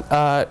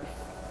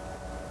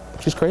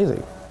 She's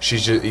crazy.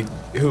 She's just,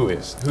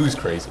 who's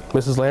crazy?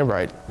 Mrs.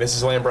 Lambright.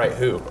 Mrs. Lambright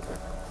who?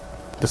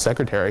 The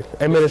secretary.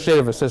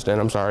 Administrative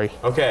assistant, I'm sorry.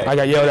 Okay. I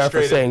got yelled at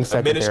for saying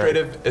secretary.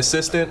 Administrative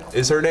assistant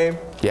is her name?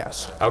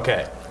 Yes.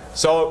 Okay.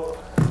 So,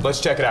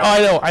 let's check it out.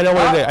 Oh, I know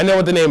what it is. I know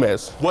what the name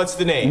is. What's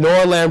the name?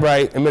 Nora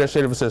Lambright,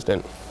 administrative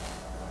assistant.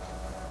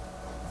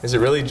 Is it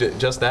really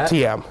just that?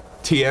 TM.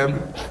 TM?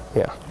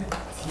 Yeah.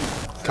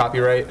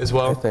 Copyright as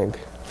well? I think.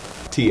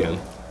 TM.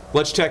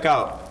 Let's check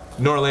out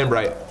Nora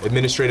Lambright,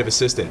 administrative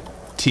assistant.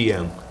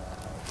 TM.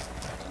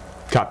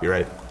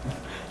 Copyright.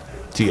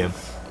 TM.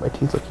 My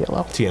teeth look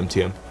yellow. TM,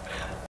 TM.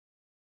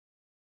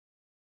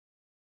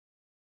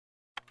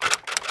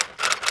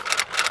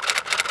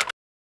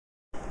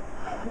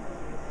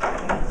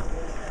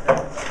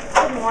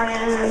 Good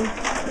morning.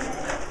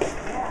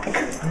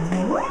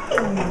 What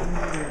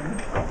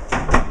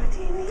do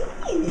you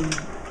need?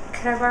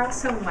 Could I borrow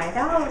some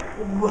whiteout?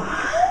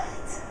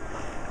 What?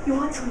 You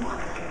want some what?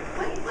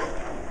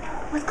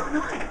 What's going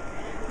on?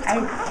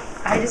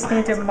 I just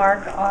need to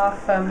mark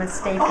off a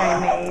mistake I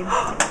made.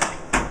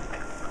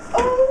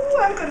 Oh,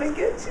 I'm gonna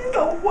get you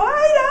the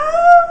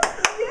whiteout.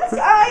 Yes,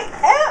 I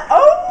am.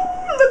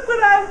 Oh, look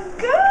what I've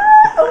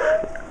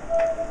got.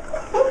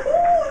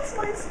 Oh, it's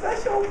my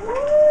special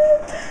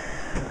one.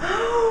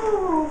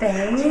 Oh,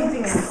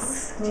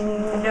 Thanks.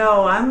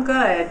 No, I'm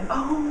good.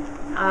 Oh,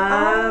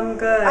 I'm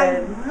good.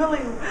 I'm really.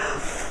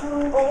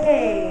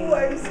 Okay. Oh,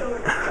 I'm so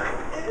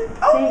excited.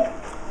 Oh.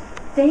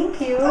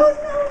 Thank you. Oh,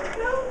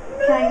 no.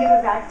 Can I give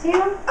it back to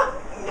you? Oh,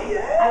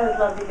 yeah. I would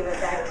love to give it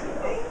back to you.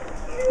 Thank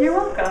you. You're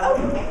welcome. Oh,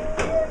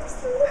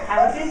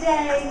 have a good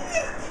day.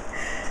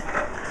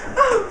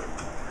 Oh,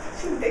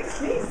 she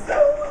makes me so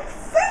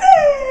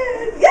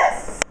excited.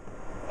 Yes.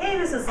 Hey,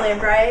 Mrs.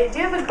 Lambright, do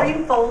you have a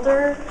green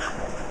folder?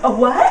 A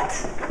what?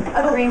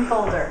 A green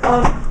folder.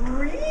 A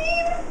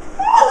green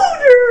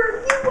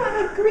folder. You want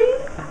a green?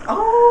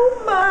 Oh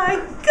my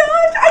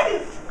gosh!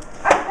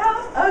 I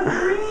have a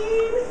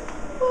green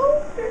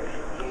folder.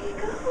 Here you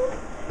go.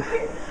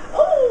 Here.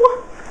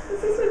 Oh, is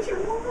this what you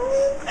want?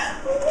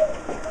 Oh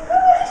my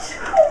gosh!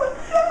 Oh my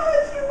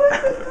gosh! You want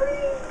the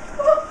green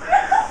folder?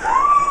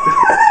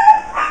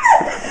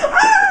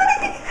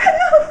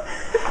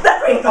 The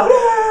green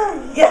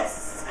folder.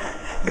 Yes.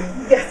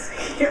 Yes.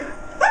 Here.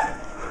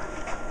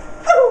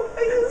 Oh, I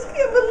just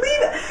can't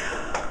believe it.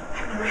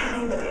 I've never had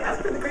anybody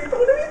ask for the green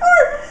folder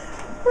before.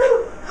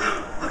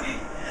 Okay.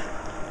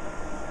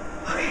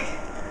 Okay.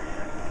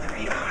 The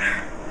green folder.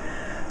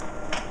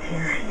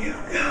 Here you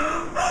go.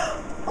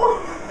 Oh.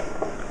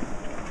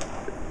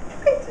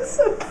 I'm just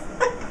so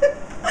excited.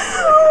 Oh.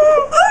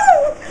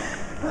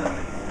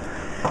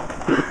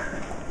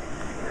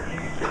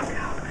 Here you go.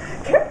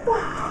 Careful.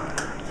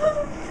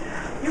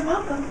 You're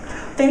welcome.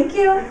 Thank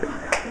you.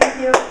 Thank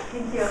you.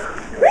 Thank you.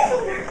 Green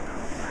folder.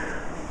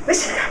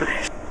 Mission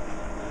accomplished.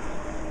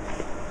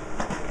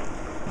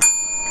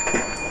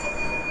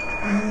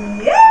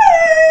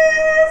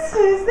 Yes!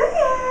 Who's there?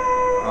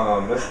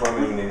 Miss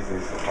Fleming needs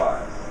these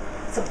supplies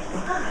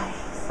Supplies?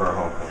 for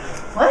homecoming.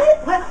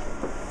 What? What?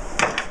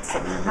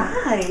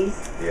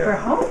 Supplies? Yeah. For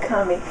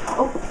homecoming?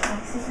 Oh, can I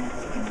see that?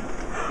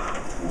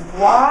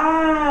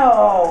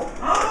 Wow!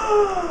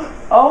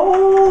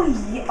 Oh,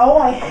 yeah. Oh,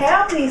 I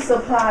have these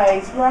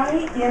supplies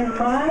right in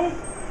my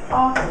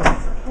office.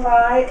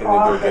 Supply Can you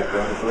go get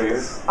them,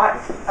 please? I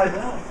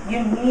will.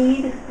 You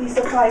need these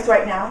supplies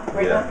right now?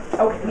 Right Yeah.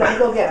 now? Okay, let me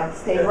go get them.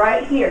 Stay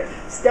right here.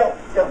 Don't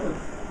move.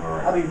 All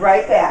right. I'll be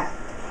right back.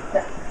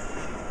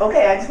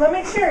 Okay, I just want to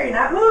make sure you're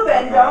not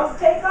moving. Don't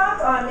take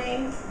off on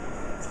me.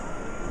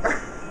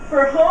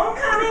 For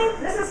homecoming?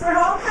 This is for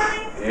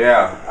homecoming?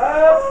 Yeah.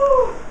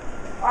 Oh,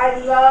 I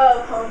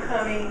love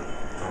homecoming.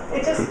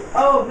 It just,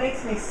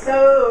 makes me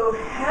so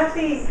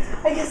happy.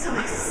 I get so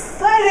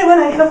excited when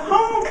I have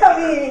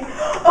homecoming.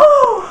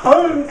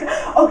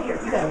 Oh, here,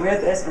 you gotta wear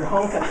this for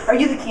homecoming. Are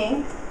you the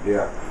king?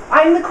 Yeah.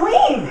 I'm the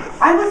queen.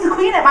 I was the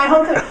queen at my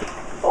homecoming.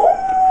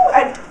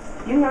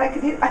 You know what I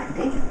could do? I could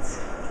dance.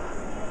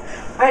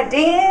 I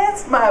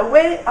danced my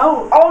way,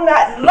 all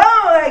night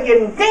long I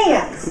can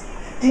dance.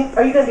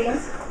 Are you gonna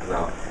dance?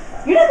 No.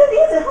 You're not gonna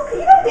dance at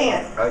homecoming. You gotta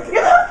dance.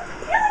 You're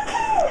the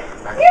king.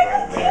 You're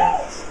the king.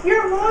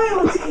 You're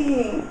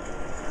royalty.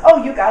 Oh,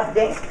 you gotta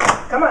dance.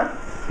 Come on.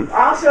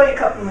 I'll show you a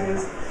couple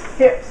moves.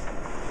 Here.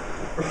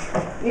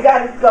 You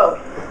gotta go.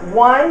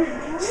 1,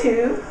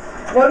 2,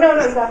 No,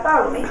 you gotta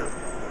follow me.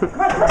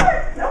 Come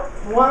on. No.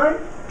 1,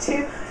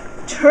 2,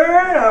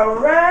 turn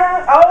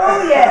around.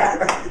 Oh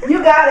yeah,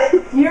 you got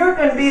it. You're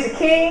gonna be the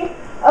king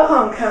of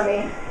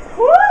homecoming.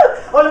 Woo!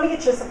 Oh, let me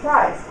get you a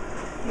surprise.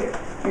 Here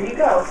you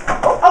go.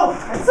 Oh,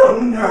 I'm so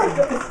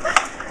nervous.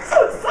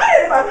 So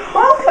excited about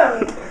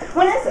homecoming.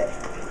 When is it?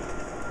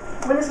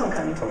 When is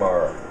homecoming?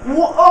 Tomorrow.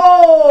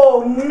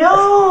 Oh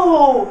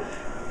no!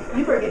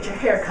 You better get your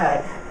hair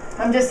cut.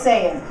 I'm just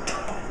saying.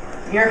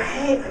 Your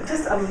hair,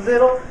 just a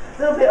little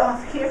bit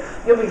off here.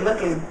 You'll be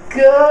looking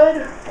good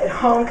at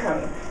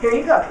homecoming. Here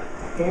you go.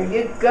 Here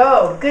you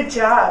go. Good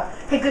job.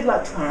 Hey, good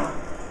luck tomorrow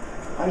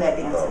on that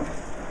dancing.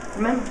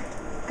 Remember,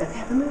 got to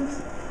have the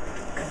moves.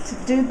 Got to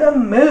do the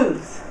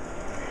moves.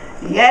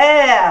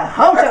 Yeah,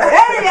 homecoming.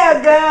 There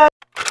you go.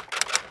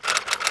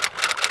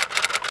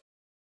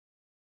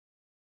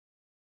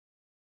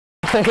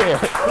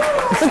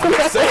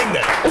 Saying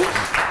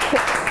that.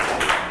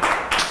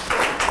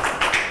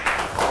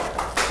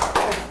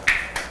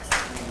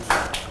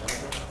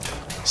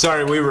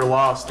 Sorry, we were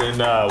lost in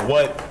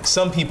what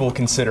some people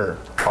consider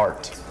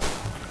art.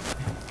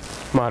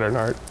 Modern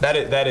art.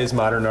 That is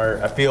modern art.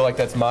 I feel like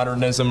that's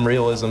modernism,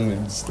 realism,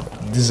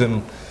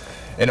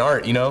 and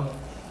art. You know,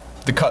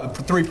 the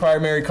 3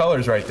 primary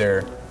colors right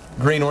there: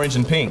 green, orange,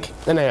 and pink.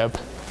 And they have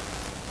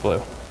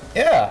blue.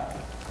 Yeah.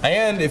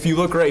 And if you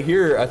look right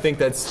here, I think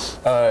that's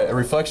a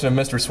reflection of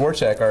Mr.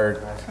 Swarchek, our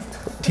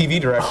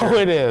TV director. Oh,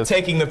 it is.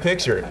 Taking the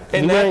picture.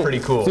 Isn't that pretty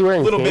cool? A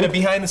little bit of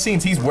behind the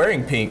scenes. He's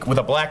wearing pink with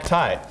a black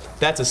tie.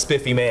 That's a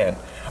spiffy man.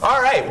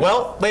 All right,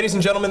 well, ladies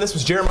and gentlemen, this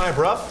was Jeremiah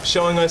Bruff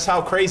showing us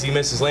how crazy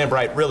Mrs.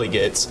 Lambright really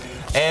gets.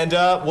 And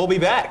we'll be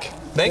back.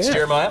 Thanks,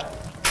 Jeremiah.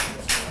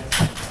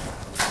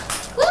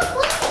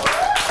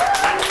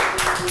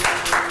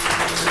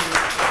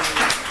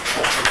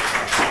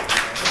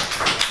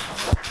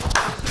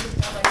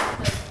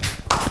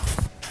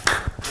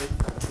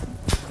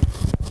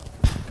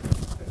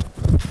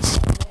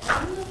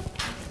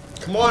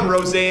 Come on,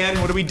 Roseanne,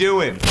 what are we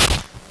doing?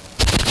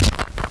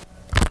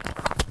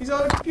 He's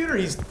on the computer,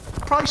 he's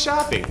probably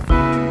shopping.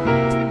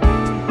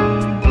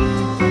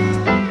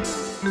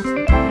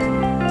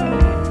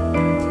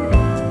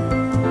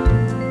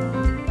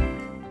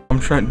 I'm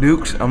Trent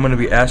Dukes. I'm gonna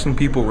be asking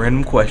people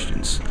random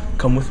questions.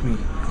 Come with me.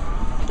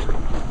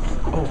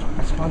 Oh,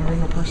 I found a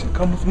random person.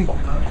 Come with me.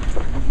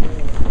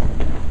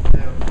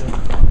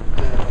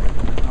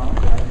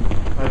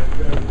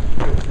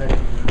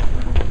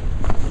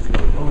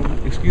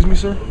 Excuse me,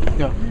 sir?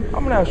 Yeah.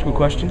 I'm gonna ask you a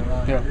question.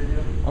 Yeah.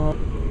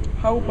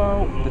 How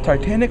about the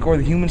Titanic or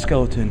the human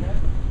skeleton?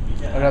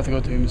 I'd have to go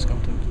to human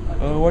skeleton.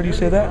 Why do you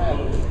say that?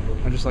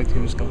 I just like the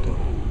human skeleton.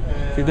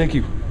 Okay, thank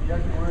you.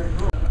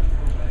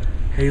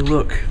 Hey,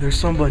 look, there's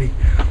somebody.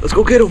 Let's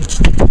go get him.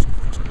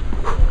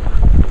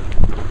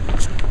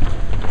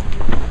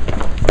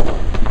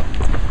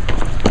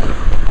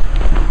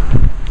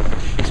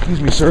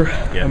 Excuse me, sir.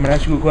 Yeah. I'm gonna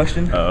ask you a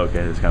question. Oh,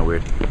 okay, that's kind of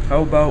weird.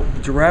 How about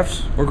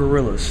giraffes or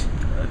gorillas?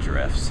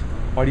 Giraffes.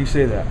 Why do you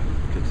say that?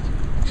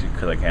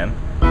 Because I can.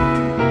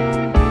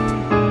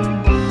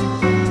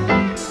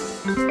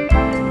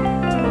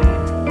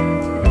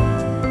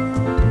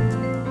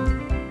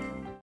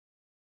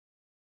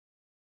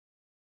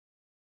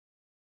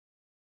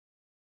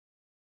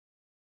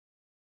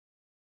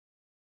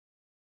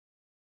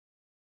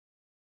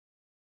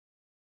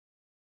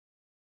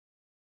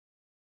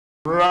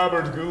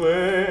 Robert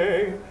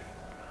Goulet.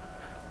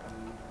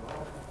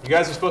 You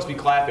guys are supposed to be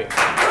clapping.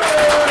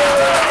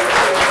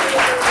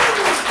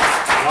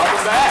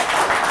 Welcome back.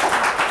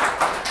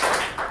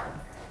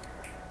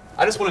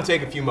 I just want to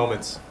take a few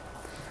moments.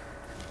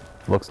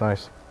 Looks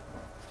nice.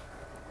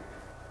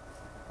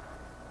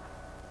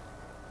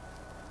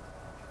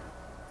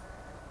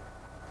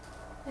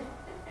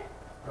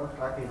 Looks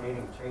like he's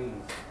eating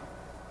cheese.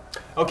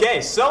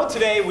 Okay, so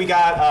today we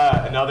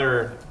got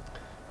another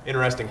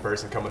interesting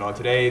person coming on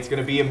today. It's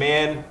going to be a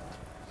man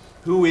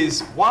who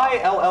is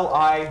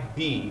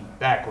YLLIB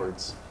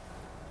backwards.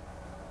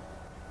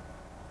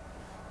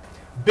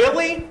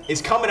 Billy is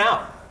coming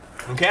out.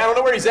 Okay, I don't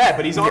know where he's at,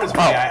 but he's on his way.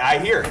 I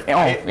hear.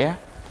 Yeah.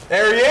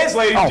 There he is,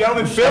 ladies and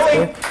gentlemen.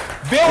 Billy.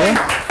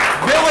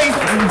 Billy.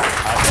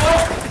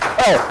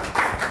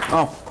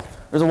 Oh,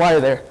 there's a wire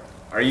there.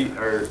 Are you?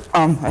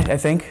 I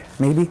think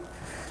maybe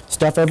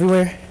stuff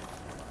everywhere.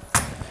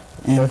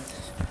 And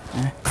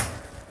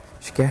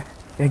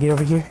gotta get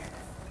over here.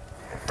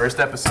 First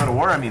episode of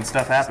W.A.R, I mean,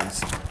 stuff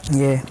happens.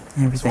 Yeah,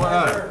 everything.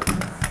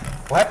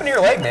 What happened to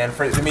your leg, man?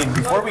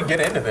 Before we get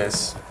into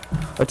this.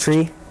 A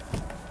tree,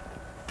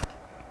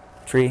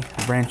 a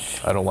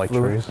branch. I don't like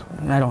trees.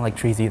 I don't like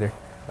trees either.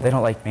 They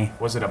don't like me.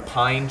 Was it a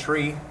pine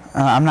tree?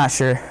 I'm not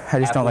sure. I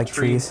just don't Apple like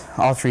tree? trees.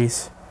 All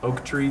trees.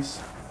 Oak trees?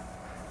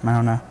 I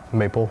don't know.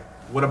 Maple.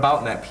 What about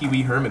in that Pee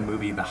Wee Herman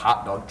movie, the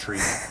hot dog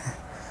tree?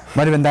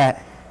 Might have been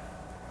that.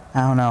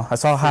 I don't know. I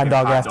saw a hot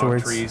dog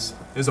afterwards. Trees.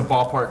 It was a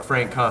ballpark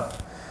Frank, huh?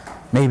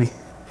 Maybe.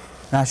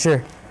 Not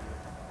sure.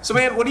 So,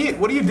 man, what do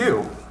you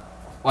do?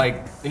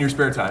 Like, in your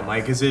spare time?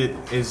 Like, do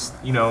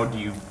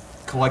you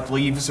collect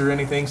leaves or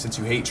anything? Since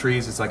you hate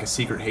trees, it's like a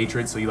secret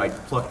hatred, so you like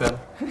pluck them?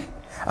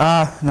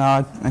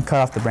 No, I cut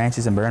off the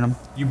branches and burn them.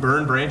 You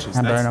burn branches?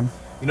 I burn them.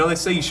 You know, they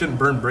say you shouldn't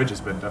burn bridges,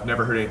 but I've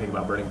never heard anything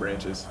about burning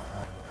branches.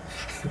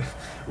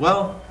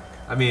 Well,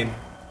 I mean,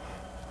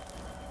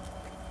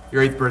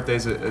 your 8th birthday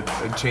is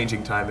a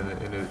changing time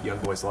in a young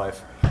boy's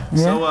life.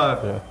 Yeah.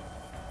 So,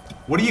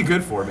 what are you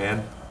good for,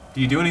 man?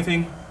 Do you do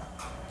anything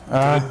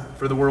good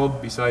for the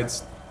world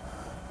besides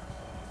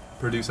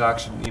produce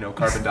oxygen,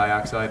 carbon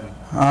dioxide?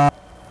 All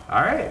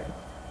right.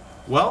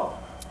 Well,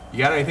 you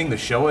got anything to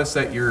show us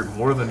that you're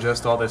more than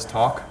just all this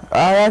talk?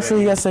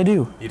 Actually, yes, I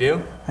do. You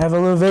do? I have a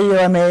little video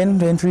I made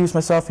to introduce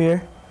myself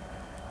here,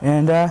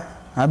 and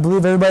I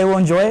believe everybody will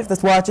enjoy it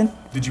that's watching.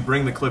 Did you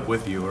bring the clip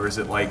with you, or is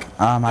it like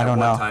I don't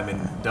know. one time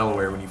in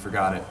Delaware when you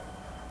forgot it?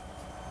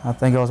 I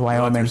think it was You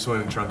left Wyoming. your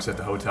swimming trunks at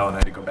the hotel and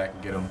I had to go back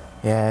and get them.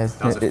 Yeah.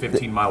 That was a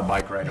 15-mile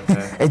bike ride,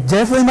 okay? It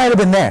definitely might have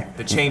been there.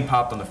 The chain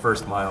popped on the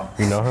first mile.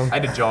 You know him? I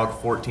had to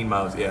jog 14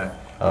 miles, yeah.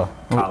 Oh.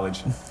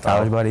 College.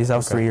 College buddies. I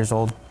was 3 years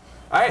old.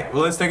 All right,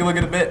 well, let's take a look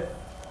at a bit.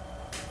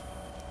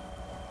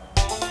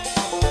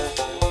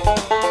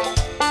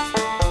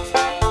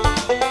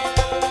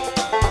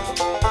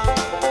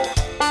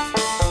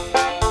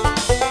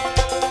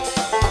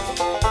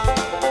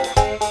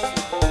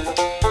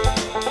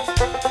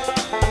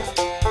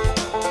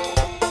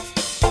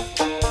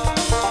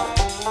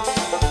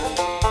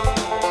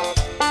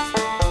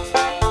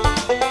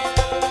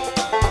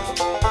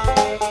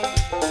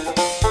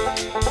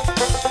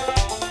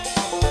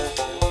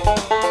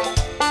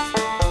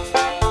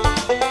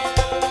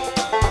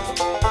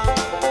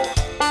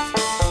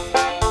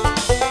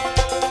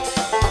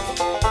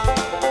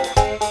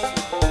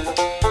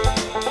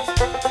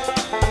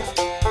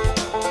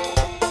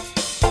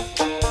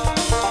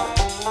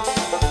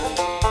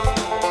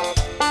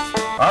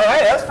 All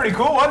right, that's pretty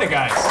cool, wasn't it,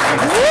 guys?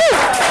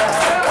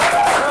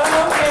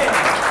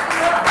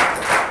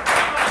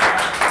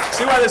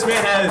 See why this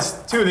man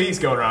has 2 of these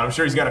going around. I'm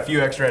sure he's got a few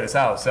extra at his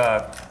house.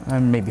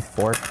 Maybe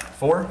 4.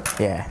 4?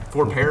 Yeah.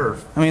 4 pair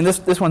of. I mean,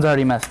 this one's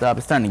already messed up.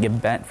 It's starting to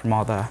get bent from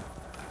all the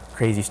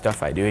crazy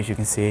stuff I do, as you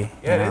can see.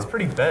 Yeah, it is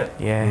pretty bent.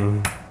 Yeah.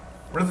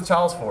 What are the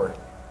towels for?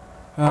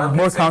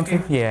 More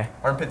comfy. Yeah.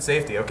 Armpit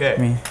safety,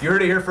 okay. You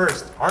heard it here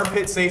first.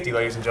 Armpit safety,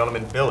 ladies and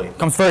gentlemen. Billy.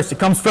 Comes first. It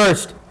comes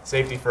first.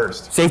 Safety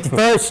first. Safety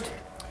first.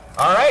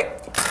 All right.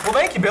 Well,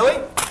 thank you, Billy.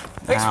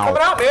 Thanks for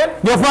coming out, man.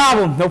 No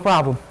problem. No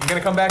problem. You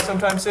gonna come back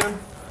sometime soon?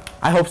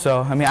 I hope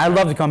so. I mean, I'd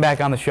love to come back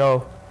on the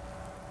show.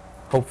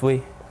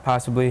 Hopefully,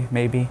 possibly,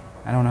 maybe.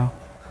 I don't know.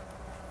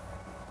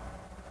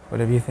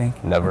 Whatever you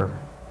think. Never.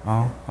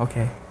 Oh,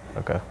 okay.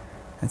 Okay.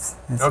 That's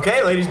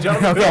Okay, ladies and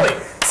gentlemen, Okay. Billy.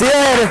 See you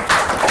later.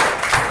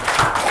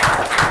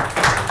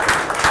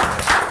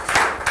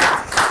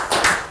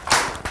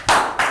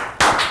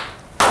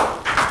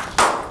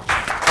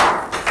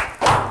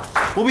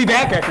 We'll be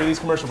back after these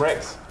commercial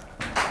breaks.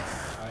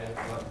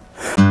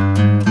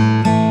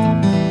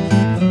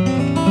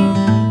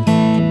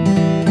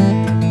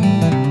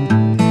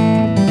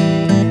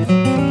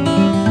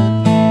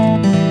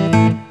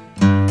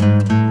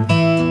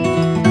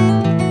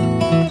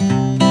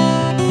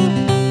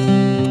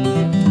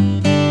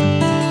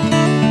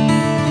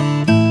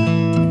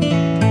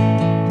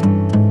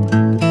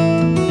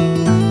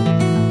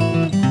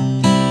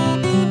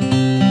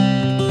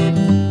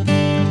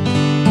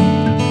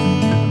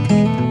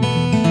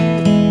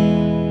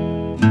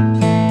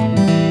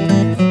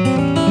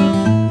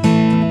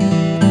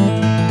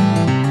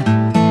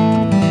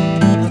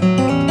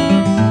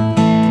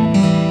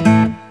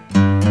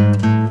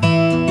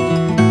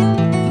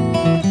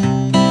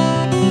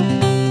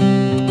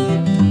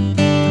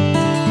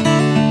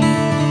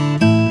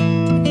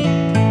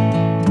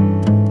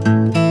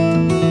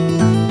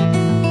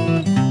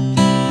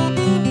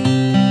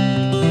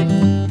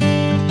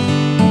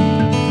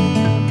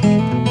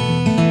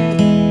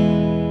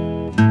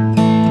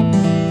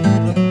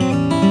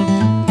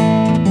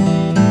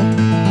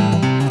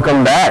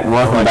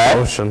 Welcome back.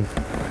 Lotion.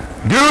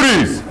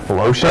 Duties!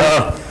 Lotion?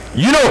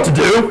 You know what to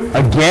do.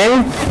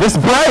 Again? This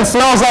bread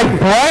smells like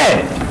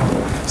bread.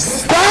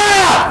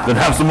 Stop! Then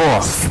have some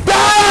more.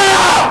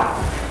 Stop!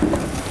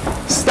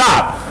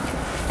 Stop.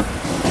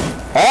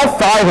 All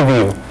 5 of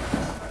you.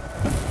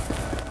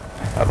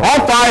 All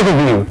 5 of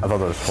you. I thought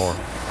there was 4.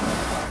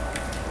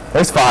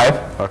 There's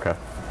 5. Okay.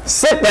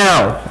 Sit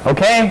down,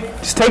 okay?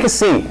 Just take a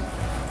seat.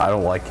 I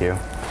don't like you.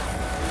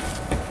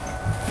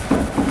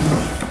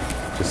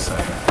 Just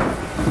say.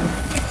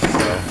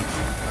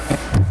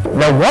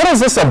 Now, what is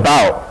this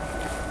about?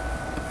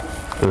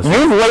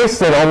 You've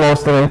wasted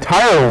almost an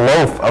entire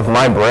loaf of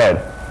my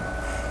bread.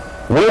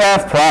 We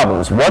have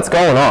problems. What's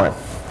going on?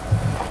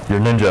 Your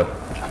ninja.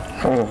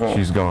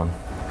 She's gone.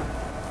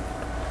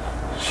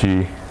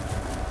 She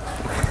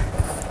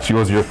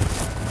was your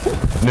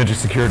ninja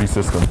security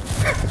system.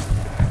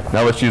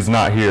 Now that she is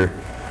not here,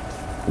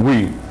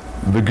 we,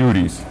 the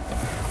Goodies,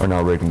 are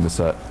now raiding the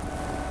set.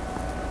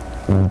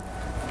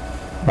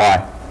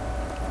 Why?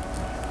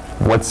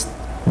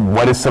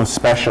 What is so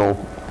special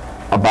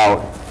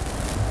about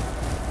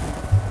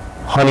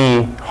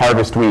honey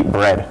harvest wheat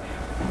bread?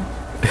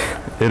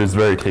 It is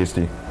very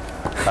tasty.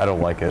 I don't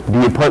like it. Do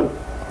you put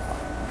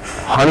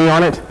honey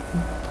on it?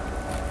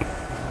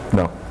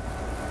 No.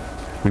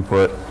 We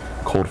put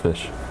cold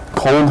fish.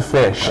 Cold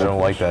fish. I don't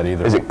like that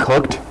either. Is it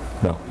cooked?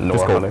 No. No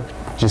just cold. honey.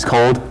 Just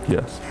cold?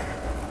 Yes.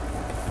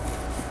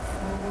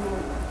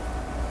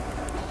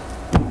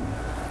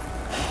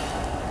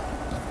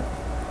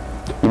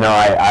 You know,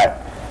 I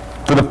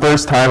for the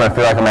first time, I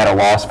feel like I'm at a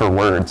loss for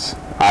words.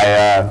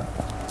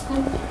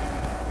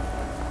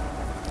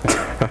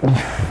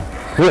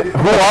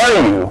 Who are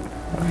you?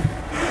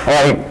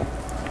 Like,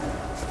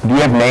 do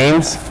you have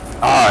names?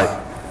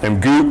 I am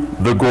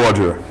Goot the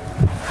Gorger.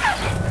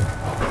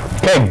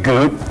 Okay,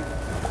 Goot.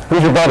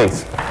 Who's your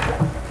buddies?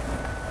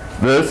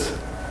 This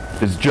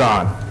is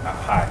John.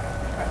 Hi.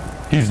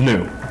 He's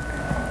new.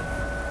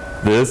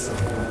 This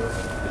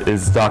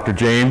is Dr.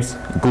 James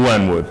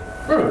Glenwood.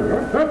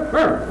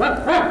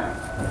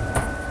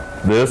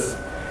 This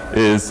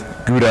is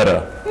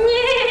Gootetta.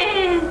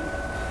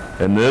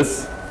 And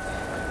this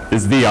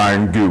is the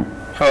Iron Goot.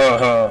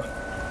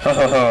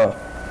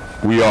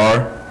 We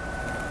are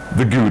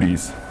the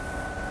Gooties.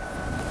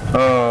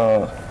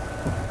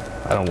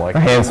 I don't like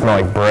My hands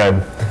smell like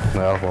bread.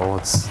 No,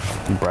 well,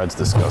 bread's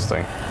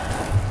disgusting.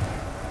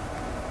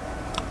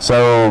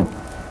 So,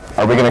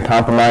 are we going to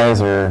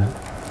compromise, or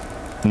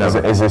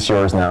Never. is this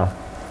yours now?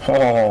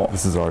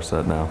 This is our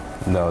set now.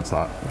 No, it's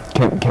not.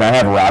 Can I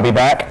have Robbie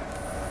back?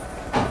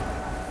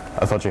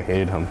 I thought you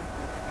hated him.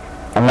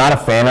 I'm not a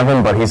fan of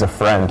him, but he's a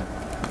friend.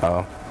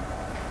 Oh.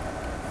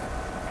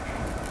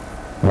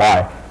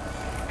 Why?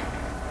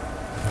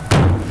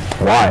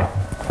 Why?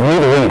 You need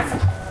to leave.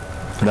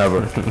 Never.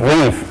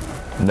 Leave.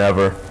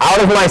 Never.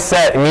 Out of my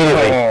set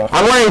immediately.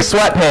 I'm wearing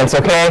sweatpants,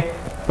 okay?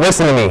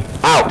 Listen to me.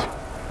 Out.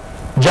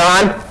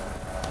 John?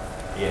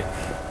 Yeah.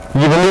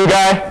 You the new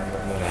guy?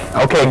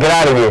 Okay, get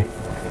out of here.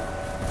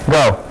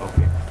 Go.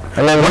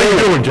 And then What are you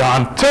doing,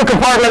 John?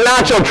 2-compartment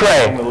nacho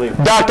tray.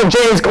 Dr.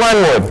 James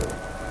Glenwood.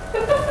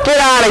 Get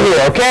out of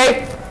here,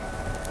 okay?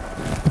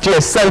 Get your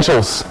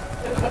essentials.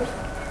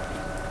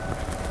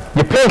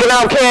 You're pinking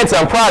out cancer.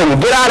 I'm proud of you.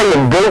 Get out of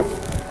here, goot.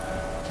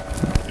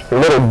 You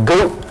little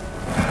goot.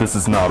 This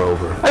is not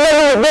over.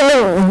 And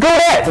then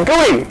Gootetta.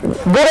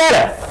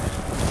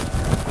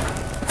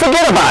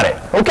 Forget about it,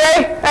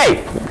 okay?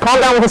 Hey, calm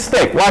down with the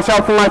stick. Watch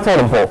out for my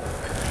totem pole.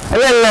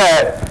 And then,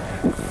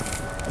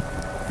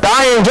 the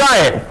Iron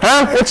Giant,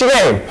 huh? What's your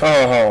name?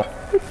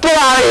 Get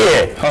out of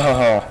here.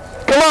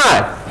 Come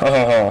on.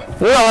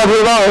 No.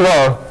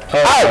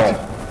 Out.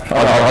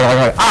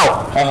 Out.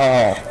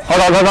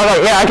 Hold on.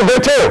 Yeah, I can do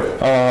it too.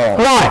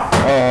 Come on.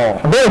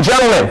 Be a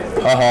gentleman.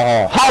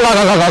 Out. No.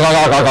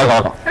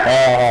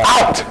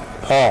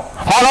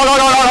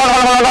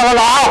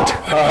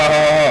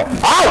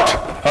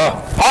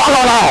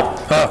 Out.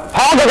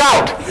 Hold it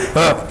out.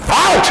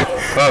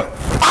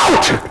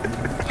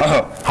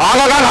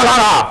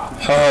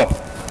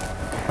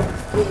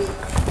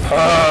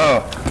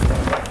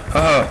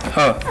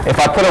 If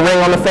I put a ring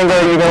on the finger,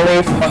 are you gonna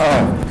leave?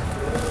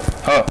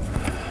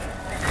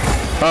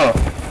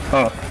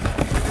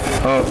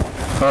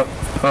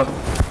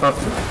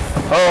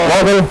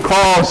 Logan,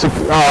 call.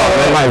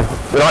 Never mind.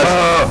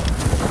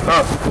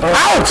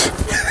 Out!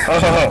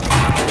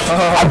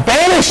 I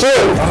banish you!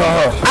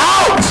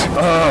 Out!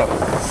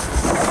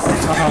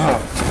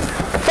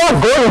 Fuck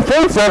Gordon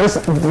Food Service.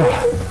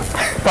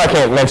 I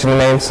can't mention the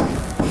names.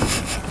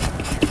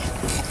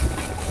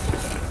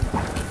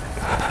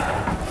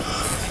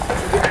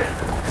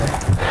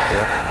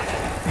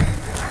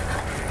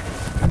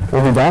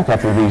 We'll be back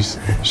after these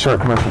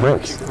short commercial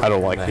breaks. I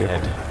don't like you.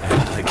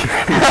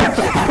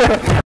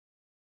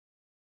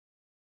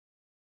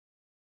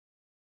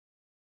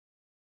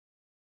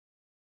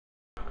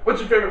 What's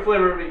your favorite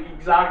flavor of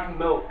exotic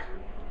milk?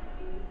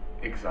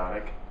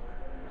 Exotic.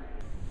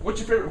 What's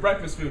your favorite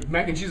breakfast food?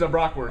 Mac and cheese on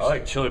bratwurst. I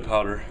like chili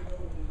powder.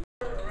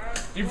 Do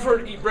you prefer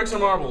to eat bricks or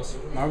marbles?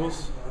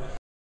 Marbles?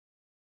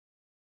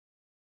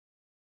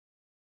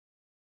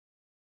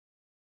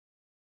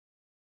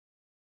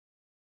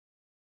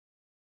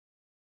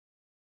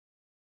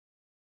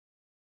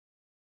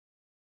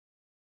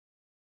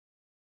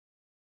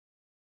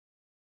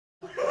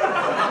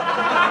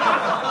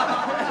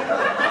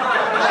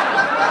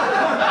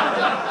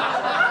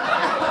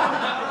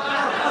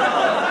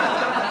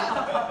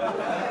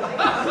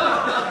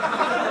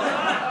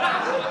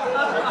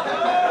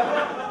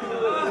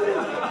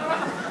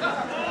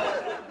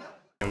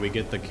 Can we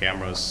get the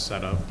cameras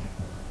set up?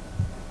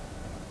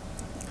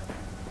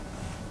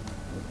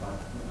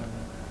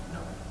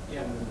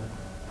 You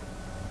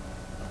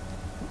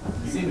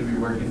seem to be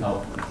working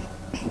out.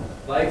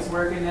 Lights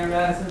working there,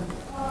 Madison?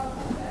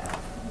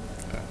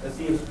 Let's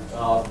see if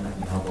I can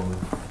help over.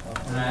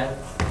 Alright.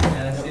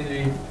 Yeah, that seems to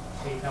be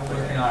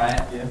working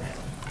alright. Yeah.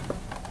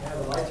 Yeah,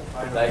 the lights are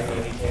fine. Lights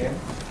working here.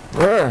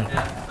 Where?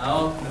 Yeah.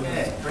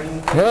 Okay.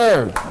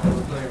 Where?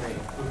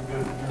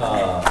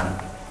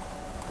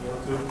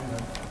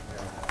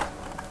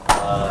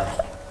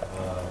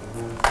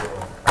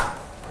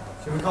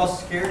 Should we call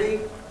security?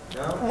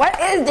 No? What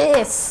is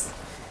this?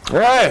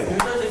 Hey!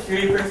 Who's our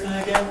security person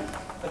again?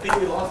 I think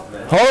we lost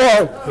him. Hold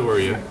on. Who are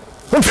you?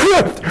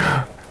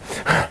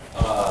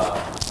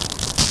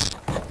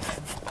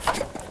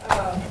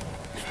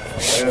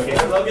 Okay,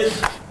 Logan?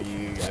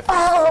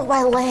 Oh,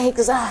 my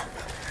legs. Okay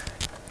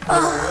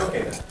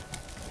then.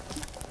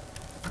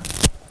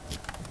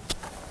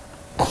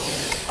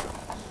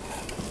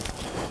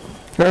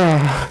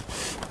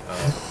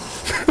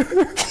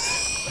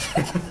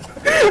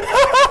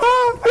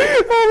 Oh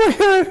my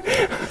god.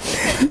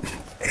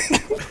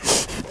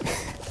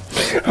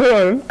 Hold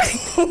on.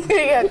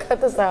 You gotta cut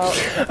this out.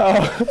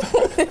 Oh.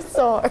 It's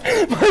so hard.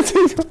 My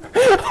teeth.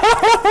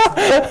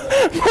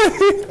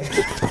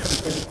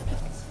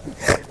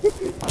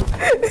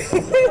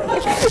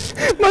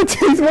 My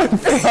teeth went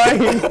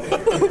flying.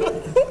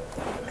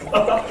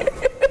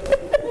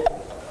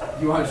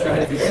 You want to try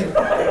it again?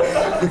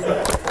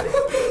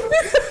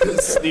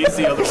 Sneeze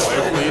the other way,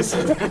 please.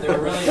 They're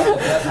really not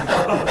the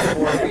best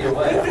 4 feet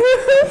away.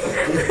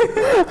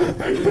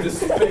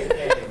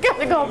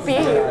 Gotta go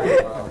pee.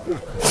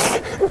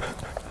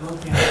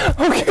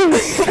 Okay,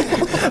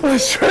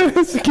 let's try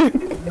this again.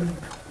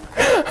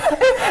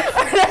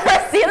 I've never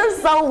seen him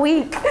so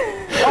weak.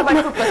 Oh,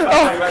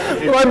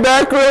 my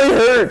back really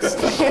hurts.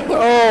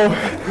 Oh.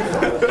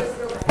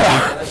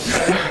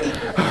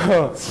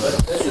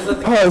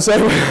 Oh,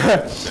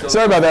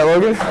 sorry about that,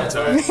 Logan.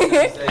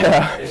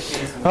 Yeah.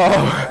 Oh.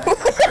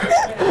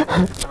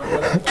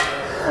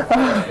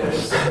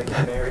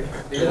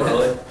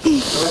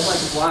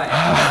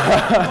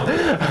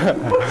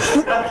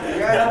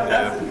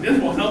 This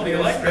will help the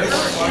electric.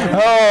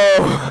 Oh.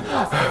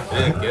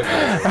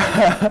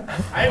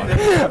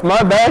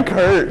 My back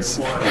hurts.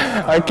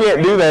 I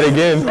can't do that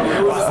again. I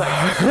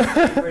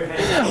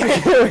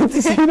can't wait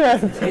to see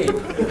that.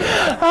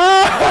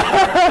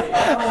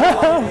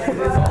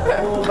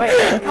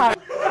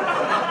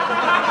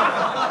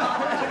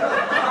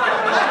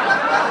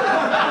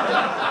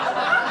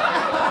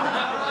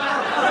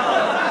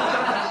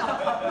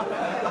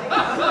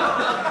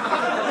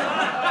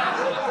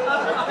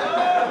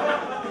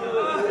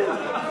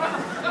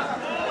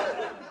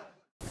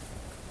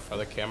 Are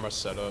the cameras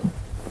set up? Yeah,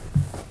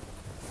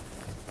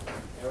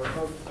 we're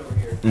focused over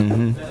here.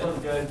 Mm-hmm. This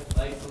one's good.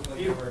 Lights look like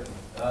they were.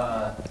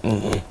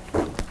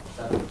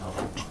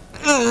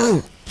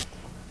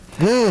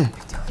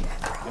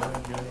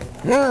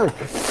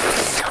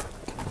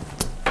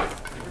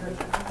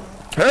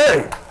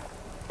 Hey!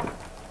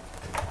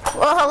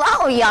 Well,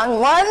 hello, young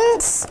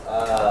ones.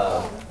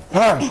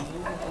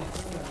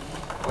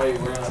 Wait,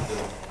 we're gonna have to.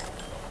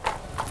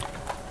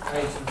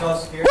 Hey, should we call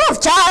security? Wolf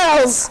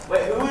Charles!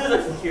 Wait, who is the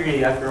security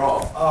after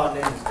all? Oh,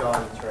 Ninja's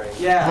gone, that's right.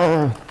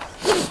 Yeah.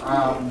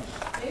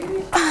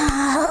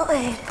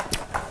 Wait.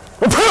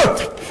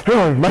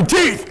 My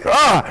teeth!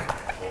 Ah!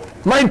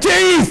 My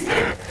teeth!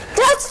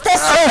 That's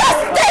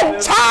disgusting,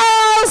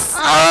 Charles!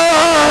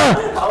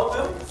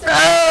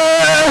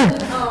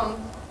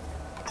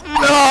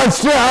 No,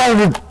 it's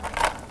not.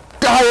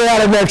 I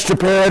had an extra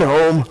pair at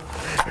home.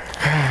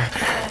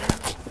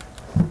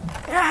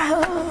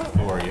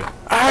 Who are you?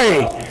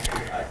 Hey!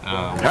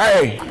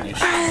 Hey!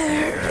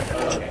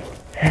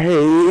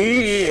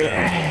 Hey!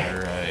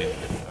 Right.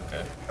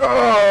 Okay.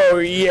 Oh,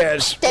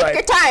 yes. Take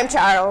your time,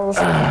 Charles.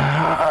 All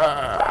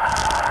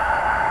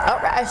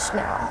right,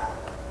 now.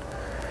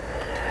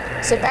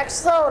 Sit back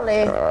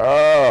slowly.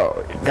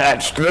 Oh,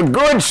 that's the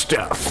good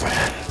stuff.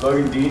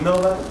 Logan, do you know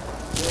that?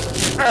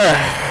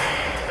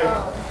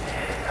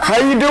 How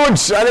you doing,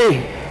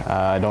 Sonny?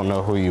 I don't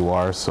know who you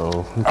are,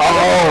 so.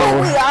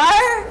 Oh. We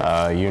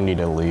are? You need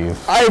to leave.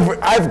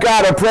 I've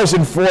got a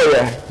present for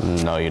you.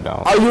 No, you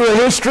don't. Are you a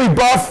history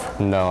buff?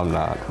 No, I'm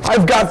not.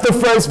 I've got the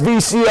first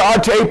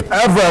VCR tape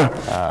ever.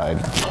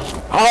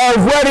 Our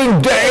wedding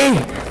day.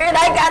 And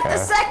I got the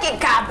second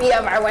copy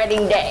of our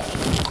wedding day.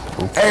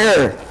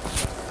 Here.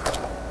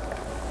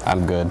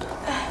 I'm good.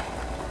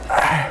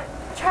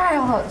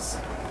 Charles.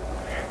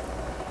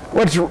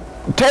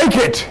 Take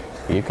it.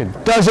 You could.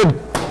 Does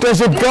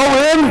it go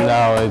in?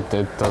 No,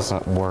 it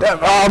doesn't work.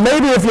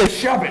 Maybe if you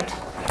shove it.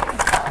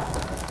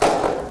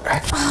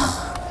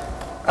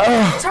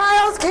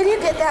 Charles, can you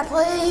get that,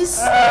 please?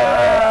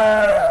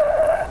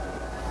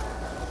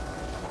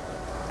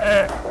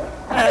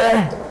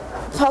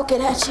 Poke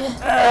it at you.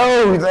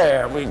 Oh,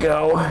 there we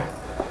go.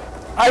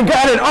 I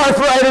got an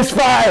arthritis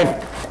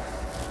 5.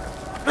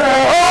 Oh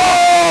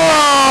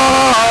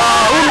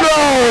no!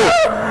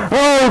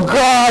 Oh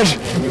gosh!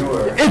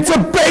 It's a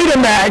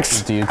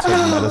Betamax. Do you take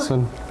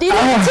medicine? Do you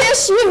need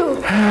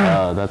tissue?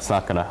 That's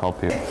not gonna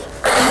help you.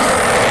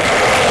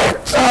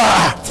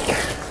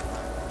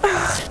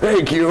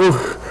 Thank you.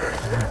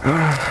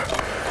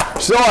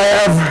 So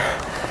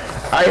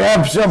I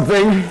have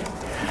something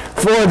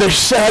for the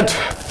set.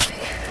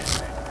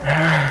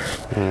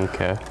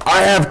 Okay.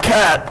 I have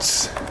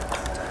cats.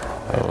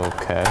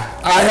 Okay.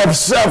 I have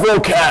several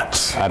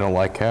cats. I don't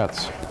like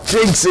cats.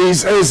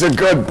 Jinxie's is a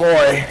good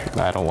boy.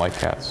 I don't like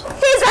cats.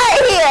 He's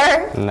right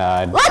here.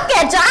 Nah. Look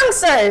at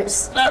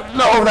Jonksers.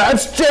 No,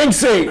 that's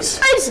Jinxie's.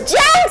 It's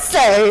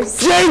Jonksers.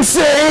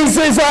 Jinxie's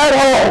is at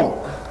home.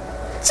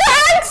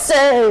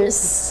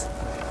 Jonksers.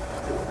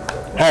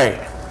 Hey.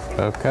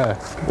 Okay.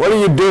 What are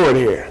you doing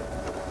here?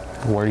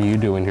 What are you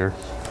doing here?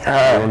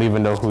 I don't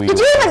even know who you are. Did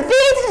you even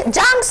feed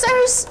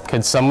Jongsers?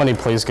 Could somebody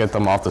please get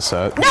them off the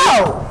set?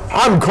 No!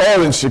 I'm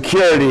calling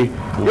security.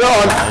 You're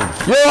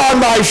on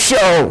my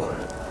show.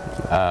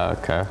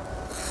 Okay.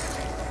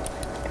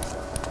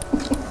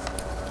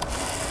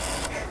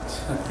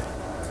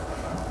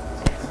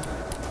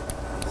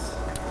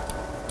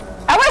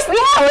 I wish we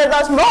had one of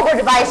those mobile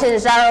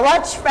devices at our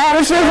lunch friend.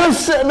 It's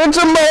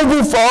a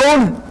mobile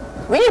phone.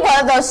 We need one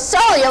of those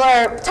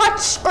cellular touch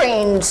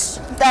screens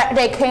that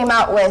they came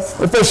out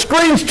with. If the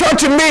screen's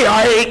touching me,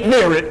 I ain't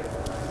near it.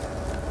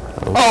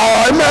 Oh,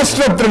 I messed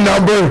up the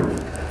number.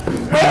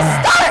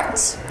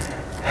 Restart.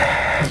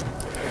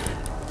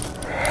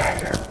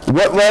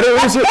 What letter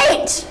is it?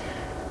 8.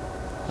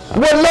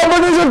 What number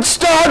does it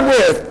start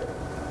with?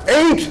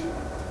 8?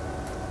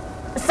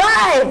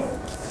 5.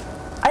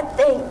 I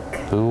think.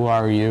 Who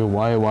are you?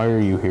 Why are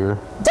you here?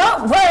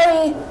 Don't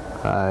worry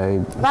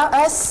I about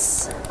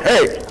us.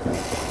 Hey,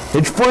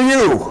 it's for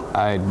you.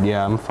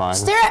 Yeah, I'm fine.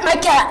 Stare at my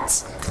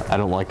cat. I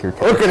don't like your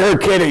cats. Look at her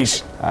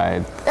kitties.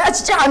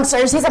 That's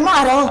Jongsers. He's a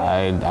model.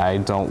 I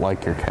don't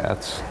like your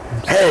cats.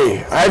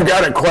 Hey, I've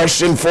got a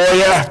question for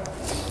you.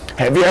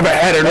 Have you ever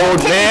had an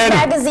old man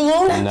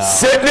magazine? No.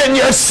 sitting in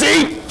your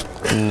seat?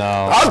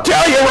 No. I'll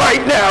tell you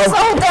right now.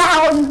 Slow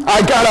down.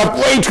 I got up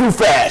way too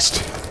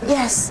fast.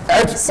 Yes.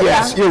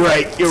 Yes, you're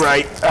right. You're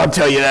right. I'll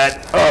tell you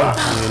that.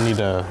 You need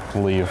to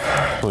leave,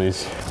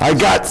 please. I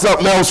got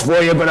something else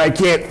for you, but I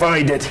can't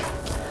find it.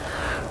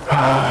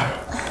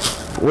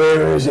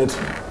 Where is it?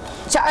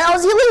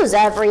 Charles, you lose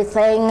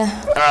everything.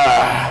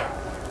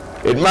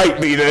 It might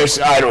be this.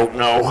 I don't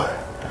know.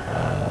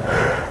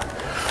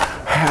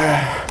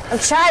 I'm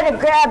trying to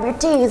grab your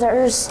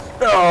teethers.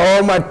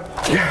 Oh my!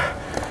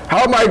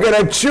 How am I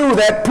gonna chew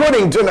that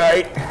pudding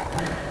tonight?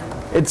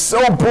 It's so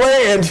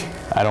bland.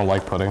 I don't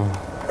like pudding.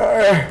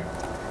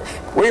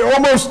 We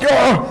almost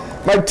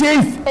my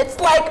teeth. It's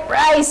like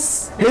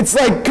rice. It's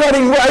like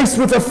cutting rice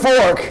with a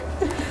fork.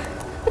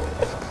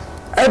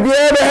 Have you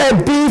ever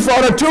had beef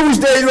on a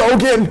Tuesday,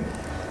 Logan?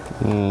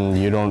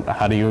 You don't.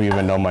 How do you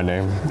even know my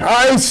name?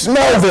 I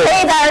smelled it.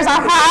 Teethers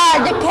are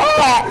hard to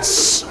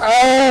catch.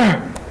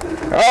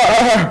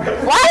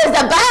 Why is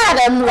the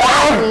bottom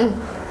rotten?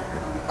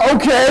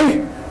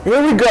 Okay,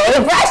 here we go.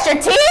 You brush your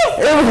teeth?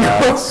 Here we go.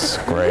 That's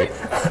great.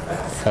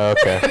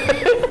 Okay.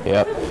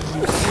 Yep.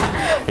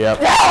 Yep.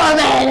 No,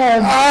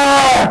 madam.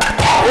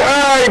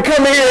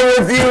 Come here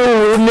with you,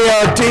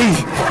 your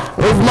teeth,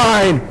 with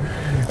mine.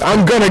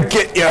 I'm gonna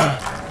get you.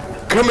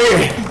 Come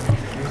here.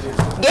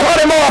 Cut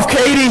him off,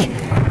 Katie.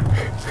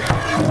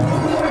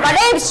 My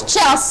name's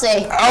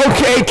Chelsea.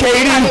 Okay,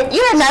 Katie.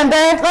 You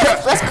remember?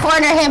 Let's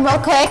corner him real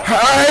quick.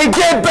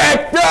 Get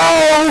back.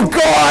 Oh,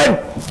 God.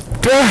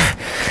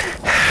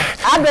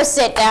 I'm gonna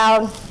sit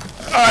down.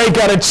 I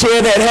got a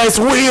chair that has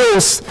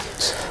wheels.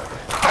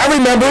 I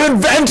remember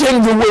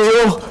inventing the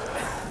wheel.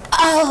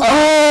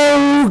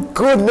 Oh,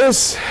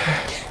 goodness.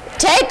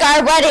 Take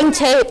our wedding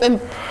tape and...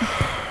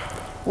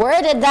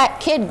 Where did that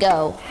kid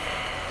go?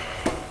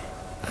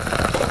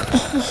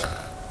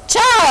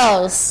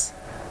 Charles!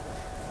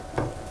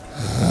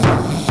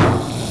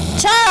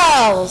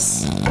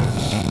 Charles!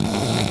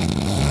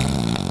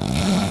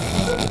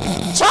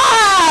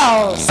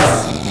 Charles!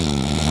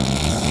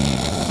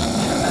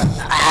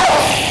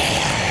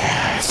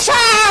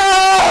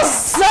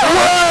 Charles!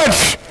 What?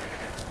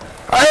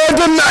 I had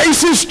the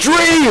nicest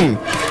dream.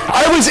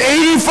 I was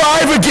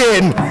 85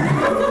 again.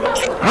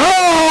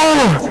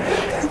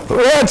 Oh,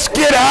 let's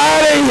get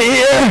out of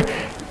here.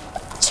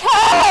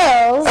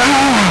 Charles!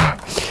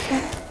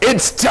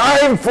 It's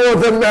time for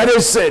the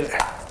medicine.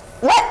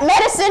 What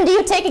medicine do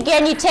you take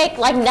again? You take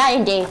like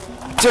 90.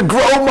 To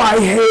grow my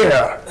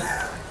hair.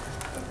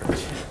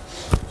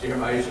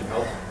 Jeremiah, you should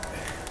help.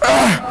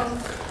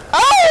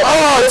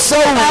 Oh, it's so...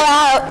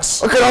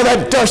 Look at all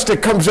that dust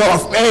that comes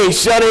off. Hey,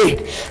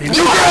 Shuddy. You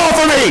get off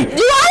of me!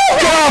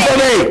 Get off of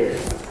me!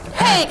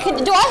 Hey,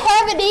 do I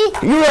have any?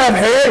 You have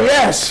hair,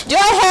 yes. Do I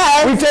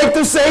have? We take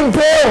the same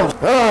pill.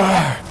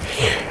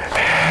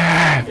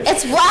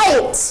 It's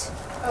white.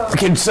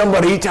 Can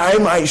somebody tie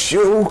my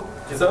shoe?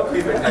 What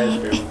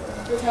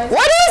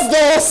is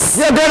this?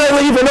 You're gonna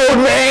leave an old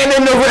man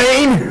in the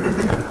rain?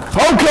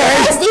 Okay.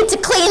 I just need to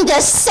clean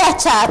this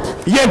setup.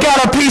 You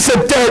got a piece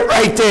of dirt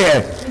right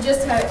there. You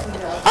just had it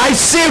cleaned up. I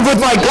sieve with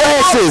my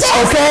glasses,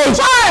 okay?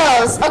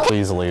 Charles, okay.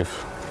 Please leave.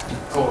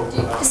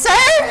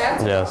 Sir?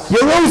 Yes.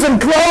 You're losing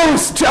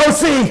clothes,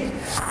 Chelsea.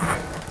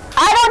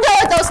 I don't know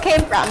what those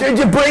came from. Did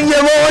you bring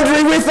your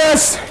laundry with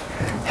us?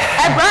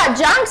 I brought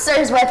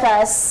Jonksers with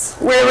us.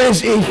 Where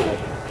is he?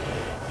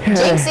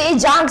 Jinxie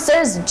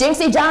Jonksers,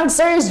 Jinxie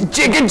Jonksers.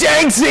 Jigga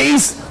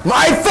Janksies,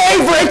 my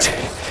favorite.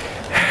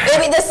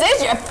 Maybe this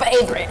is your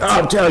favorite.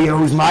 I'll tell you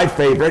who's my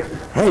favorite.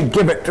 Hey,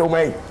 give it to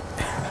me.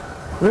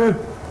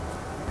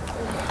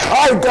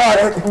 I got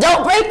it.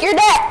 Don't break your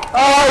neck.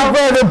 I'd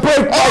rather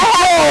break my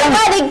phone.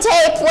 Wedding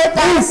tape with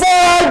us.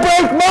 Before I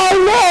break my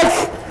neck.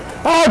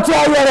 I'll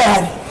tell you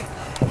that.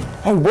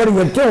 Hey, what are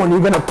you doing? You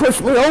gonna push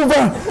me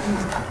over?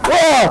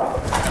 Oh.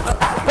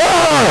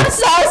 I'm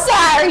so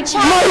sorry,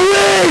 Charles. My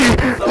leg!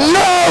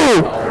 No!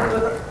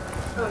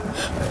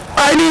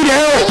 I need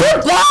help!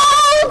 you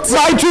bald?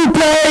 My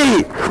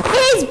toupee!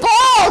 He's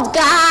bald,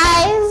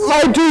 guys!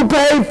 My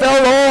toupee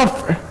fell off!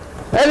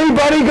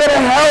 Anybody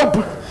gonna help?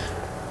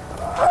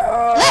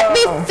 Let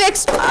me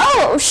fix.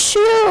 Oh,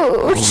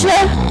 shoot.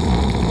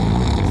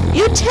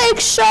 You take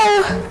so.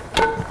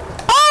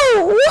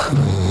 Oh!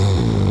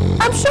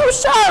 I'm so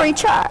sorry,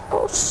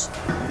 Charles.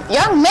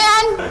 Young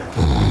man,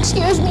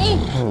 excuse me.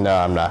 No,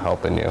 I'm not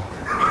helping you.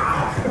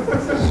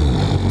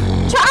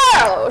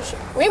 Charles,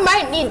 we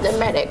might need the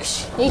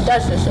medics. He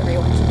does this every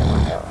once in a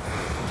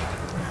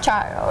while.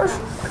 Charles.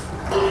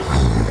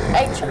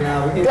 Hey,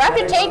 do I have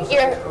to take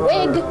your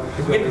wig?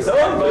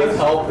 Someone please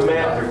help the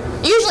man.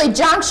 Usually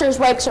Jonksters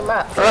wakes him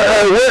up.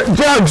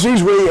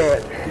 Jonksters, where you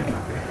at?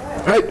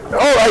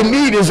 All I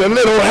need is a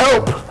little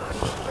help.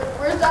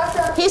 Where's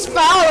Doctor? He's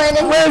falling.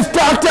 And Where's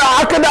Dr.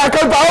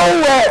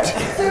 Akadakabow at?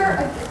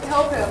 Sir,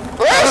 help him.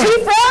 Where is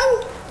he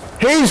from?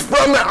 He's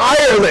from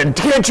Ireland.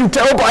 Can't you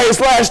tell by his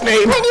last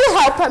name? Can you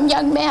help him,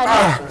 young man?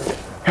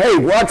 Hey,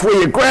 watch where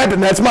you're grabbing.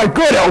 That's my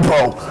good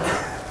elbow.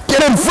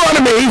 Get in front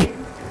of me.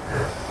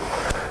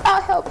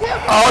 I'll help him.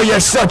 Oh, you're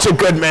such a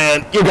good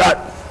man. You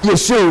got your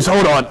shoes.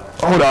 Hold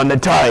on. They're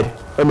tied.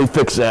 Let me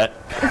fix that.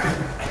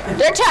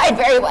 They're tied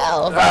very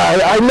well.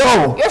 I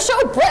know. You're so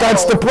brittle.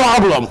 That's the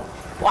problem.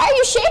 Why are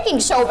you shaking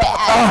so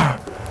bad?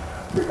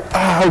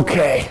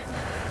 Okay.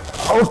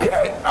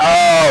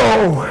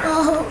 Oh.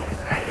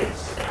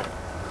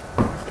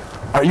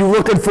 Are you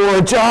looking for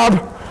a job?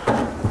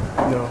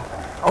 No.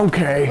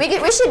 Okay.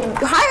 We should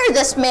hire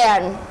this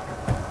man.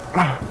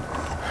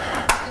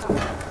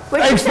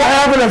 Thanks for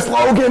having us,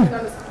 Logan.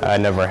 I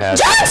never had.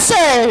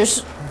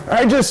 Johnsters!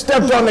 I just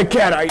stepped on the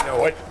cat. I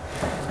know it.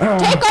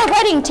 Take our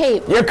wedding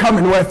tape. You're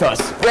coming with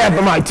us. Grab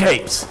my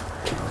tapes.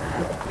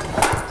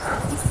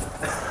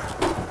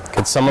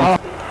 Could someone?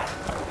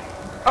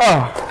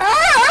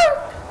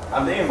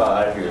 I'm thinking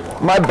about out here.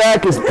 My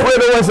back is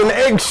brittle as an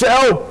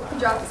eggshell.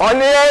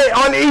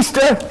 On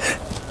Easter.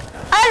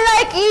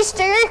 I like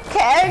Easter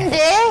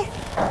candy.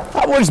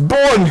 I was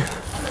born.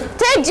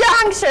 Take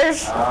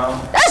Jonksters.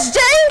 That's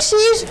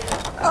Janksies.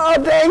 Oh,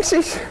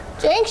 Janksies.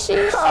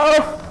 Janksies.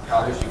 Oh.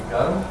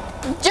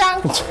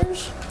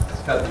 Jonksters.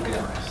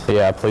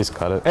 Yeah, please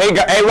cut it.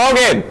 Hey,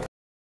 Logan.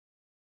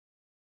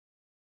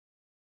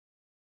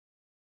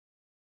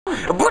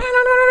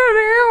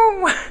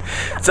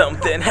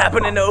 Something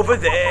happening over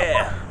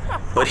there,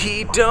 but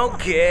he don't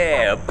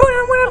care.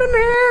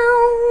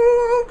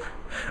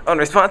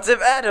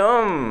 Unresponsive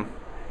Adam.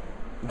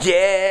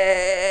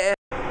 Yeah.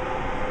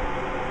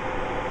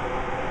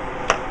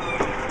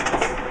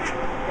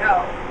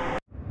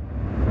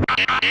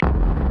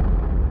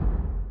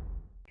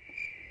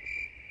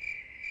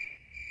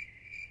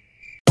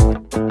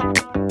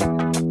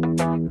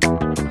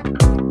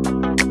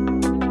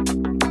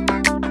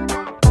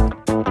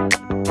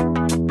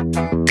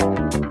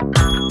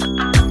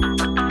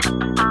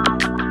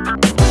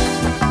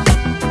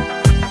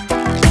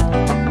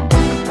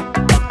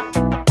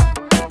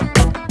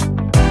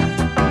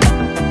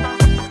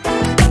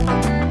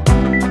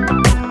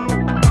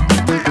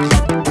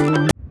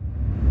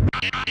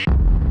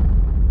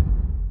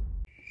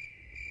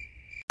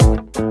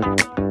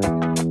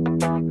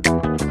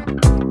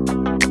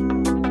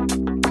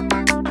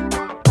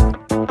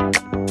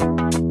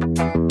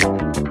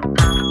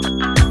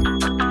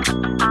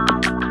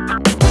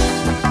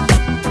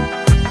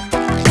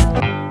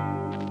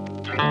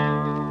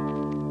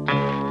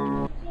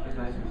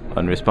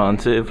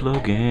 Unresponsive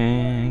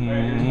Logan.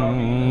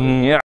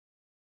 Yeah.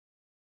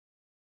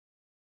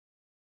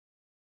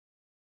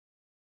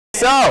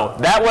 So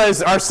that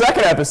was our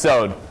second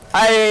episode.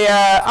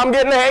 I'm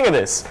getting the hang of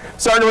this.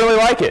 Starting to really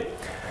like it.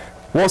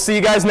 We'll see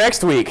you guys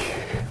next week.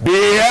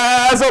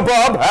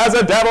 Beelzebub has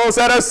a devil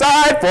set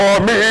aside for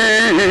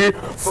me,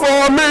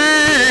 for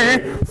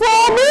me,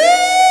 for me.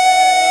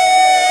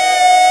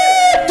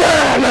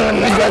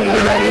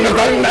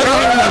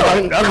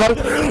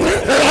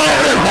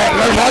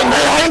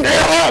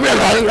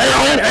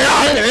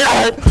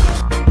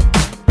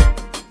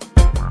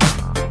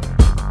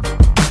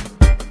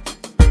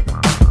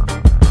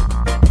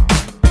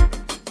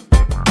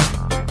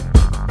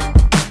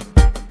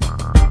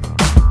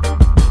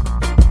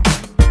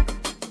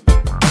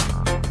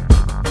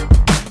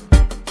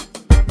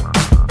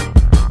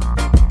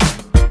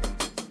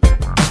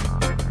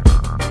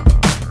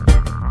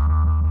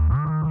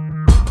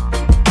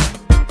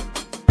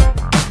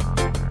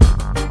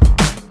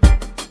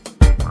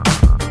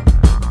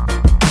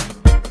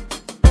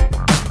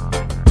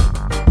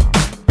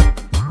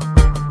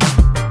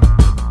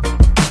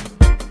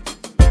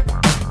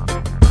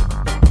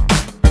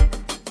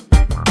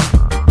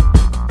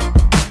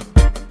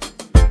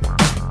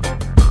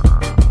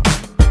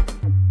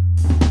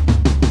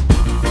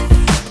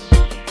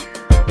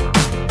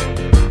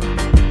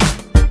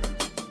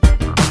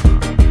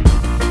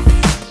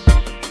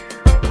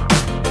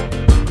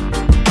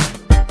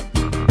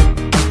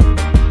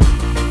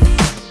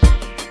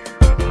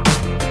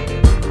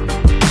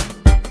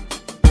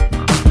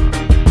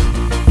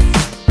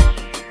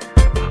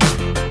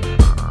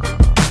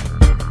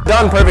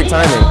 Perfect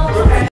timing.